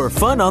people for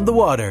fun on the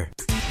water.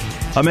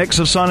 A mix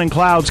of sun and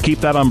clouds.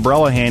 Keep that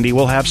umbrella handy.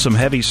 We'll have some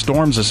heavy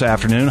storms this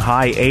afternoon,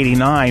 high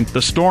 89.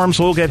 The storms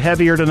will get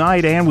heavier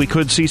tonight, and we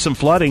could see some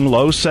flooding,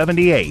 low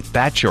 78.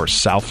 That's your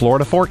South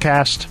Florida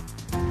forecast.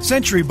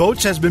 Century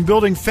Boats has been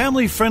building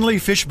family-friendly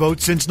fish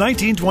boats since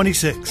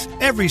 1926.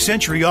 Every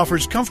Century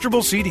offers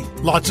comfortable seating,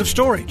 lots of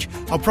storage,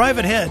 a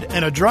private head,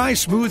 and a dry,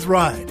 smooth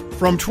ride.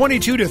 From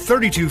 22 to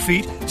 32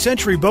 feet,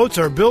 Century boats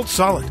are built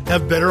solid,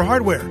 have better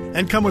hardware,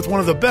 and come with one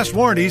of the best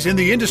warranties in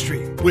the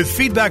industry. With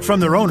feedback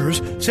from their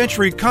owners,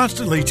 Century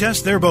constantly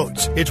tests their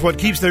boats. It's what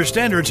keeps their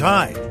standards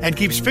high and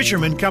keeps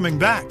fishermen coming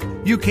back.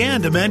 You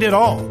can demand it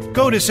all.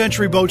 Go to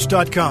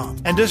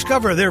centuryboats.com and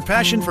discover their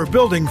passion for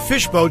building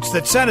fish boats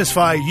that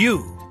satisfy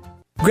you.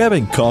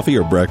 Grabbing coffee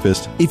or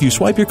breakfast? If you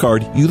swipe your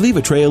card, you leave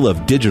a trail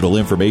of digital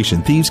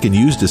information thieves can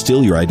use to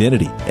steal your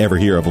identity. Ever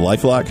hear of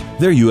LifeLock?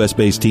 Their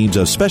U.S.-based teams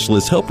of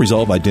specialists help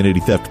resolve identity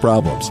theft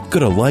problems. Go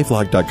to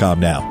LifeLock.com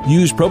now.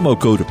 Use promo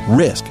code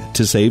RISK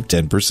to save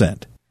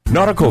 10%.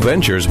 Nautical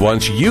Ventures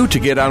wants you to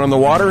get out on the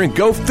water and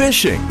go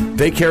fishing.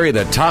 They carry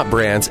the top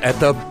brands at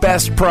the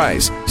best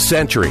price.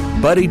 Century,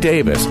 Buddy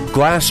Davis,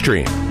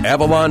 Glasstream,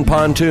 Avalon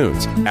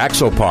Pontoons,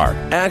 Axopar,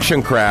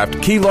 Action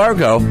Craft, Key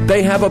Largo.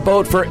 They have a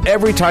boat for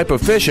every type of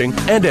fishing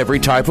and every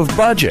type of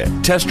budget.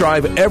 Test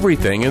drive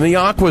everything in the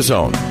Aqua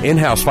Zone.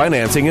 In-house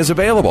financing is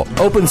available.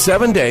 Open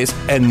 7 days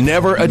and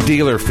never a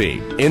dealer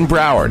fee. In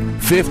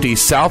Broward, 50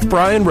 South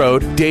Bryan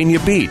Road, Dania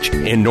Beach.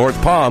 In North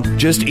Palm,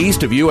 just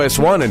east of US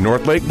 1 and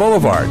North Lake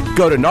Boulevard.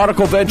 Go to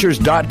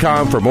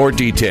nauticalventures.com for more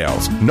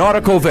details.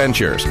 Nautical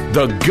Ventures,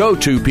 the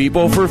go-to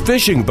people for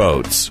fishing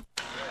boats.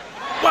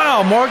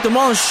 Wow, Mark, the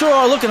Marlins sure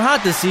are looking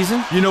hot this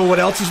season. You know what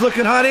else is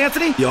looking hot,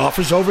 Anthony? The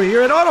offers over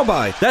here at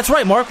AutoBuy. That's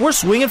right, Mark. We're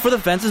swinging for the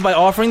fences by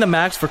offering the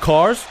max for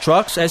cars,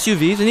 trucks,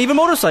 SUVs, and even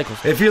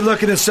motorcycles. If you're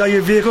looking to sell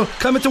your vehicle,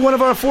 come into one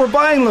of our 4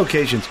 buying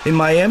locations in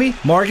Miami,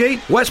 Margate,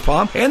 West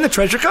Palm, and the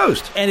Treasure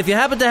Coast. And if you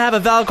happen to have a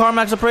valid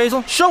CarMax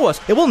appraisal, show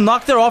us. It will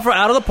knock their offer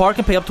out of the park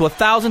and pay up to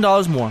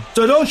 $1,000 more.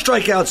 So don't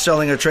strike out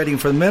selling or trading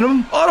for the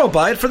minimum.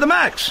 AutoBuy it for the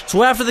max.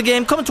 So after the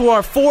game, come to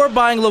our 4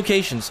 buying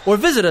locations or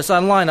visit us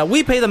online at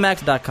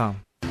WePayTheMax.com.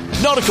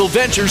 Nautical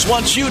Ventures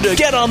wants you to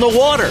get on the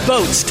water.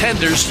 Boats,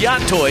 tenders,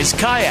 yacht toys,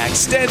 kayaks,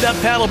 stand-up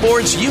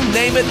paddleboards, you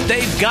name it,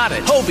 they've got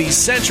it. Hobie,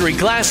 Century,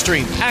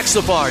 Glasstream,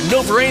 Axopar,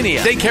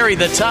 Novarania. They carry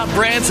the top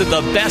brands at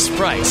the best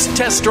price.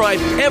 Test drive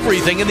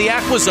everything in the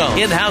Aqua Zone.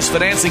 In-house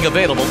financing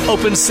available.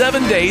 Open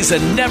 7 days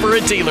and never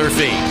a dealer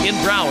fee. In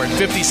Broward,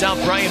 50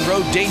 South Bryan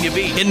Road, Dania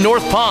Beach. In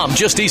North Palm,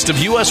 just east of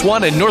US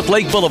 1 and North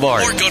Lake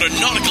Boulevard. Or go to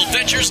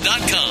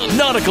nauticalventures.com.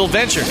 Nautical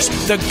Ventures,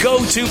 the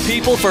go-to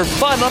people for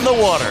fun on the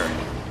water.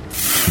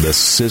 The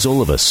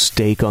sizzle of a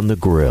steak on the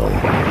grill,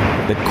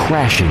 the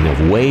crashing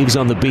of waves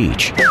on the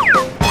beach,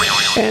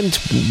 and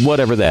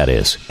whatever that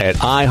is. At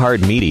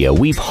iHeartMedia,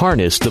 we've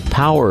harnessed the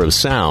power of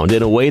sound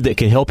in a way that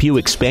can help you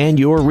expand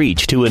your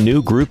reach to a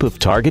new group of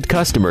target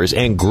customers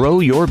and grow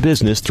your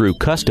business through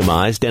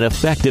customized and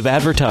effective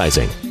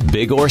advertising.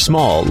 Big or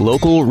small,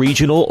 local,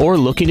 regional, or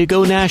looking to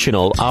go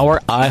national, our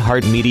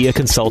iHeartMedia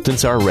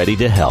consultants are ready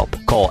to help.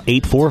 Call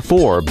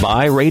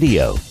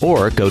 844-BUY-RADIO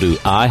or go to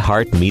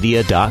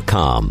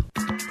iHeartMedia.com.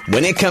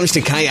 When it comes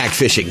to kayak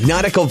fishing,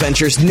 Nautical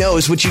Ventures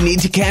knows what you need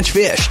to catch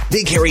fish.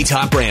 They carry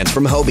top brands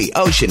from Hobie,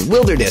 Ocean,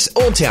 Wilderness,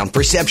 Old Town,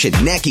 Perception,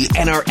 Necky,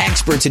 and are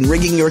experts in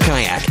rigging your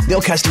kayak.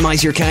 They'll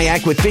customize your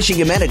kayak with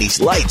fishing amenities,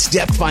 lights,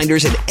 depth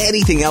finders, and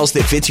anything else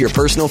that fits your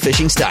personal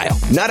fishing style.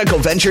 Nautical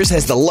Ventures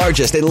has the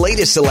largest and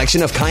latest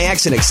selection of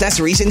kayaks and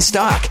accessories in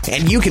stock,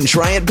 and you can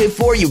try it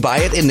before you buy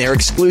it in their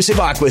exclusive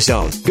Aqua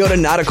Zone. Go to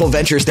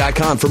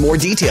nauticalventures.com for more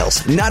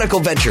details. Nautical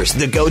Ventures,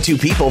 the go-to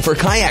people for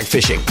kayak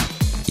fishing.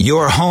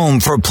 Your home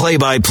for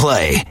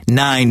play-by-play.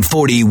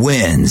 940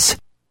 wins.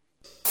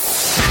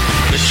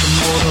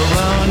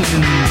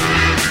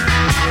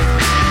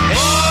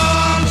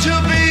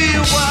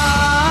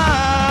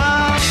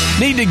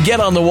 Need to get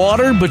on the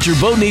water, but your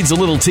boat needs a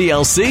little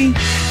TLC?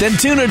 Then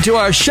tune into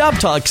our Shop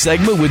Talk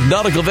segment with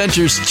Nautical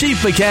Ventures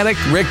Chief Mechanic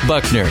Rick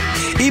Buckner.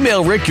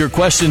 Email Rick your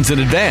questions in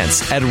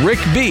advance at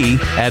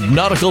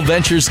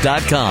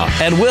rickb@nauticalventures.com,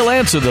 and we'll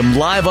answer them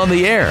live on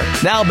the air.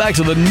 Now back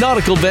to the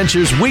Nautical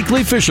Ventures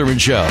Weekly Fisherman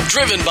Show.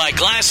 Driven by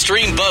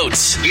Glasstream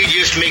Boats. You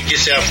just make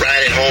yourself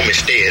right at home and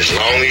stay as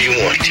long as you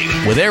want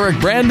to. With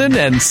Eric Brandon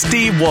and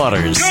Steve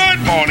Waters.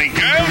 Good morning,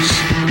 girls.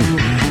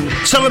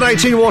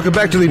 7:19, welcome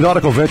back to the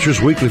Nautical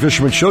Ventures Weekly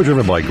Fisherman Show,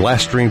 driven by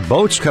Glasstream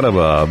Boats. Kind of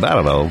a, I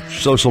don't know,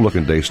 so-so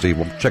looking day, Steve.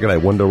 Well, checking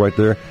that window right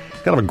there.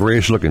 Kind of a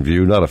grayish-looking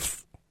view. Not a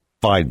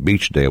fine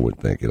beach day, I would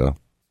think, you know.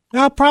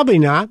 No, probably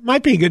not.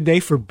 Might be a good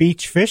day for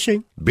beach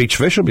fishing. Beach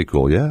fishing would be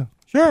cool, yeah.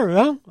 Sure,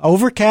 well,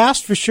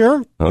 overcast for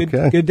sure.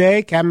 Okay. Good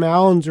day, Captain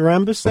Al and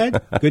Zaremba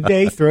said. Good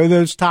day, throw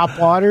those top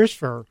waters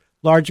for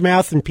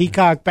largemouth and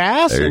peacock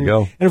bass. There you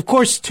go. And, of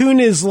course,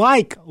 tunas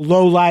like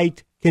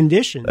low-light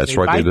conditions. That's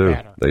right, they do.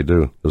 Better. They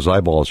do. Those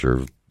eyeballs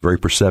are very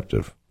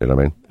perceptive. You know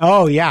what I mean?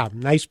 Oh, yeah.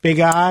 Nice big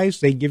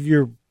eyes. They give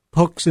your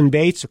hooks and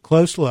baits a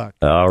close look.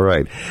 All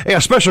right. Hey,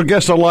 a special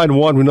guest on line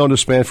one. We've known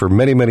this man for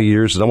many, many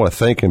years, and I want to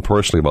thank him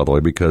personally, by the way,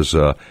 because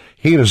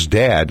he and his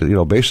dad, you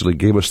know, basically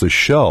gave us this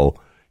show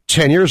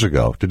 10 years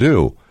ago to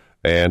do.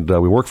 And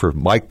we worked for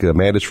Mike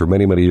Mandich for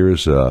many, many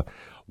years.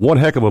 One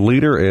heck of a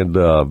leader and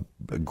a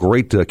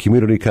great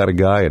community kind of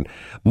guy. And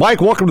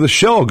Mike, welcome to the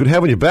show. Good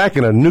having you back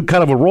in a new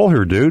kind of a role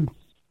here, dude.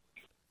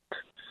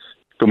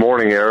 Good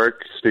morning, Eric,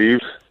 Steve.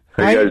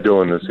 How you guys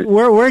doing this evening?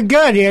 We're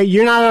good.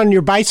 You're not on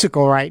your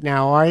bicycle right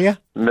now, are you?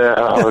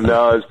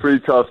 No. It's pretty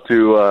tough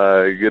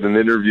to get an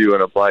interview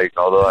on a bike,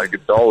 although I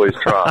could always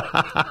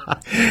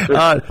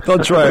try.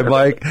 Don't try it,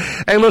 Mike.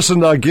 Hey,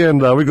 listen, again,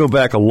 we go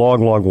back a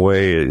long, long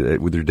way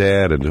with your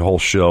dad and the whole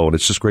show, and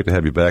it's just great to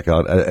have you back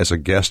on as a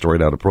guest right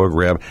now on the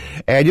program.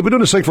 And you've been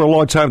doing this thing for a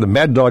long time, the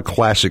Mad Dog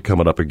Classic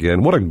coming up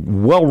again. What a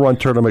well-run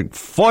tournament,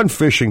 fun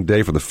fishing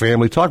day for the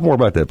family. Talk more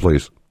about that,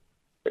 please.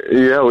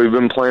 Yeah, we've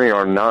been planning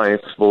our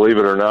 9th, believe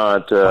it or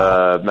not,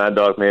 Mad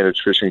Dog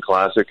Managed Fishing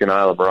Classic in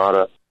Isla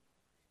Mirada.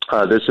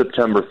 This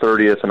September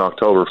 30th and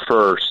October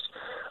 1st.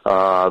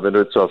 But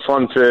it's a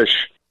fun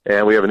fish,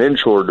 and we have an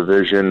inshore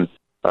division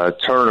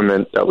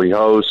tournament that we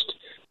host.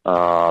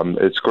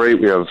 It's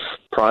great. We have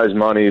prize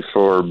money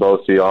for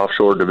both the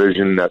offshore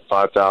division at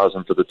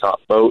 $5,000 for the top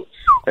boat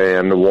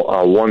and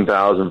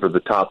 $1,000 for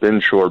the top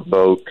inshore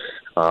boat.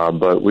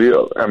 But we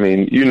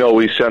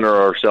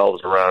center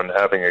ourselves around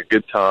having a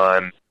good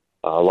time,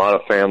 a lot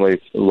of family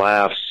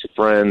laughs,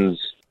 friends,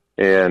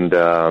 and,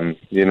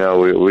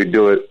 we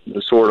do it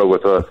sort of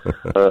with a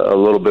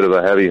little bit of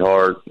a heavy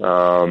heart,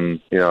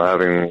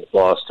 having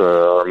lost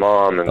our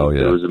mom, and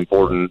it was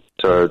important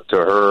to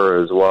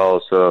her as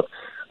well. So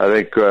I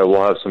think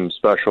we'll have some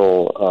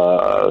special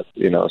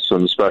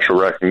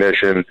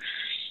recognition.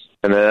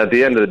 And then at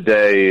the end of the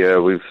day,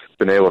 we've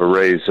been able to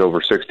raise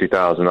over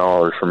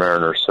 $60,000 for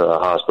Mariners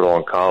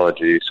Hospital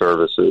Oncology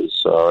Services.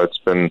 So it's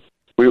been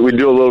we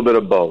do a little bit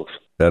of both.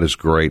 That is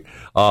great.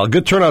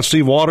 Good turnout,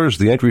 Steve Waters.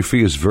 The entry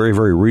fee is very,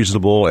 very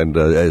reasonable, and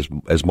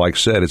as Mike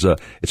said, it's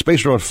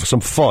based around some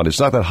fun. It's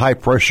not that high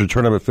pressure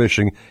tournament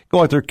fishing.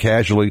 Go out there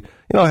casually,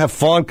 have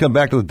fun. Come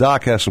back to the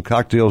dock, have some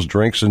cocktails,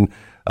 drinks, and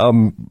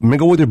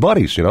mingle with your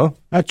buddies.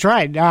 That's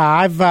right.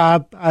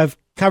 I've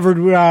covered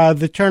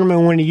the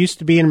tournament when it used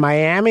to be in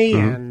Miami,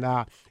 and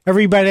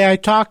everybody I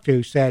talked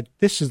to said,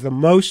 this is the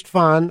most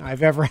fun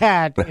I've ever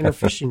had in a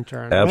fishing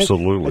tournament.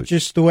 Absolutely. That's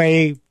just the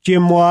way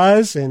Jim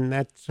was, and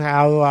that's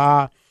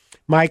how,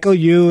 Michael,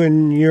 you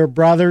and your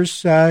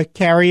brothers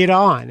carry it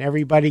on.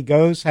 Everybody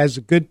goes, has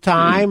a good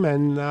time,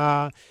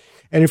 and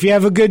if you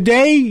have a good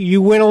day,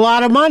 you win a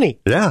lot of money.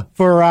 Yeah.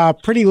 For a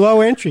pretty low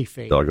entry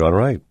fee. Doggone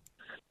right.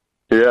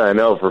 Yeah, I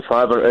know. For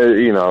how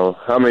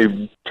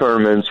many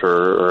tournaments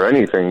or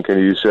anything can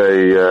you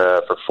say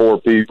for 4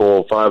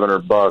 people,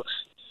 $500?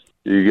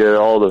 You get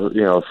all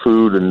the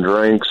food and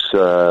drinks,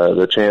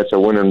 the chance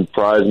of winning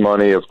prize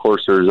money. Of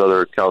course, there's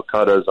other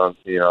Calcuttas on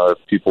if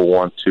people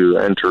want to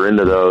enter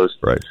into those.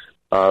 Right.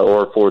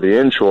 Or for the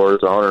inshore,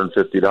 it's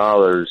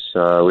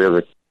 $150. We have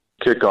a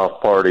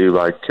kickoff party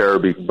by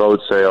Caribbean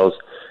Boat Sales,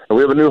 and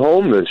we have a new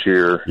home this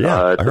year.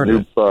 Yeah, it's a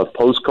new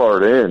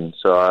Postcard Inn.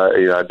 So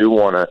I do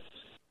want to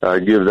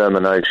give them a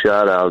nice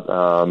shout out.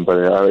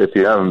 But if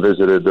you haven't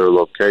visited their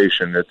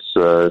location,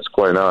 it's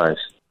quite nice.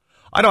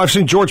 I know. I've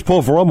seen George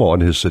Polveromo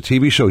on his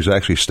TV show. He's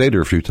actually stayed there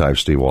a few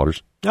times, Steve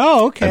Waters.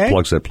 Oh, okay. And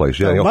plugs that place.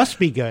 Yeah, it must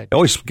be good. He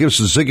always gives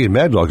Ziggy and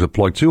Mad Dogs a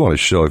plug, too, on his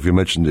show, if you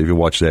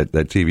watch that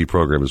TV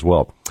program as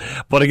well.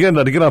 But again,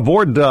 to get on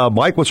board,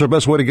 Mike, what's our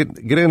best way to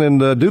get in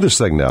and do this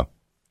thing now?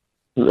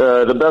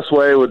 The best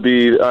way would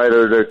be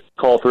either to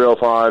call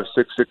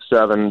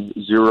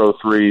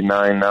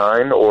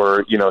 305-667-0399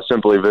 or,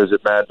 simply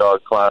visit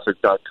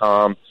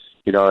maddogclassic.com.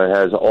 It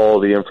has all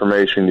the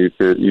information you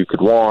could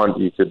want.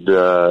 You could,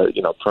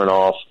 print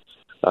off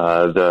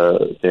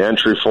the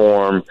entry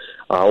form,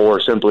 or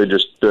simply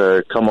just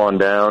come on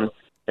down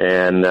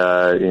and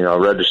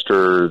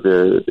register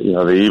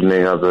the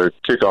evening of the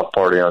kickoff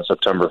party on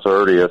September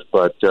 30th.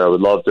 But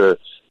we'd love to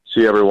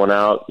see everyone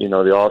out. The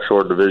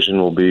offshore division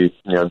will be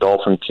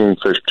dolphin,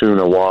 kingfish,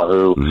 tuna,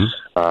 wahoo,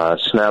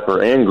 snapper,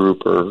 and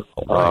grouper.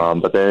 Right.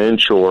 But then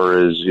inshore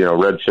is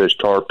redfish,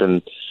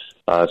 tarpon,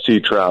 sea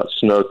trout,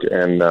 snook,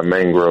 and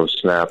mangrove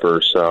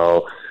snapper.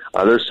 So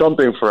there's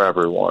something for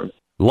everyone.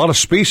 A lot of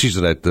species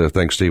in that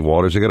thing, Steve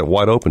Waters. They got it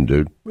wide open,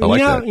 dude. I like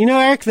that.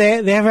 Eric,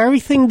 they have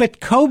everything but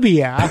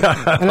cobia.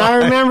 And I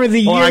remember the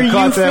year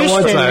you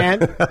fished in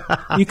it.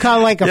 You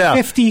caught like a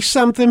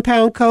 50-something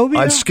pound cobia?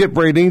 I'd skip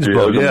Radine's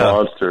boat. Yeah,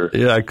 monster.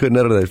 Yeah, I couldn't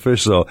enter that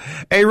fish. So,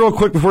 hey, real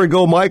quick before we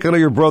go, Mike, I know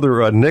your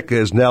brother Nick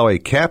is now a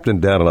captain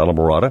down in Isla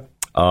Mirada.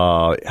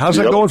 How's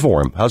that going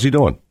for him? How's he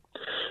doing?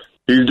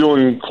 He's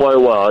doing quite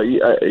well.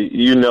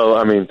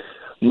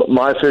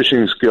 My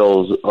fishing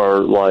skills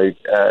are like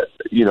at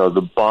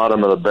the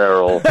bottom of the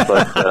barrel,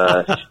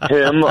 but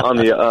him on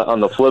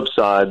the flip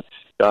side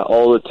got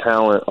all the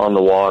talent on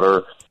the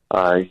water.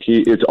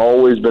 It's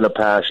always been a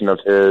passion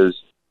of his.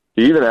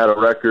 He even had a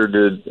record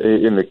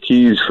in the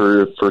Keys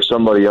for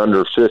somebody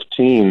under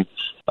 15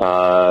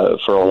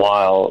 for a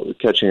while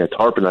catching a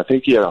tarpon. I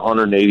think he had a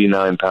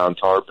 189-pound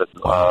tarpon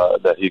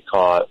that he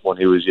caught when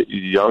he was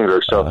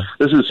younger. So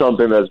this is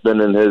something that's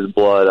been in his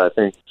blood. I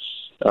think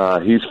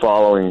he's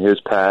following his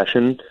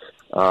passion,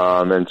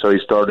 and so he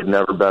started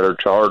Never Better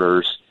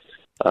Charters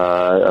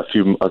a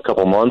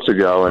couple months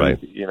ago, and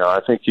I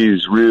think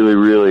he's really,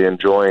 really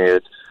enjoying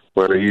it.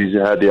 Where he's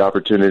had the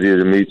opportunity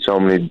to meet so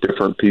many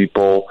different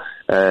people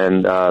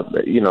and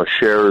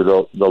share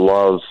the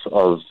love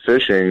of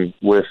fishing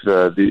with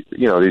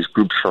these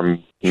groups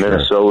from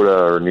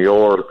Minnesota or New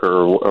York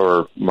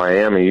or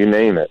Miami, you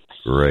name it.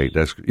 Great.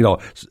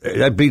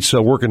 That beats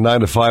working 9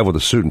 to 5 with a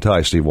suit and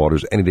tie, Steve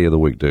Waters, any day of the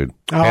week, dude.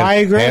 I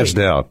agree. Hands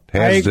down.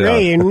 I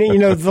agree. And,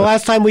 the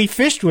last time we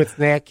fished with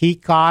Nick, he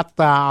caught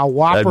a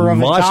whopper of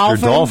a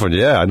monster dolphin.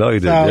 Yeah, I know he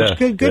did.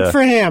 So good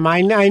for him.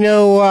 I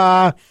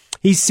know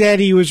he said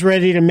he was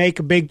ready to make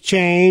a big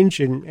change,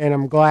 and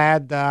I'm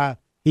glad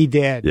he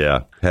did.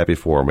 Yeah, happy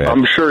for him, man.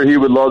 I'm sure he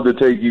would love to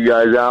take you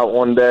guys out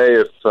one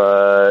day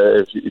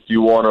if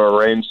you want to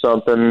arrange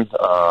something.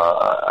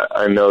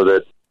 I know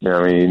that.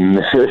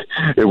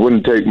 It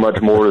wouldn't take much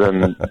more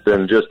than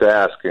just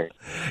asking.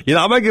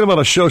 I might get him on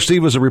a show,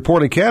 Steve, as a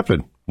reporting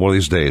captain one of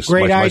these days.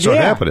 Great idea. Might start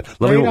happening.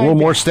 Let him a little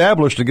more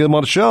established to get him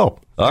on the show.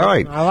 All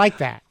right. I like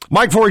that.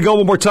 Mike, before we go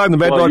one more time, the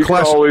Mad Dog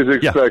Classic. You can always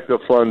expect a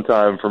fun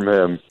time from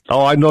him.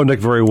 Oh, I know Nick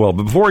very well.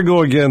 But before we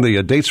go again,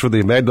 the dates for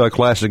the Mad Dog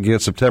Classic again,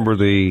 September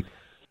the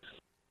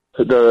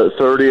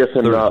 30th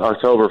and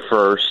October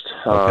 1st.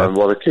 Okay.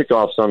 The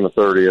kickoff's on the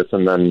 30th,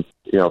 and then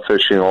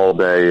fishing all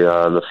day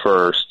the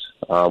 1st.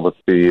 With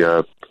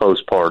the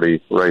post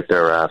party right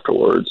there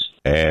afterwards.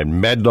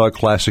 And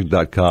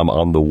maddogclassic.com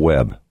on the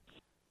web.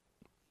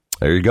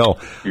 There you go.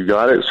 You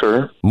got it,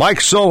 sir.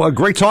 Mike, so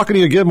great talking to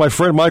you again, my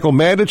friend Michael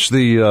Mandich,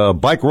 the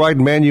bike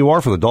riding man you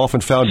are for the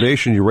Dolphin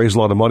Foundation. You raise a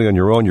lot of money on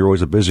your own. You're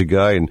always a busy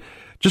guy and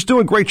just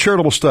doing great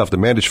charitable stuff. The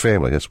Mandich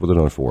family, that's what they're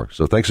known for.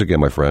 So thanks again,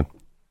 my friend.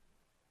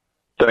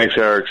 Thanks,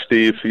 Eric.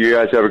 Steve, you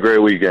guys have a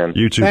great weekend.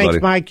 You too, buddy.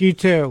 Thanks, Mike. You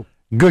too.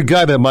 Good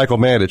guy, that Michael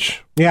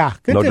Mandich. Yeah,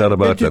 no doubt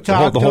about that.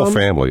 The whole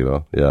family,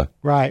 Yeah.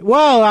 Right.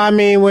 Well,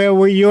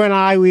 you and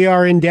I, we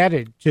are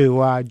indebted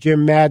to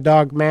Jim Mad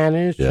Dog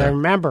Mandich. Yeah. I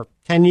remember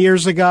 10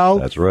 years ago.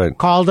 That's right.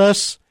 Called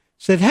us.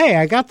 Said, hey,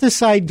 I got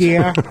this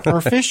idea for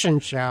a fishing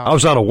show. I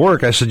was out of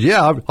work. I said,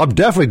 yeah, I'm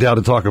definitely down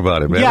to talk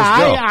about it, man. Yeah,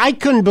 Let's go. I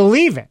couldn't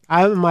believe it.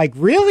 I'm like,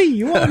 really?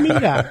 You want me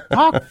to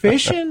talk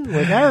fishing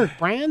with Eric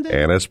Brandon?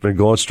 And it's been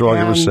going strong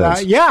ever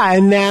since.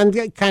 And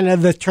then kind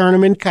of the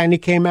tournament kind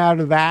of came out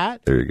of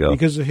that. There you go.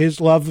 Because of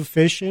his love of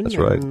fishing. That's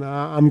right. And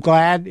I'm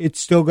glad it's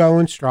still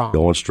going strong.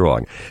 Going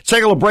strong. Take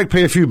a little break,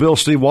 pay a few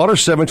bills. Steve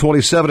Waters,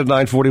 727 at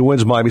 940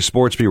 wins Miami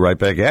Sports. Be right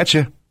back at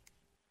you.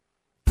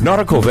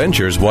 Nautical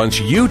Ventures wants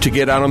you to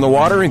get out on the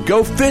water and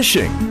go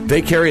fishing.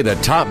 They carry the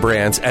top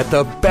brands at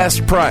the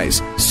best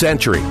price.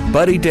 Century,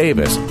 Buddy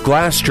Davis,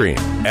 Glasstream,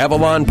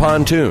 Avalon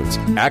Pontoons,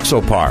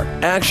 Axopar,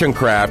 Action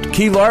Craft,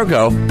 Key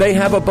Largo. They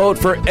have a boat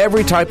for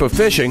every type of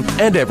fishing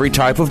and every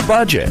type of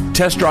budget.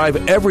 Test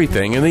drive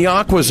everything in the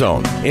Aqua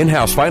Zone.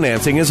 In-house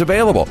financing is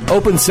available.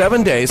 Open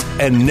 7 days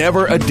and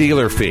never a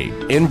dealer fee.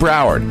 In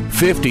Broward,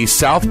 50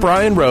 South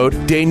Bryan Road,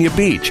 Dania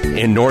Beach.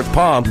 In North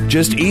Palm,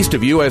 just east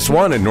of US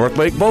 1 and North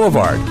Lake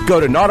Boulevard.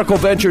 Go to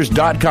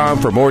nauticalventures.com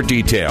for more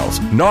details.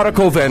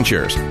 Nautical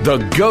Ventures,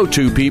 the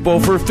go-to people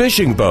for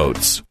fishing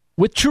boats.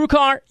 With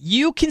TrueCar,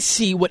 you can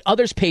see what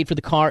others paid for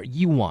the car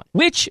you want,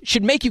 which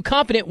should make you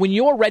confident when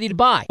you're ready to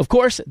buy. Of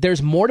course,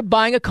 there's more to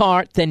buying a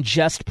car than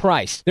just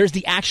price. There's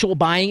the actual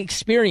buying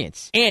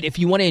experience. And if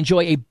you want to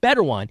enjoy a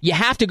better one, you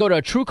have to go to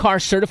a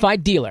TrueCar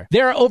certified dealer.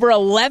 There are over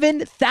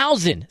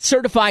 11,000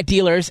 certified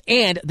dealers,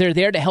 and they're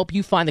there to help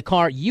you find the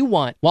car you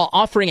want while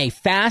offering a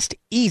fast,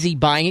 easy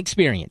buying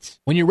experience.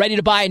 When you're ready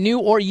to buy a new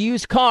or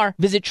used car,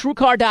 visit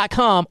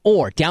TrueCar.com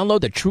or download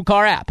the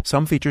TrueCar app.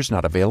 Some features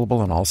not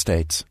available in all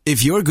states.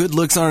 If your good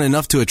looks aren't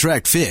enough to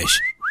attract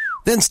fish,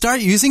 then start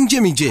using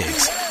Jimmy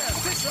Jigs.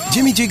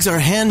 Jimmy Jigs are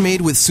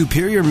handmade with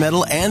superior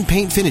metal and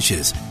paint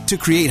finishes to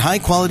create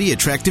high-quality,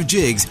 attractive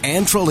jigs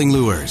and trolling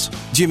lures.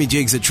 Jimmy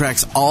Jigs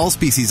attracts all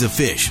species of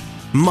fish: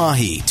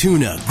 mahi,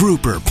 tuna,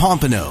 grouper,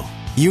 pompano.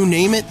 You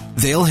name it,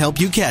 they'll help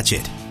you catch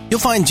it. You'll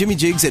find Jimmy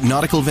Jigs at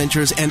Nautical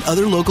Ventures and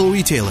other local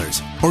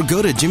retailers, or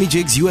go to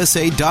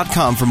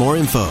jimmyjigsusa.com for more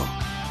info.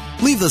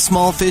 Leave the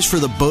small fish for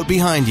the boat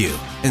behind you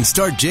and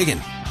start jigging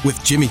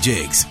with Jimmy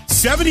Jigs.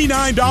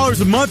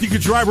 $79 a month, you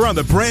can drive around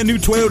the brand new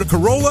Toyota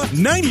Corolla.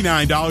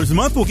 $99 a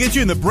month will get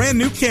you in the brand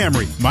new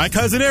Camry. My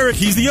cousin Eric,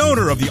 he's the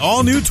owner of the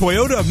all-new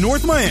Toyota of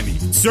North Miami.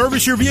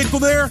 Service your vehicle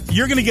there,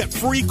 you're going to get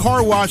free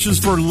car washes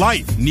for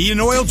life. Need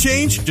an oil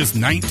change? Just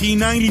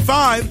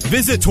 $19.95.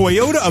 Visit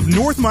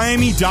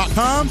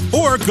ToyotaofNorthMiami.com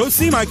or go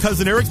see my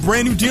cousin Eric's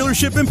brand new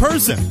dealership in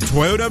person.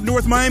 Toyota of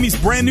North Miami's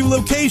brand new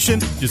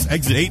location. Just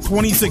exit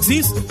 826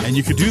 East, and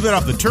you can do that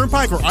off the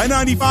Turnpike or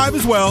I-95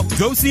 as well.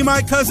 Go see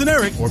my cousin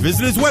Eric or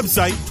visit his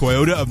website,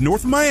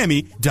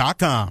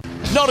 ToyotaofNorthMiami.com.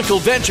 Nautical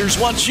Ventures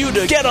wants you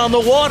to get on the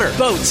water.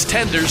 Boats,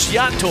 tenders,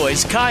 yacht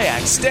toys,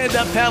 kayaks,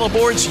 stand-up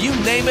paddleboards, you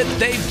name it,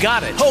 they've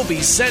got it.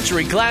 Hobie,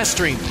 Century,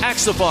 Glasstream,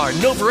 Axopar,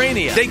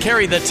 Novurania. They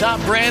carry the top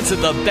brands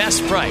at the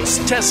best price.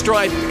 Test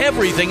drive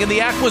everything in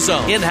the Aqua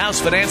Zone. In-house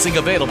financing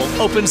available.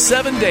 Open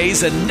 7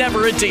 days and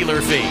never a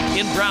dealer fee.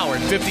 In Broward,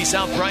 50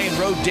 South Bryan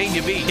Road,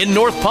 Dania Beach. In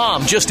North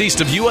Palm, just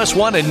east of US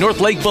 1 and North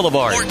Lake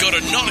Boulevard. Or go to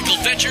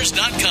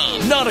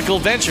nauticalventures.com. Nautical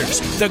Ventures,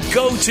 the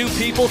go-to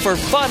people for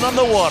fun on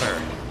the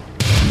water.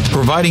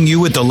 providing you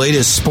with the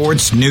latest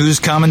sports, news,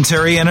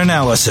 commentary, and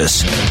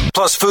analysis.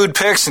 Plus food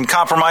pics and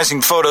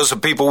compromising photos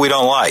of people we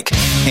don't like.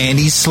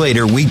 Andy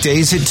Slater,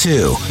 weekdays at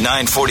 2,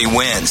 940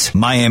 Wins,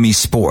 Miami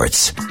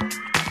Sports.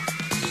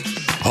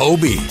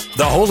 Hobie,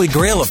 the holy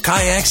grail of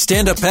kayaks,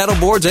 stand-up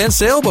paddleboards, and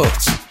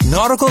sailboats.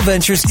 Nautical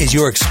Ventures is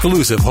your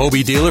exclusive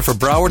Hobie dealer for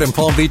Broward and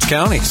Palm Beach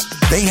counties.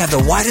 They have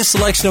the widest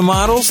selection of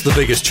models, the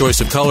biggest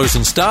choice of colors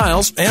and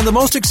styles, and the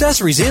most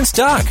accessories in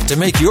stock to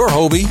make your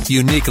Hobie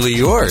uniquely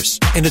yours.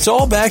 And it's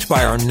all backed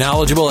by our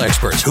knowledgeable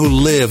experts who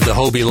live the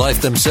Hobie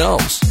life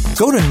themselves.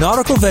 Go to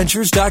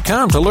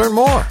nauticalventures.com to learn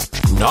more.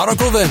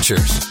 Nautical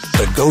Ventures,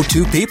 the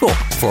go-to people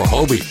for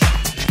Hobie.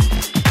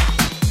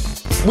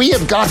 We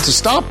have got to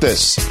stop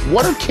this.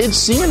 What are kids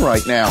seeing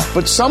right now?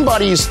 But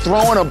somebody's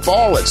throwing a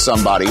ball at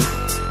somebody,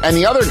 and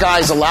the other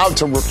guy's allowed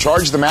to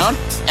charge them out,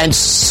 and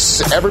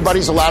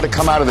everybody's allowed to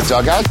come out of the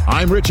dugout.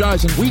 I'm Rich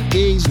Eisen,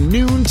 weekdays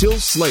noon till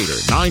Slater.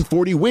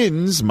 940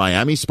 Wins,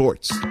 Miami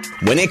Sports.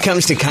 When it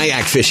comes to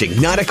kayak fishing,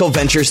 Nautical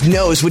Ventures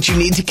knows what you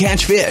need to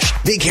catch fish.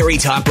 They carry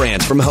top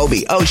brands from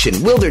Hobie,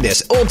 Ocean,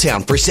 Wilderness, Old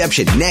Town,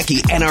 Perception,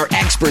 Necky, and are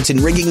experts in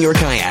rigging your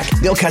kayak.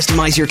 They'll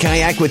customize your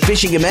kayak with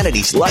fishing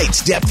amenities,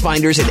 lights, depth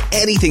finders, and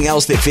anything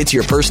else that fits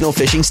your personal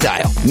fishing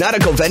style.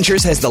 Nautical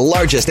Ventures has the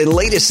largest and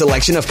latest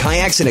selection of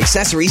kayaks and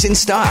accessories in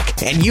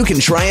stock, and you can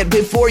try it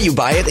before you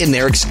buy it in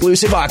their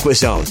exclusive Aqua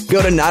Zone.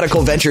 Go to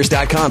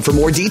nauticalventures.com for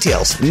more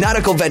details.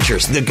 Nautical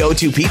Ventures, the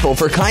go-to people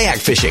for kayak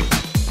fishing.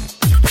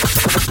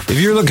 If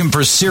you're looking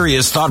for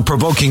serious,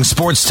 thought-provoking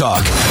sports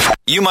talk,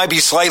 you might be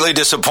slightly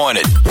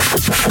disappointed.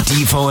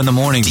 Defo in the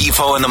morning.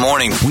 Defo in the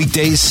morning.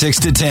 Weekdays 6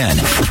 to 10.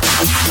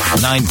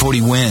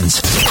 940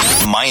 Wins.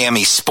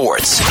 Miami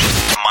Sports.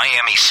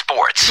 Miami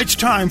Sports. It's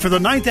time for the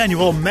 9th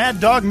annual Mad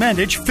Dog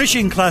Mandage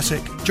Fishing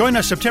Classic. Join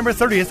us September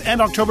 30th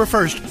and October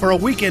 1st for a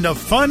weekend of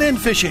fun and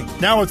fishing.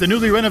 Now at the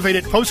newly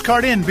renovated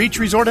Postcard Inn Beach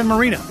Resort and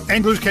Marina.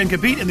 Anglers can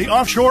compete in the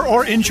offshore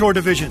or inshore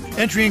division.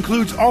 Entry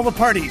includes all the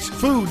parties,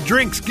 food,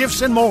 drinks,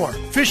 gifts, and more.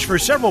 Fish for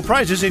several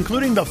prizes,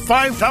 including the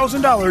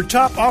 $5,000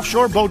 top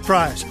offshore boat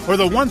prize or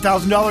the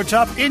 $1,000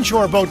 top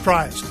inshore boat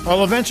prize.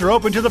 All events are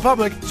open to the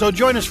public, so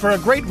join us for a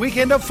great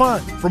weekend of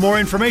fun. For more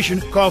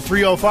information, call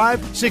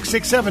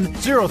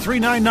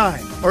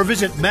 305-667-0399 or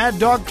visit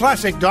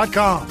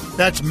maddogclassic.com.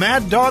 That's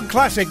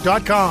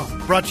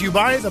maddogclassic.com. Brought to you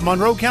by the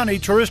Monroe County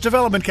Tourist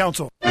Development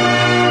Council.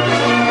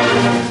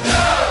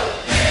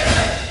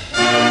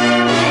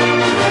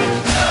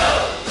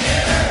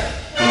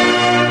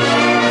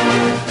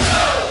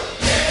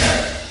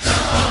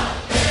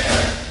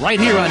 Right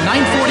here on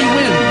 940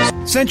 Wins.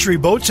 Century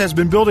Boats has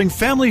been building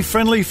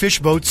family-friendly fish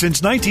boats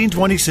since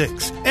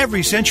 1926.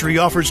 Every Century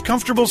offers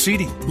comfortable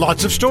seating,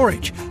 lots of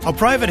storage, a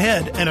private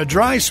head, and a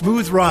dry,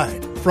 smooth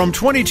ride. From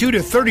 22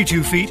 to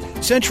 32 feet,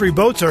 Century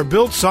boats are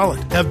built solid,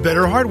 have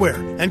better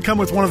hardware, and come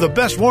with one of the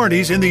best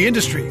warranties in the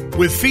industry.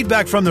 With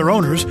feedback from their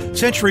owners,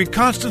 Century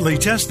constantly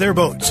tests their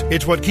boats.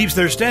 It's what keeps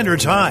their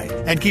standards high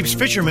and keeps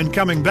fishermen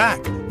coming back.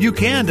 You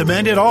can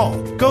demand it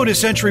all. Go to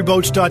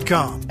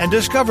centuryboats.com and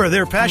discover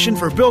their passion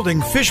for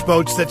building fish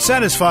boats that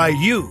satisfy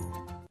you.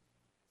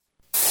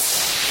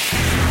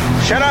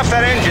 Shut off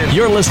that engine.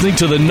 You're listening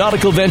to the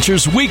Nautical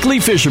Ventures Weekly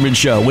Fisherman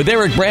Show with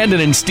Eric Brandon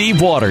and Steve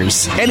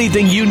Waters.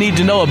 Anything you need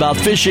to know about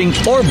fishing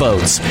or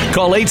boats,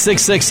 call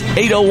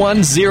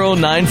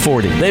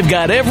 866-801-0940. They've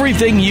got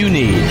everything you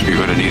need. You're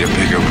going to need a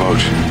bigger boat.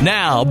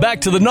 Now, back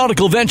to the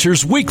Nautical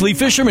Ventures Weekly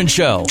Fisherman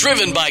Show.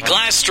 Driven by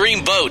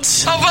Glasstream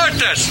Boats. How about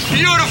this?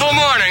 Beautiful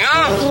morning,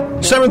 huh?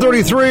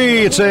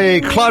 7:33. It's a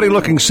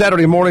cloudy-looking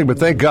Saturday morning, but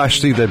thank gosh,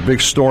 Steve, that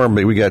big storm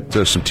we got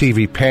some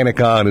TV panic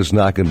on is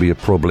not going to be a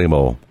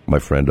problemo, my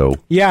friendo.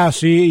 Yeah,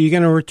 so you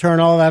going to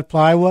return all that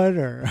plywood?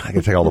 Or I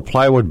can take all the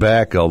plywood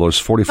back, all those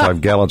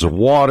 45 gallons of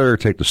water,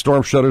 take the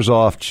storm shutters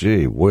off.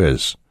 Gee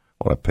whiz.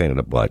 What a pain in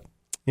the butt.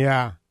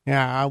 Yeah.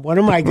 What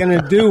am I going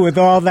to do with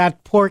all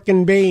that pork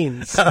and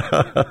beans? Let's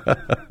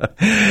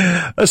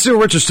see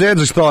what Richard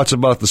Stanzig's thoughts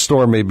about the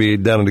storm may be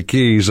down in the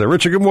Keys.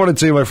 Richard, good morning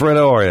to you, my friend.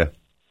 How are you?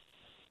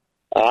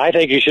 I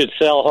think you should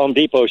sell Home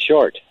Depot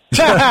short. We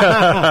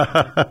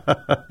got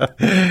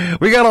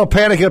all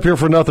panic up here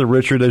for nothing,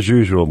 Richard, as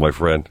usual, my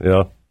friend.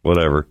 Yeah,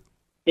 whatever.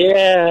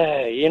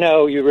 Yeah,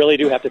 you really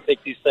do have to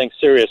take these things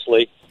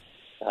seriously.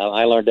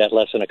 I learned that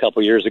lesson a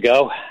couple years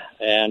ago.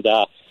 And,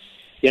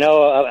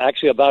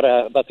 actually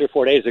about 3 or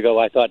 4 days ago,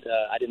 I thought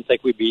I didn't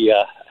think we'd be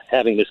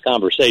having this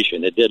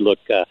conversation. It did look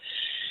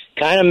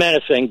kind of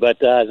menacing,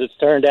 but as it's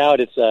turned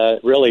out, it's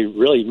really,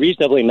 really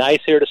reasonably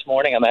nice here this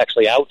morning. I'm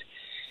actually out.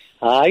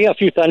 You got a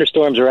few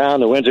thunderstorms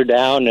around. The winds are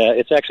down.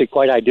 It's actually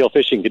quite ideal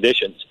fishing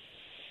conditions.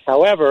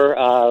 However,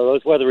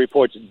 those weather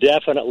reports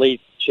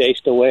definitely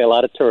chased away a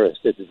lot of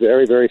tourists. It's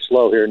very, very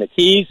slow here in the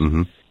Keys.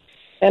 Mm-hmm.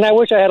 And I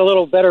wish I had a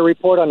little better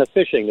report on the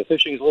fishing. The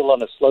fishing's a little on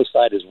the slow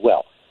side as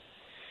well.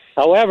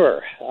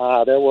 However,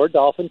 there were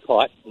dolphin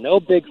caught. No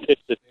big fish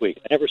this week.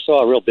 I never saw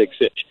a real big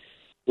fish.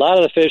 A lot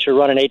of the fish are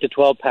running 8 to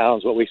 12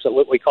 pounds, what we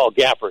call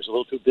gappers, a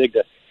little too big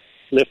to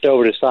lift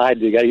over the side.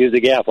 You got to use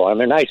the gaff on.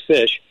 They're nice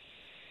fish.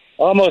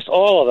 Almost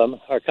all of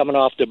them are coming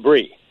off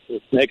debris.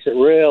 It makes it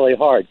really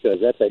hard because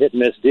that's a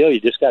hit-and-miss deal. You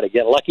just got to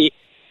get lucky,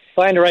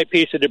 find the right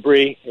piece of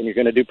debris, and you're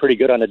going to do pretty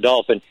good on the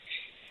dolphin.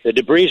 The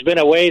debris's been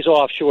a ways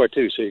offshore,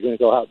 too, so you're going to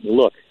go out and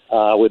look.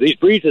 With these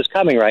breezes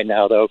coming right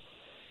now, though,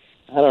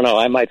 I don't know.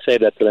 I might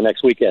save that for the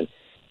next weekend.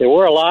 There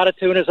were a lot of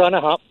tunas on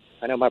the hump.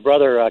 I know my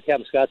brother,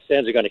 Captain Scott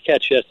Stenz, going to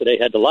catch yesterday,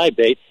 had the live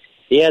bait.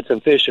 He had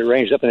some fish that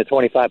ranged up in the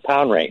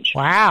 25-pound range.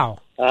 Wow.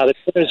 The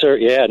tunas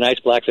are, nice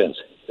blackfins.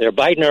 They're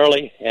biting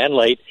early and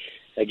late.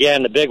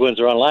 Again, the big ones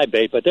are on live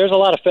bait, but there's a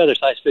lot of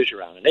feather-sized fish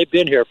around, and they've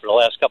been here for the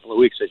last couple of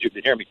weeks, as you've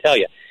been hearing me tell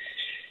you.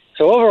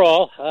 So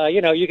overall,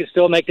 you can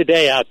still make the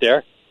day out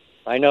there.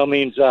 By no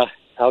means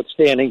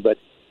outstanding, but,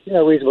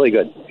 reasonably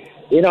good.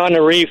 On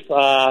the reef,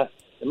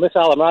 Miss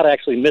Alamada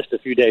actually missed a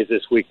few days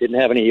this week, didn't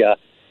have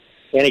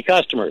any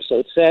customers, so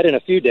it sat in a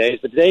few days.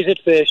 But the days it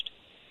fished,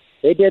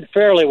 they did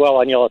fairly well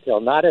on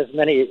yellowtail. Not as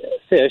many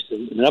fish.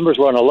 The numbers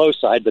were on the low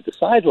side, but the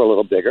size were a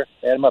little bigger.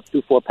 They had them up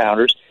 2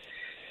 4-pounders.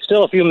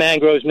 Still a few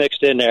mangroves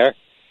mixed in there,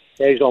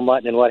 occasional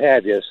mutton and what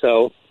have you.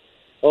 So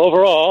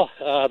overall,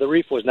 the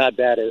reef was not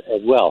bad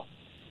as well.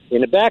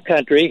 In the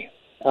backcountry,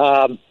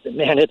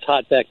 man, it's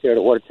hot back there.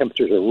 The water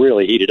temperatures are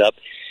really heated up.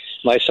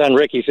 My son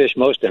Ricky fished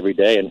most every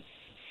day, and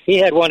he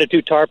had 1 to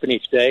 2 tarpon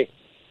each day.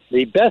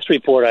 The best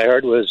report I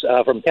heard was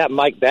from Captain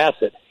Mike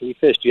Bassett. He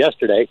fished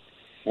yesterday,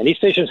 and he's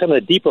fishing some of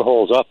the deeper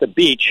holes off the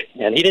beach,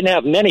 and he didn't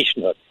have many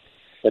snook,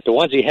 but the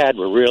ones he had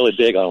were really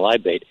big on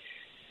live bait.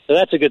 So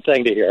that's a good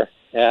thing to hear.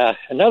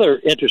 Another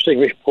interesting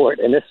report,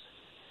 and this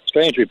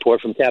strange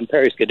report from Captain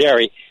Perry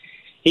Scuderi,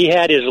 he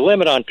had his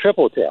limit on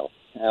triple tail.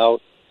 Now,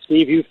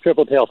 Steve, you've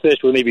triple tail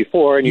fished with me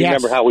before, and you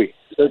remember how we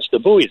searched the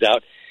buoys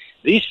out.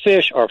 These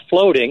fish are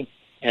floating,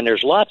 and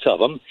there's lots of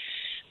them.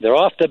 They're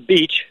off the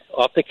beach,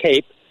 off the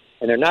Cape,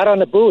 and they're not on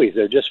the buoys.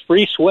 They're just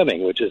free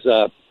swimming, which is,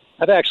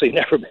 I've actually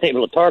never been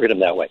able to target them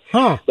that way.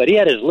 Huh. But he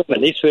had his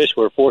limit. These fish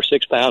were 4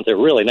 6 pounds. They're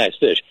really nice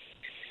fish.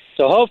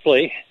 So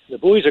hopefully the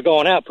buoys are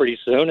going out pretty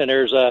soon, and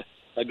there's a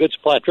good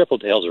supply of triple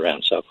tails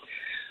around. So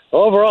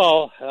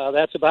overall,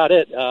 that's about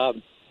it.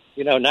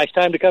 Nice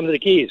time to come to the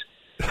Keys.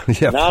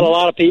 Not a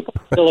lot of people,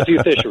 still a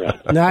few fish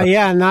around. Not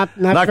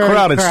very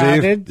crowded,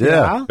 crowded. Steve.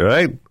 Yeah,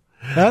 right.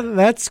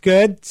 That's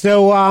good.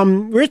 So,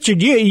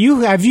 Richard,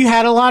 you have you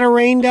had a lot of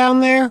rain down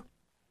there?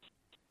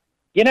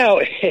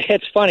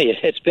 It's funny.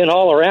 It's been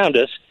all around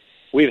us.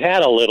 We've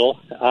had a little,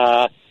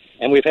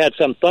 and we've had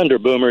some thunder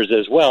boomers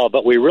as well,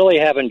 but we really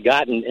haven't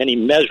gotten any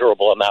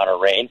measurable amount of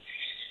rain.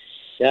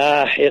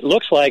 It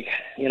looks like,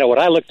 what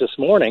I looked this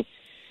morning,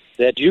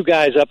 that you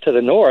guys up to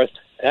the north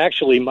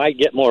actually might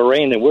get more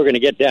rain than we're going to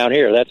get down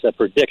here. That's a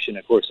prediction.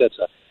 Of course, that's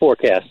a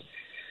forecast.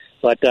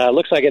 But it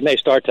looks like it may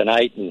start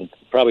tonight and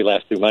probably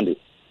last through Monday.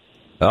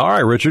 All right,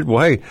 Richard.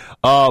 Well, hey,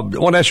 I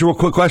want to ask you a real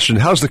quick question.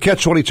 How's the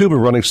Catch-22 been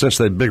running since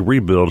that big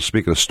rebuild,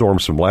 speaking of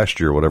storms from last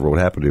year, whatever what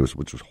happened to us,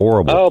 which was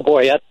horrible? Oh,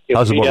 boy.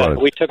 How's it running?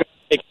 We took a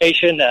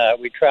vacation.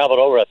 We traveled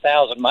over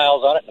 1,000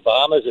 miles on it in the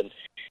Bahamas, and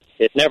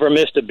it never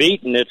missed a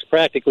beat, and it's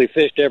practically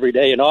fished every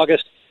day in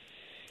August.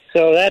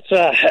 So that's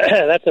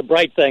a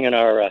bright thing in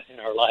our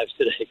lives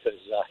today because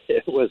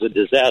it was a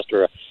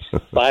disaster.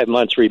 5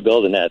 months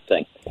rebuilding that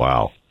thing.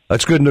 Wow.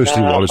 That's good news,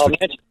 Steve.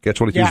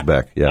 Catch-22's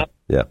back. Yeah.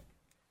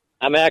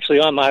 I'm actually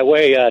on my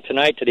way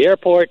tonight to the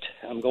airport.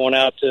 I'm going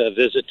out to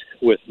visit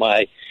with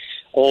my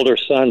older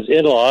son's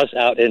in-laws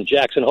out in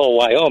Jackson Hole,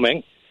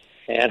 Wyoming.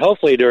 And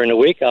hopefully during the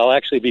week, I'll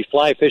actually be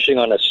fly fishing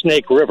on the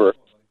Snake River,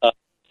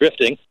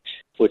 drifting,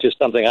 which is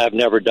something I've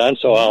never done.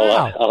 So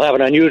I'll have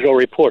an unusual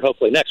report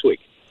hopefully next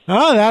week.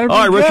 Oh, that'll be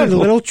good. Richard, a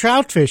little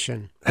trout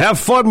fishing. Have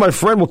fun, my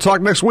friend. We'll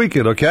talk next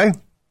weekend, okay?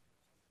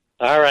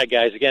 All right,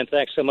 guys. Again,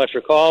 thanks so much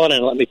for calling,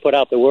 and let me put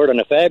out the word on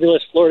the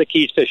fabulous Florida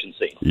Keys fishing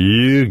scene.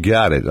 You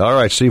got it. All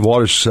right, Steve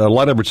Waters,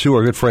 line number 2,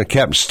 our good friend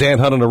Captain Stan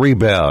Hunt on the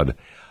rebound.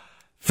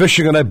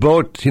 Fishing on that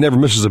boat, he never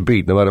misses a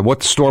beat. No matter what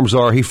the storms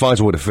are, he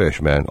finds a way to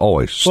fish, man,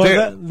 always.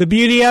 Well, the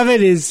beauty of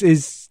it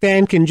is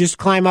Stan can just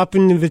climb up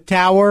into the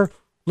tower,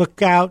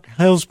 look out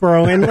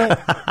Hillsborough Inlet,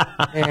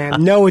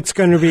 and know it's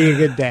going to be a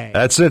good day.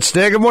 That's it,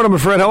 Stan. Good morning, my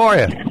friend. How are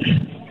you?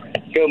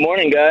 Good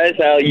morning, guys.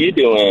 How are you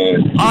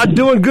doing? I'm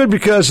doing good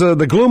because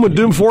the gloom and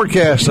doom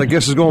forecast, I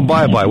guess, is going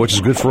bye-bye, which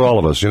is good for all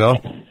of us, Yeah,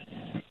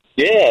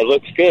 it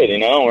looks good,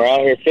 We're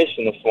out here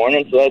fishing this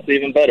morning, so that's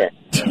even better.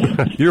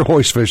 You're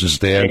always fishing,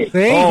 Stan.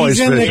 He's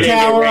in the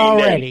tower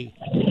already.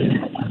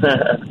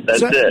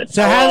 That's it.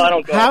 So I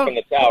don't go up in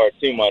the tower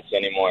too much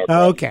anymore.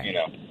 But, okay.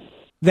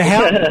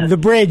 The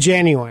bridge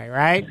anyway,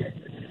 right?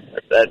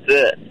 That's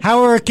it.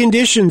 How are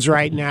conditions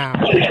right now?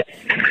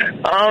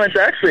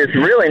 It's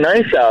really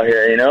nice out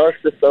here,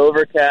 It's just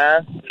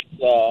overcast.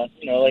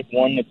 It's, like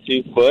 1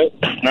 to 2 foot.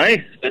 It's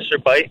nice. Fish are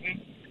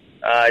biting.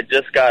 I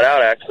just got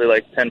out, actually,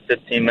 like 10,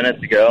 15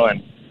 minutes ago,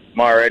 and I'm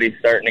already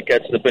starting to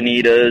catch the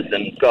bonitas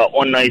and got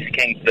one nice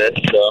kingfish,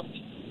 so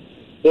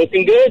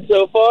looking good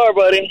so far,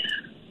 buddy.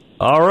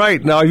 All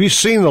right. Now, have you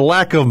seen the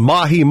lack of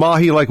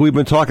mahi-mahi like we've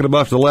been talking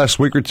about for the last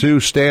week or two,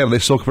 Stan? Are they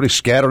still pretty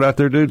scattered out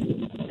there, dude?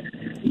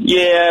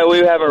 Yeah, we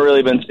haven't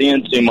really been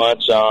seeing too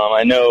much.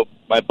 I know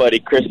my buddy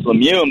Chris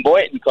Lemieux in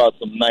Boynton caught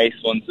some nice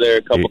ones there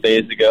a couple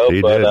days ago.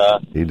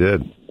 He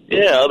did.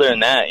 Yeah, other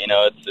than that,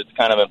 it's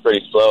kind of been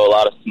pretty slow. A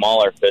lot of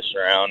smaller fish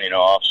around,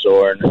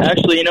 offshore. And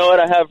actually, you know what?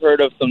 I have heard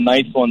of some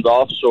nice ones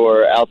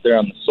offshore out there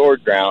on the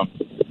sword ground.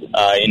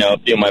 A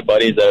few of my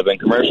buddies that have been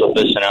commercial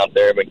fishing out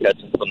there have been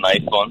catching some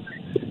nice ones.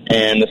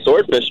 And the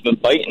swordfish have been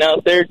biting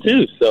out there,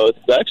 too. So it's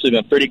actually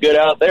been pretty good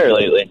out there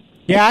lately.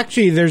 Yeah,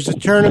 actually, there's a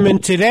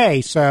tournament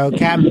today. So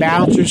Captain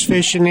Bouncer's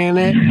fishing in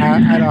it.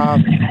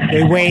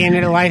 They weigh in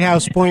at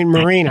Lighthouse Point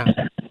Marina.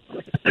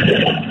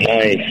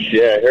 Nice.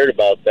 Yeah, I heard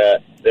about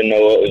that. Didn't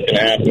know what was going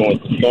to happen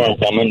with the storm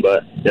coming,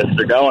 but guess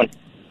they're going.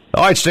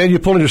 All right, Stan, you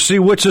pulling your sea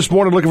witch this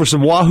morning looking for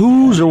some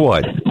wahoos or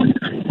what?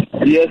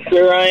 Yes,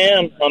 sir, I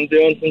am. I'm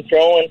doing some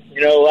trolling.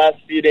 Last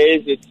few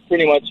days it's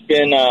pretty much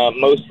been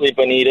mostly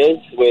bonitas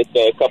with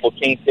a couple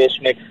kingfish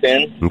mixed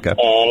in. Okay. The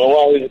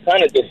wahoos have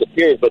kind of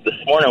disappeared, but this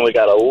morning we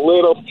got a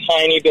little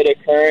tiny bit of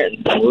current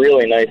and some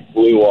really nice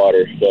blue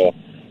water. So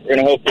we're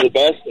going to hope for the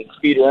best and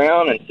speed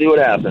around and see what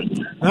happens.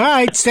 All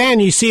right, Stan,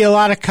 you see a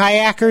lot of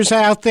kayakers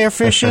out there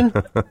fishing?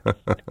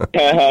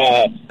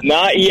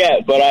 Not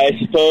yet, but I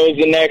suppose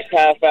the next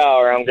half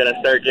hour I'm going to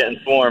start getting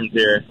formed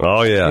here.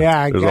 Oh,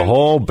 yeah. There's a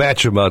whole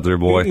batch of them out there,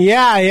 boy.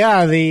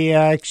 Yeah. The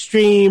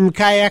Extreme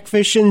Kayak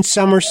Fishing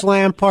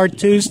SummerSlam Part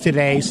 2's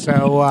today.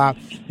 So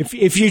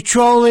if you're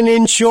trolling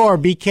inshore,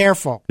 be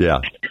careful. Yeah.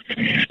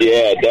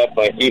 Yeah,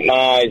 definitely. Keep my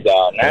eyes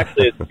out. And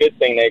actually, it's a good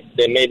thing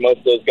they made most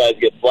of those guys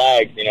get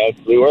flags, because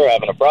we were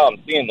having a problem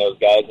seeing those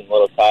guys in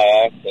little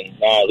kayaks, and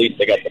now at least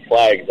they got the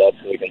flags up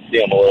so we can see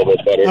them a little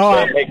bit better. So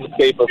it makes it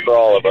safer for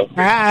all of us.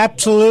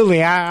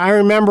 Absolutely. I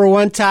remember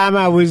one time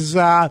I was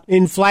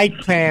in flight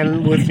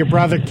plan with your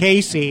brother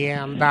Casey,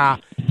 and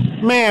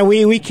man,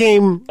 we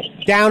came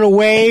down a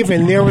wave,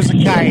 and there was a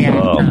kayak.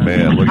 Oh,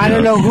 man. I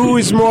don't know who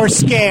was more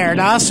scared,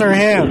 us or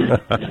him.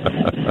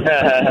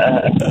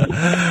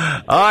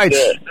 All right,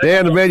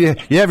 Dan, man, you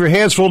have your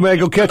hands full, man.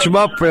 Go catch them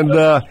up and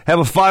have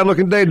a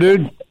fine-looking day,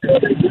 dude.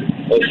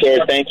 Well,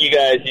 sure. Thank you,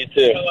 guys. You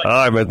too. All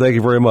right, man. Thank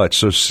you very much.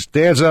 So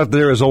Stan's out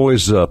there, as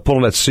always,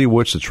 pulling that sea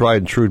witch, the tried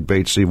and true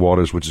bait sea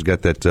waters, which has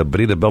got that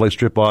bonita belly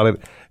strip on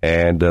it,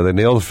 and they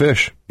nail the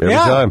fish every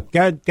time.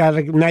 Got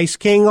a nice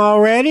king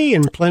already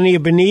and plenty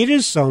of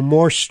bonitas, so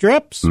more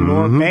strips,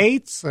 more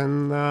baits,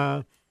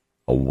 and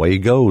away he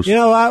goes.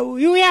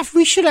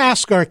 We should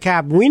ask our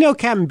captain. We know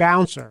Captain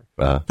Bouncer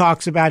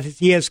talks about it.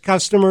 He has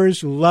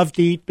customers who love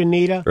to eat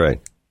bonita.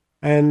 Right.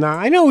 And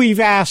I know we've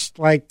asked,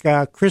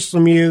 Chris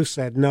Lemieux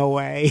said, no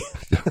way.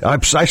 I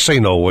say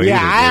no way.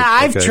 Yeah,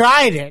 I've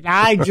tried it.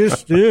 I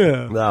just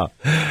do. No,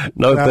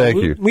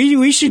 thank you.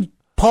 We should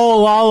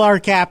poll all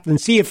our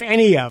captains, see if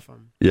any of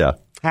them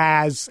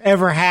has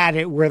ever had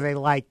it where they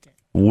liked it.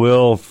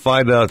 We'll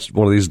find out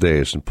one of these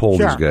days and poll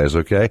these guys,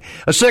 okay?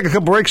 Let's take a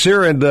couple breaks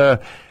here, and I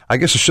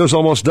guess the show's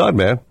almost done,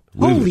 man.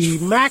 Holy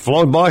mac.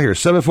 Flown by here,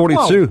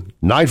 7:42,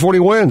 9:40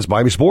 wins,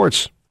 Miami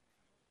Sports.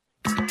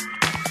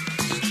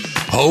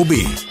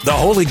 Hobie, the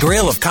holy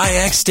grail of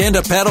kayaks,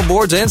 stand-up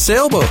paddleboards, and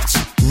sailboats.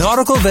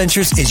 Nautical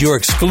Ventures is your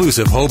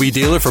exclusive Hobie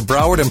dealer for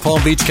Broward and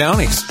Palm Beach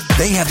counties.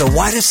 They have the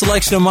widest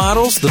selection of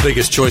models, the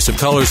biggest choice of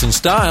colors and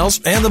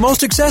styles, and the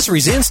most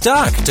accessories in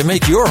stock to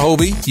make your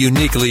Hobie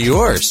uniquely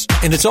yours.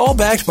 And it's all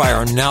backed by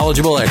our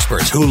knowledgeable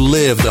experts who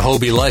live the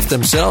Hobie life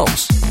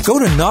themselves. Go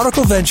to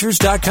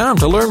nauticalventures.com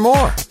to learn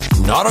more.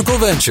 Nautical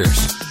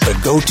Ventures, the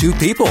go-to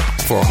people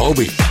for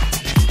Hobie.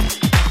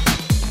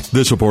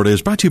 This report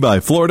is brought to you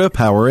by Florida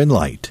Power and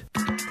Light.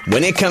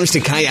 When it comes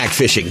to kayak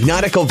fishing,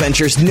 Nautical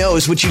Ventures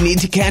knows what you need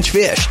to catch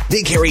fish.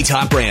 They carry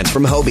top brands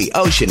from Hobie,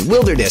 Ocean,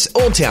 Wilderness,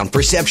 Old Town,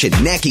 Perception,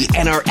 Necky,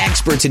 and are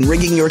experts in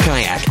rigging your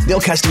kayak. They'll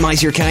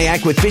customize your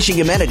kayak with fishing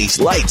amenities,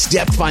 lights,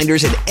 depth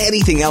finders, and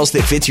anything else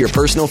that fits your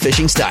personal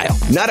fishing style.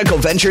 Nautical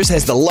Ventures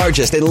has the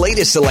largest and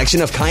latest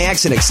selection of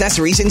kayaks and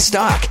accessories in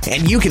stock,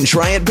 and you can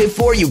try it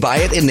before you buy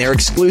it in their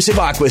exclusive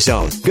Aqua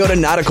Zone. Go to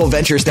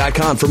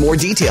nauticalventures.com for more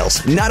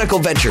details. Nautical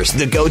Ventures,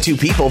 the go-to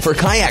people for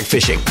kayak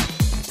fishing.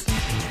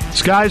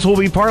 Skies will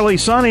be partly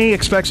sunny.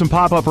 Expect some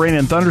pop-up rain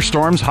and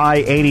thunderstorms. High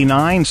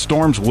 89.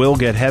 Storms will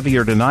get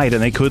heavier tonight,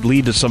 and they could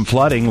lead to some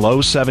flooding.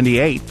 Low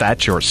 78.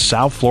 That's your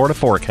South Florida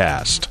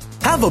forecast.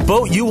 Have a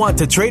boat you want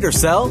to trade or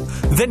sell?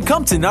 Then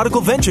come to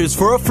Nautical Ventures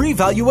for a free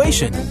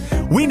valuation.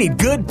 We need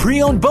good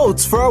pre-owned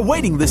boats for our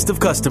waiting list of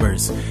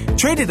customers.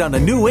 Trade it on a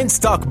new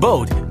in-stock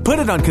boat, put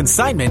it on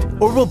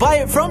consignment, or we'll buy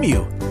it from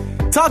you.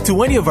 Talk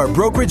to any of our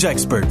brokerage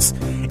experts.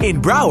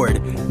 In Broward,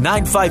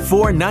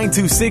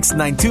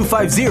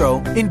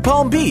 954-926-9250. In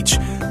Palm Beach,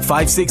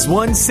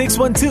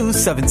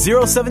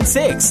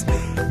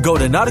 561-612-7076. Go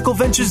to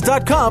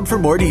nauticalventures.com for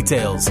more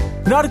details.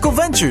 Nautical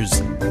Ventures,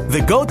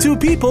 the go-to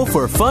people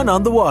for fun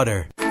on the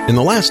water. In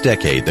the last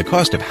decade, the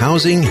cost of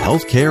housing,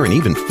 healthcare, and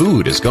even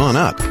food has gone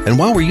up. And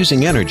while we're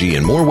using energy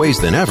in more ways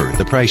than ever,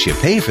 the price you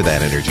pay for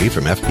that energy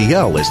from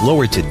FPL is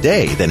lower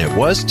today than it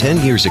was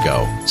 10 years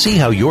ago. See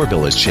how your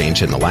bill has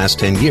changed in the last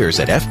 10 years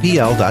at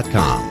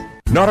FPL.com.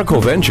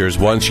 Nautical Ventures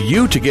wants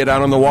you to get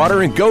out on the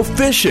water and go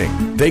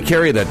fishing. They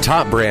carry the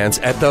top brands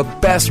at the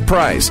best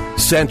price.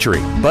 Century,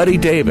 Buddy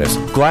Davis,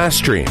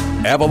 Glasstream,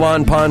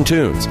 Avalon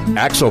Pontoons,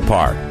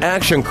 Axopar,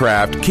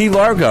 Actioncraft, Key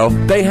Largo,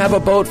 they have a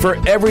boat for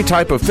every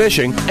type of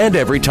fishing and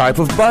every type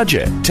of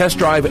budget. Test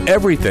drive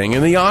everything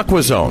in the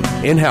Aqua Zone.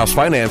 In-house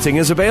financing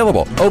is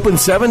available. Open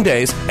 7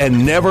 days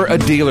and never a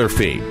dealer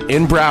fee.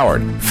 In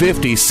Broward,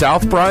 50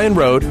 South Bryan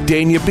Road,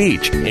 Dania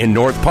Beach. In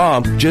North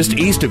Palm, just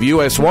east of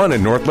US 1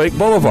 and North Lake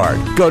Boulevard.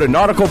 Go to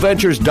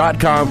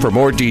nauticalventures.com for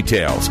more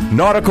details.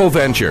 Nautical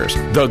Ventures,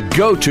 the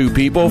go-to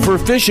people for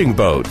fishing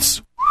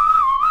boats.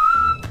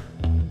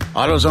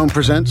 AutoZone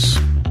presents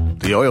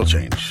the oil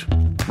change.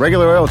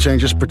 Regular oil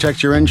changes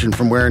protect your engine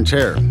from wear and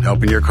tear,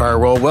 helping your car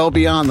roll well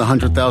beyond the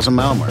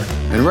 100,000-mile mark.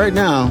 And right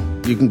now,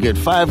 you can get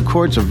 5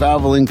 quarts of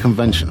Valvoline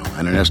Conventional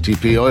and an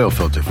STP oil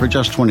filter for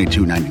just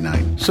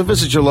 $22.99. So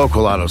visit your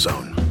local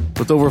AutoZone.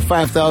 With over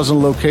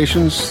 5,000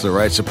 locations, the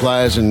right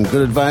supplies and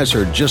good advice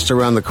are just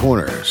around the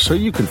corner, so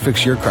you can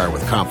fix your car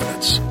with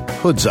confidence.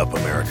 Hoods up,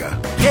 America.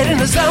 Get in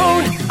the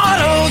zone,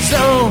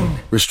 AutoZone.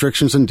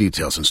 Restrictions and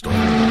details in store.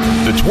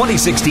 The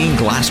 2016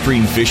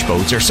 Glasstream fish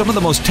boats are some of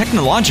the most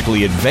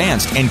technologically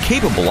advanced and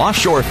capable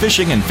offshore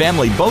fishing and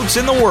family boats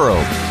in the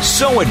world.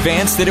 So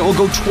advanced that it will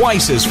go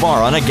twice as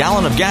far on a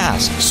gallon of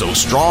gas. So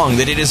strong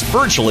that it is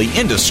virtually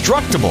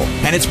indestructible.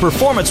 And its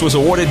performance was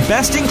awarded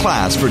Best in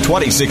Class for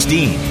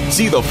 2016.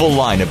 See the full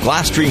line of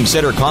Glasstream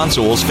center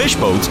consoles fish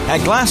boats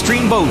at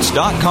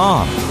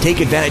GlasstreamBoats.com.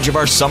 Take advantage of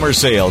our summer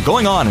sale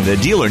going on at a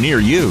dealer near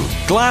you.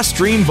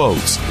 Glasstream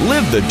Boats.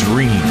 Live the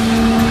dream.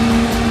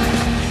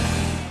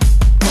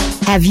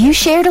 Have you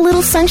shared a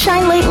little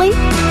sunshine lately?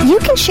 You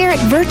can share it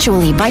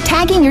virtually by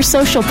tagging your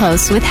social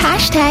posts with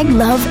hashtag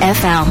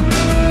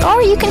LoveFL.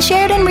 Or you can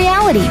share it in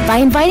reality by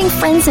inviting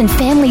friends and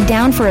family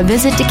down for a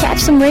visit to catch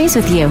some rays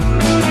with you.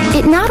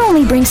 It not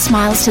only brings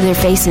smiles to their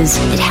faces,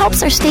 it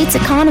helps our state's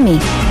economy.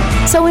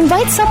 So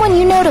invite someone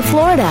you know to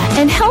Florida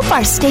and help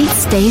our state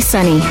stay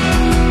sunny.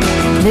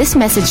 This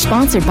message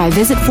sponsored by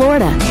Visit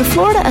Florida, the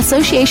Florida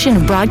Association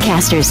of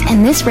Broadcasters,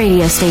 and this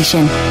radio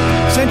station.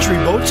 Century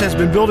Boats has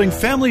been building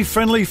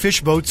family-friendly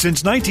fish boats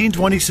since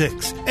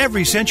 1926.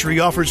 Every Century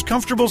offers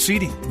comfortable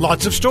seating,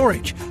 lots of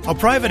storage, a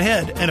private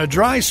head, and a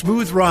dry,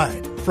 smooth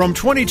ride. From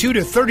 22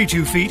 to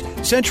 32 feet,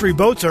 Century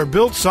boats are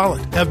built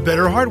solid, have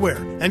better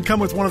hardware, and come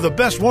with one of the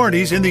best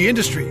warranties in the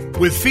industry.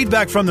 With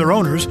feedback from their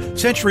owners,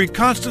 Century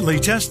constantly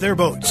tests their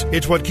boats.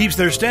 It's what keeps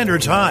their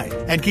standards high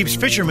and keeps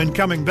fishermen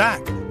coming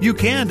back. You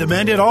can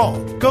demand it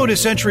all. Go to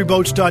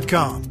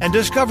CenturyBoats.com and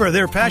discover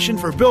their passion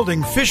for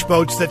building fish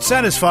boats that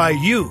satisfy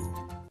you.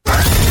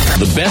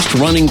 The best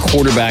running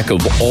quarterback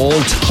of all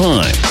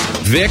time.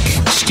 Vic,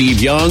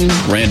 Steve Young,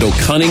 Randall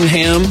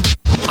Cunningham.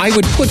 I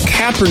would put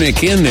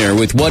Kaepernick in there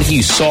with what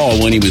he saw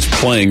when he was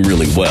playing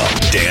really well.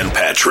 Dan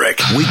Patrick.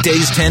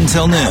 Weekdays 10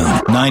 till noon.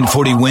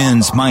 940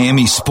 Wins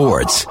Miami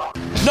Sports.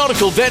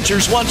 Nautical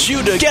Ventures wants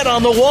you to get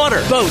on the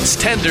water. Boats,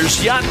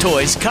 tenders, yacht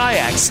toys,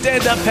 kayaks,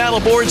 stand-up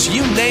paddleboards,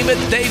 you name it,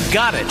 they've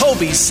got it.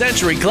 Hobie,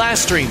 Century,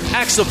 Glasstream,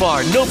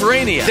 Axopar,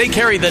 Novarania. They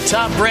carry the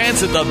top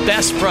brands at the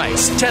best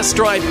price. Test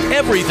drive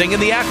everything in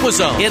the Aqua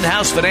Zone.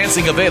 In-house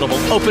financing available.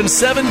 Open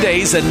 7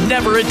 days and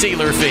never a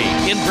dealer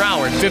fee. In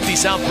Broward, 50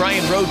 South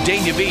Bryan Road,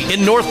 Dania Beach.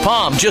 In North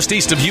Palm, just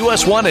east of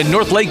US 1 and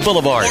North Lake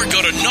Boulevard. Or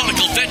go to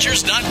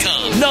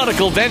nauticalventures.com.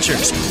 Nautical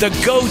Ventures, the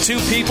go-to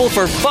people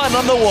for fun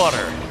on the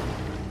water.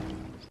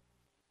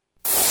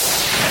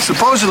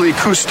 Supposedly,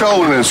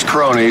 Cousteau and his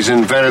cronies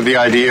invented the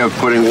idea of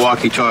putting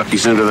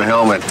walkie-talkies into the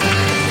helmet.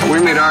 We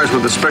made ours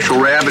with a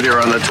special rabbit ear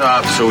on the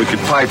top so we could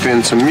pipe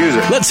in some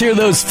music. Let's hear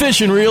those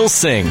fish and reels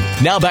sing.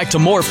 Now back to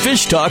more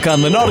fish talk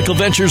on the Nautical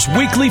Ventures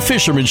Weekly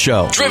Fisherman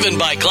Show. Driven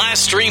by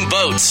Glasstream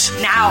Boats.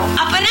 Now,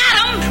 up and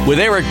at 'em! With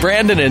Eric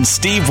Brandon and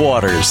Steve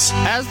Waters.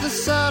 As the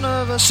son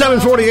of a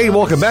 748,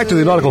 welcome back to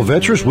the Nautical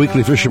Ventures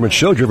Weekly Fisherman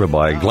Show, driven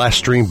by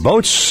Glasstream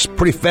Boats.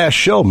 Pretty fast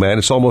show, man.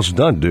 It's almost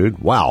done, dude.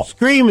 Wow.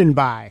 Screaming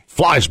by.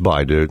 Flies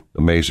by, dude.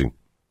 Amazing.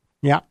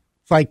 Yeah.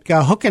 It's like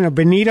hooking a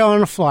bonito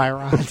on a fly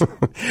rod.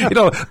 You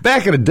know,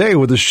 back in the day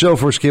when the show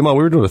first came on,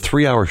 we were doing a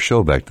 3-hour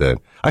show back then.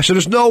 I said,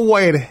 there's no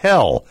way in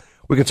hell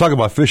we can talk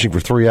about fishing for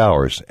 3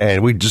 hours.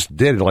 And we just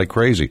did it like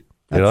crazy.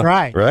 That's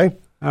right. Right?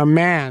 Oh,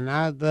 man.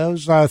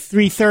 Those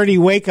 3:30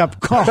 wake-up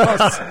calls.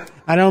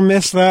 I don't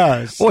miss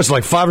those. Oh, it's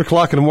like 5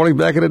 o'clock in the morning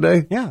back in the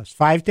day? Yeah, it's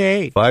 5 to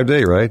 8. 5 to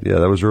 8, right? Yeah,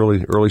 that was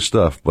early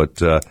stuff. But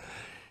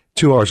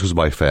 2 hours goes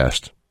by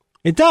fast.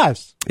 It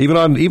does. Even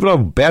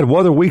on bad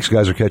weather weeks,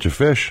 guys are catching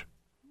fish.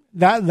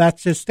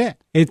 That's just it.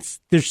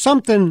 There's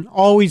something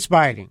always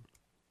biting.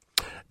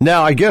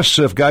 Now, I guess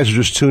if guys are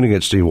just tuning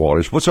in, Steve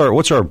Waters, what's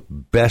our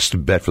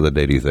best bet for the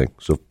day, do you think?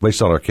 So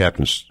based on our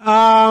captains.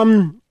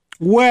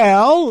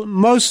 Well,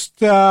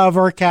 most of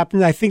our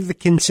captains, I think the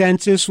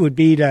consensus would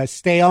be to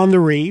stay on the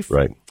reef.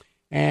 Right.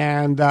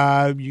 And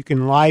you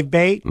can live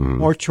bait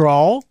or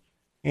trawl,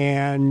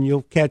 and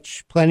you'll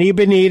catch plenty of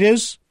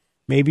bonitas,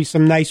 maybe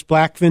some nice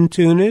blackfin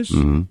tunas,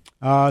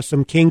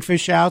 some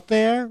kingfish out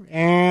there,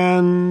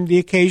 and the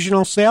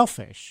occasional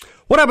sailfish.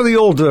 What happened to the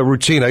old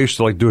routine I used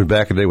to like doing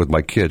back in the day with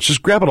my kids?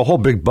 Just grabbing a whole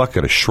big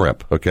bucket of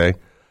shrimp, okay?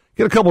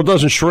 Get a couple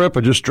dozen shrimp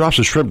and just drops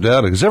the shrimp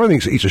down, because everything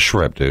eats a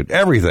shrimp, dude.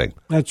 Everything.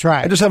 That's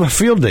right. And just have a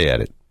field day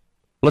at it.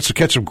 Let's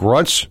catch some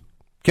grunts,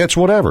 catch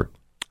whatever.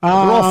 They're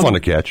all fun to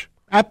catch.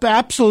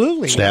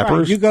 Absolutely.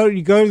 Snappers. Right.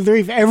 You go to the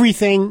reef,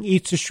 everything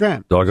eats a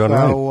shrimp. Doggone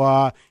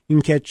right. You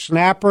can catch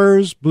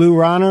snappers, blue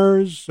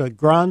runners,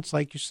 grunts,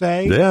 like you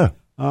say. Yeah.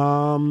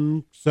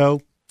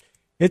 So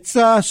it's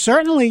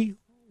certainly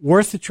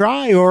worth a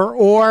try.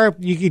 Or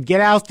you could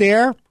get out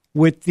there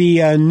with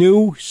the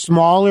new,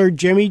 smaller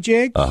Jimmy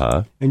jigs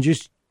and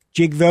just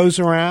jig those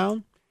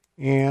around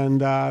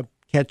and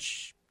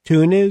catch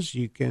tunas.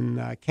 You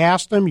can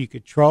cast them. You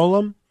could troll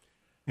them.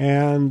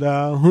 And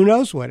who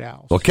knows what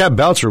else. Well, Cap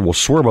Bouncer will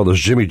swerve on those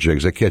Jimmy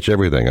jigs. They catch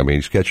everything. I mean,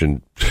 he's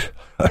catching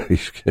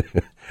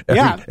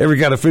every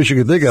kind of fish you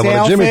can think of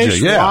on a Jimmy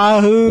jig.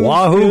 Yeah.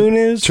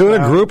 Wahoo, tuna,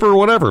 grouper,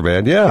 whatever,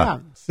 man. Yeah.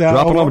 So,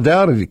 dropping them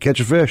down and you catch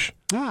a fish.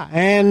 Yeah.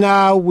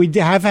 And we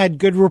have had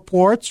good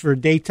reports for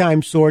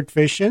daytime sword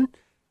fishing.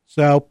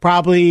 So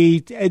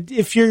probably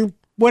if you're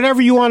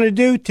whatever you want to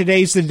do,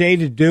 today's the day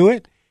to do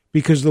it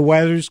because the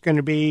weather's going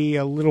to be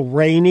a little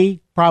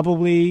rainy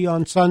probably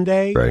on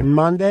Sunday and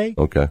Monday.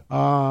 Okay.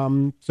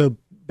 So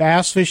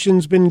bass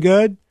fishing's been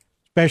good,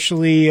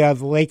 especially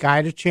the Lake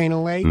Ida chain of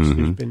lakes.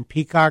 Mm-hmm. There's been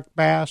peacock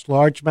bass,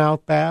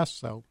 largemouth bass.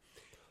 So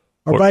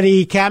our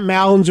buddy Captain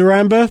Alan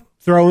Zaremba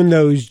throwing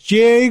those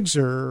jigs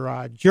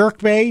or jerk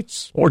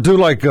baits. Or do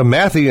like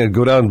Matthew and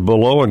go down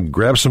below and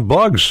grab some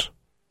bugs.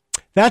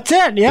 That's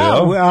it, yeah.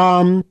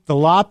 The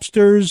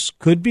lobsters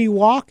could be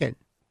walking.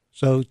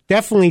 So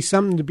definitely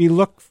something to be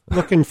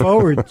looking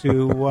forward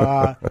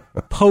to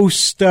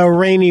post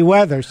rainy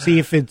weather. See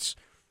if it's,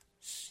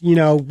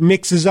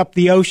 mixes up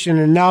the ocean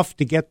enough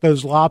to get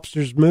those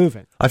lobsters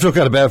moving. I feel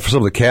kind of bad for some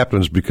of the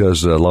captains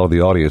because a lot of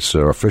the audience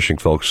are fishing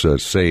folks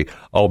say,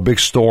 oh, big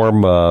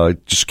storm,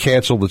 just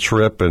cancel the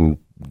trip and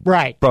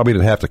probably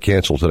didn't have to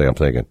cancel today, I'm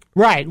thinking.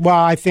 Right. Well,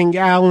 I think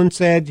Alan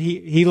said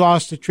he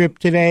lost a trip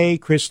today.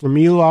 Chris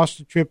Lemieux lost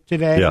a trip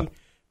today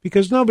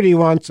because nobody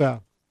wants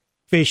a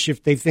fish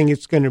if they think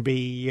it's going to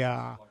be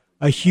a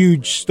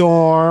huge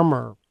storm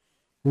or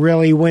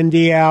really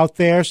windy out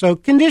there. So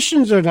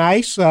conditions are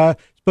nice.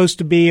 Supposed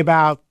to be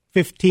about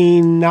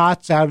 15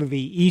 knots out of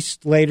the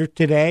east later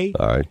today.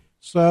 All right.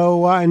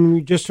 So, and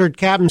we just heard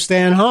Captain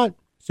Stan Hunt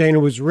saying it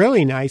was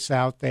really nice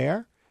out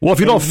there. Well, if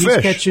you don't he's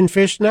fish, catching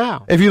fish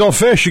now. If you don't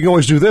fish, you can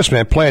always do this,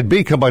 man. Plan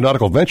B, come by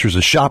Nautical Ventures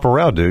and shop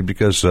around, dude,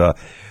 because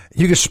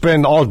you can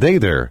spend all day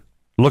there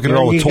looking at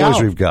all the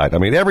toys we've got. I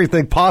mean,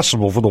 everything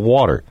possible for the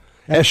water.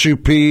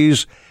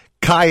 SUPs,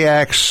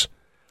 kayaks,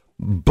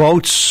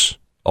 boats.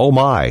 Oh,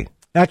 my.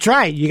 That's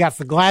right. You got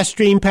the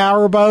Glasstream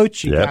power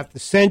boats. You got the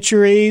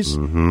Centuries.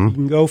 Mm-hmm. You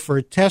can go for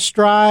a test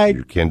ride.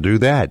 You can do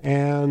that.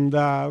 And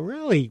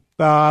really,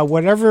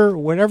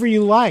 whatever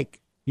you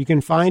like, you can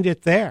find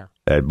it there.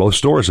 At both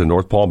stores in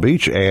North Palm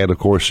Beach and, of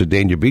course, at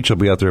Dania Beach. I'll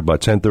be out there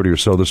about 10:30 or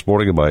so this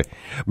morning in my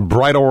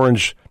bright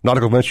orange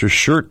Nautical Ventures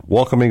shirt,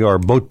 welcoming our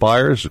boat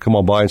buyers to come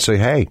on by and say,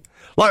 hey.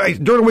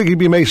 Like, during the week, you'd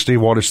be amazed,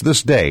 Steve Waters,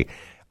 this day,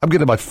 I'm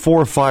getting about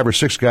 4 or 5 or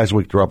 6 guys a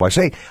week to drop by.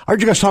 Say, hey, I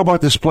heard you guys talk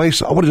about this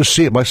place. I want to just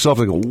see it myself.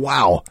 They go,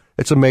 wow,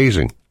 it's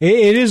amazing.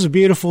 It is a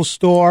beautiful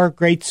store.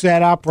 Great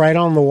setup right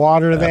on the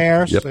water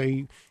there. Yep.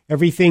 So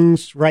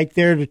everything's right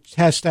there to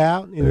test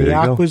out in the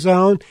Aqua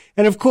Zone.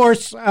 And, of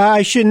course,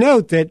 I should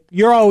note that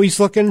you're always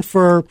looking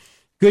for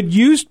good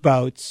used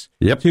boats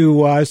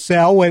to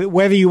sell,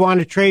 whether you want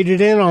to trade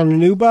it in on a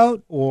new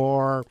boat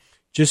or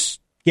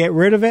just get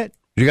rid of it.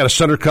 You got a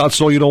center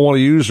console you don't want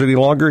to use any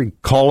longer,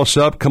 call us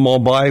up, come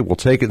on by, we'll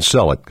take it and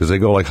sell it, because they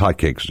go like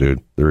hotcakes,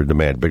 dude. They're in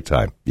demand big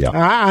time. Yeah,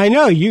 I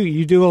know.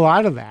 You do a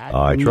lot of that.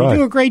 I try. You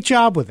do a great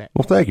job with it.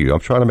 Well, thank you. I'm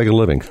trying to make a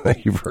living.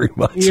 Thank you very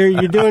much.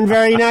 You're doing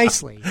very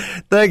nicely.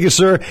 Thank you,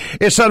 sir.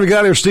 It's time to get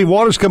out here. Steve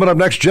Waters coming up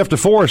next, Jeff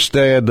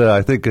DeForest, and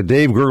I think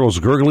Dave Gurgles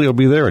Gurgley will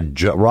be there,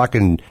 and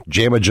rocking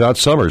Jamma John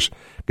Summers.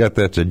 Got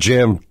that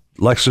Jam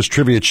Lexus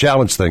Trivia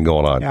Challenge thing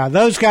going on. Yeah,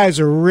 those guys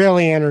are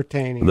really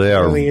entertaining. They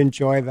are. Really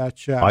enjoy that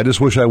show. I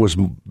just wish I was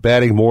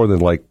batting more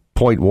than like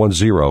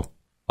 .10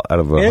 out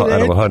of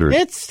 100.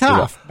 It's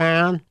tough,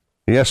 man.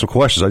 He asked some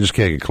questions I just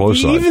can't get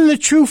close on. Even the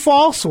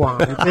true-false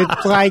ones.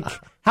 It's like,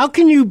 how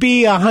can you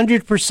be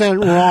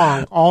 100%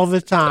 wrong all the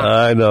time?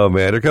 I know,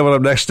 man. They're coming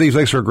up next. Steve,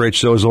 thanks for a great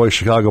show. As always,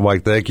 Chicago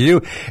Mike, thank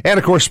you. And,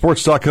 of course,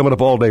 Sports Talk coming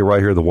up all day right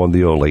here, the one,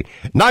 the only.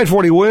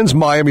 940 wins,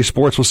 Miami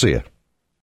Sports. We'll see you.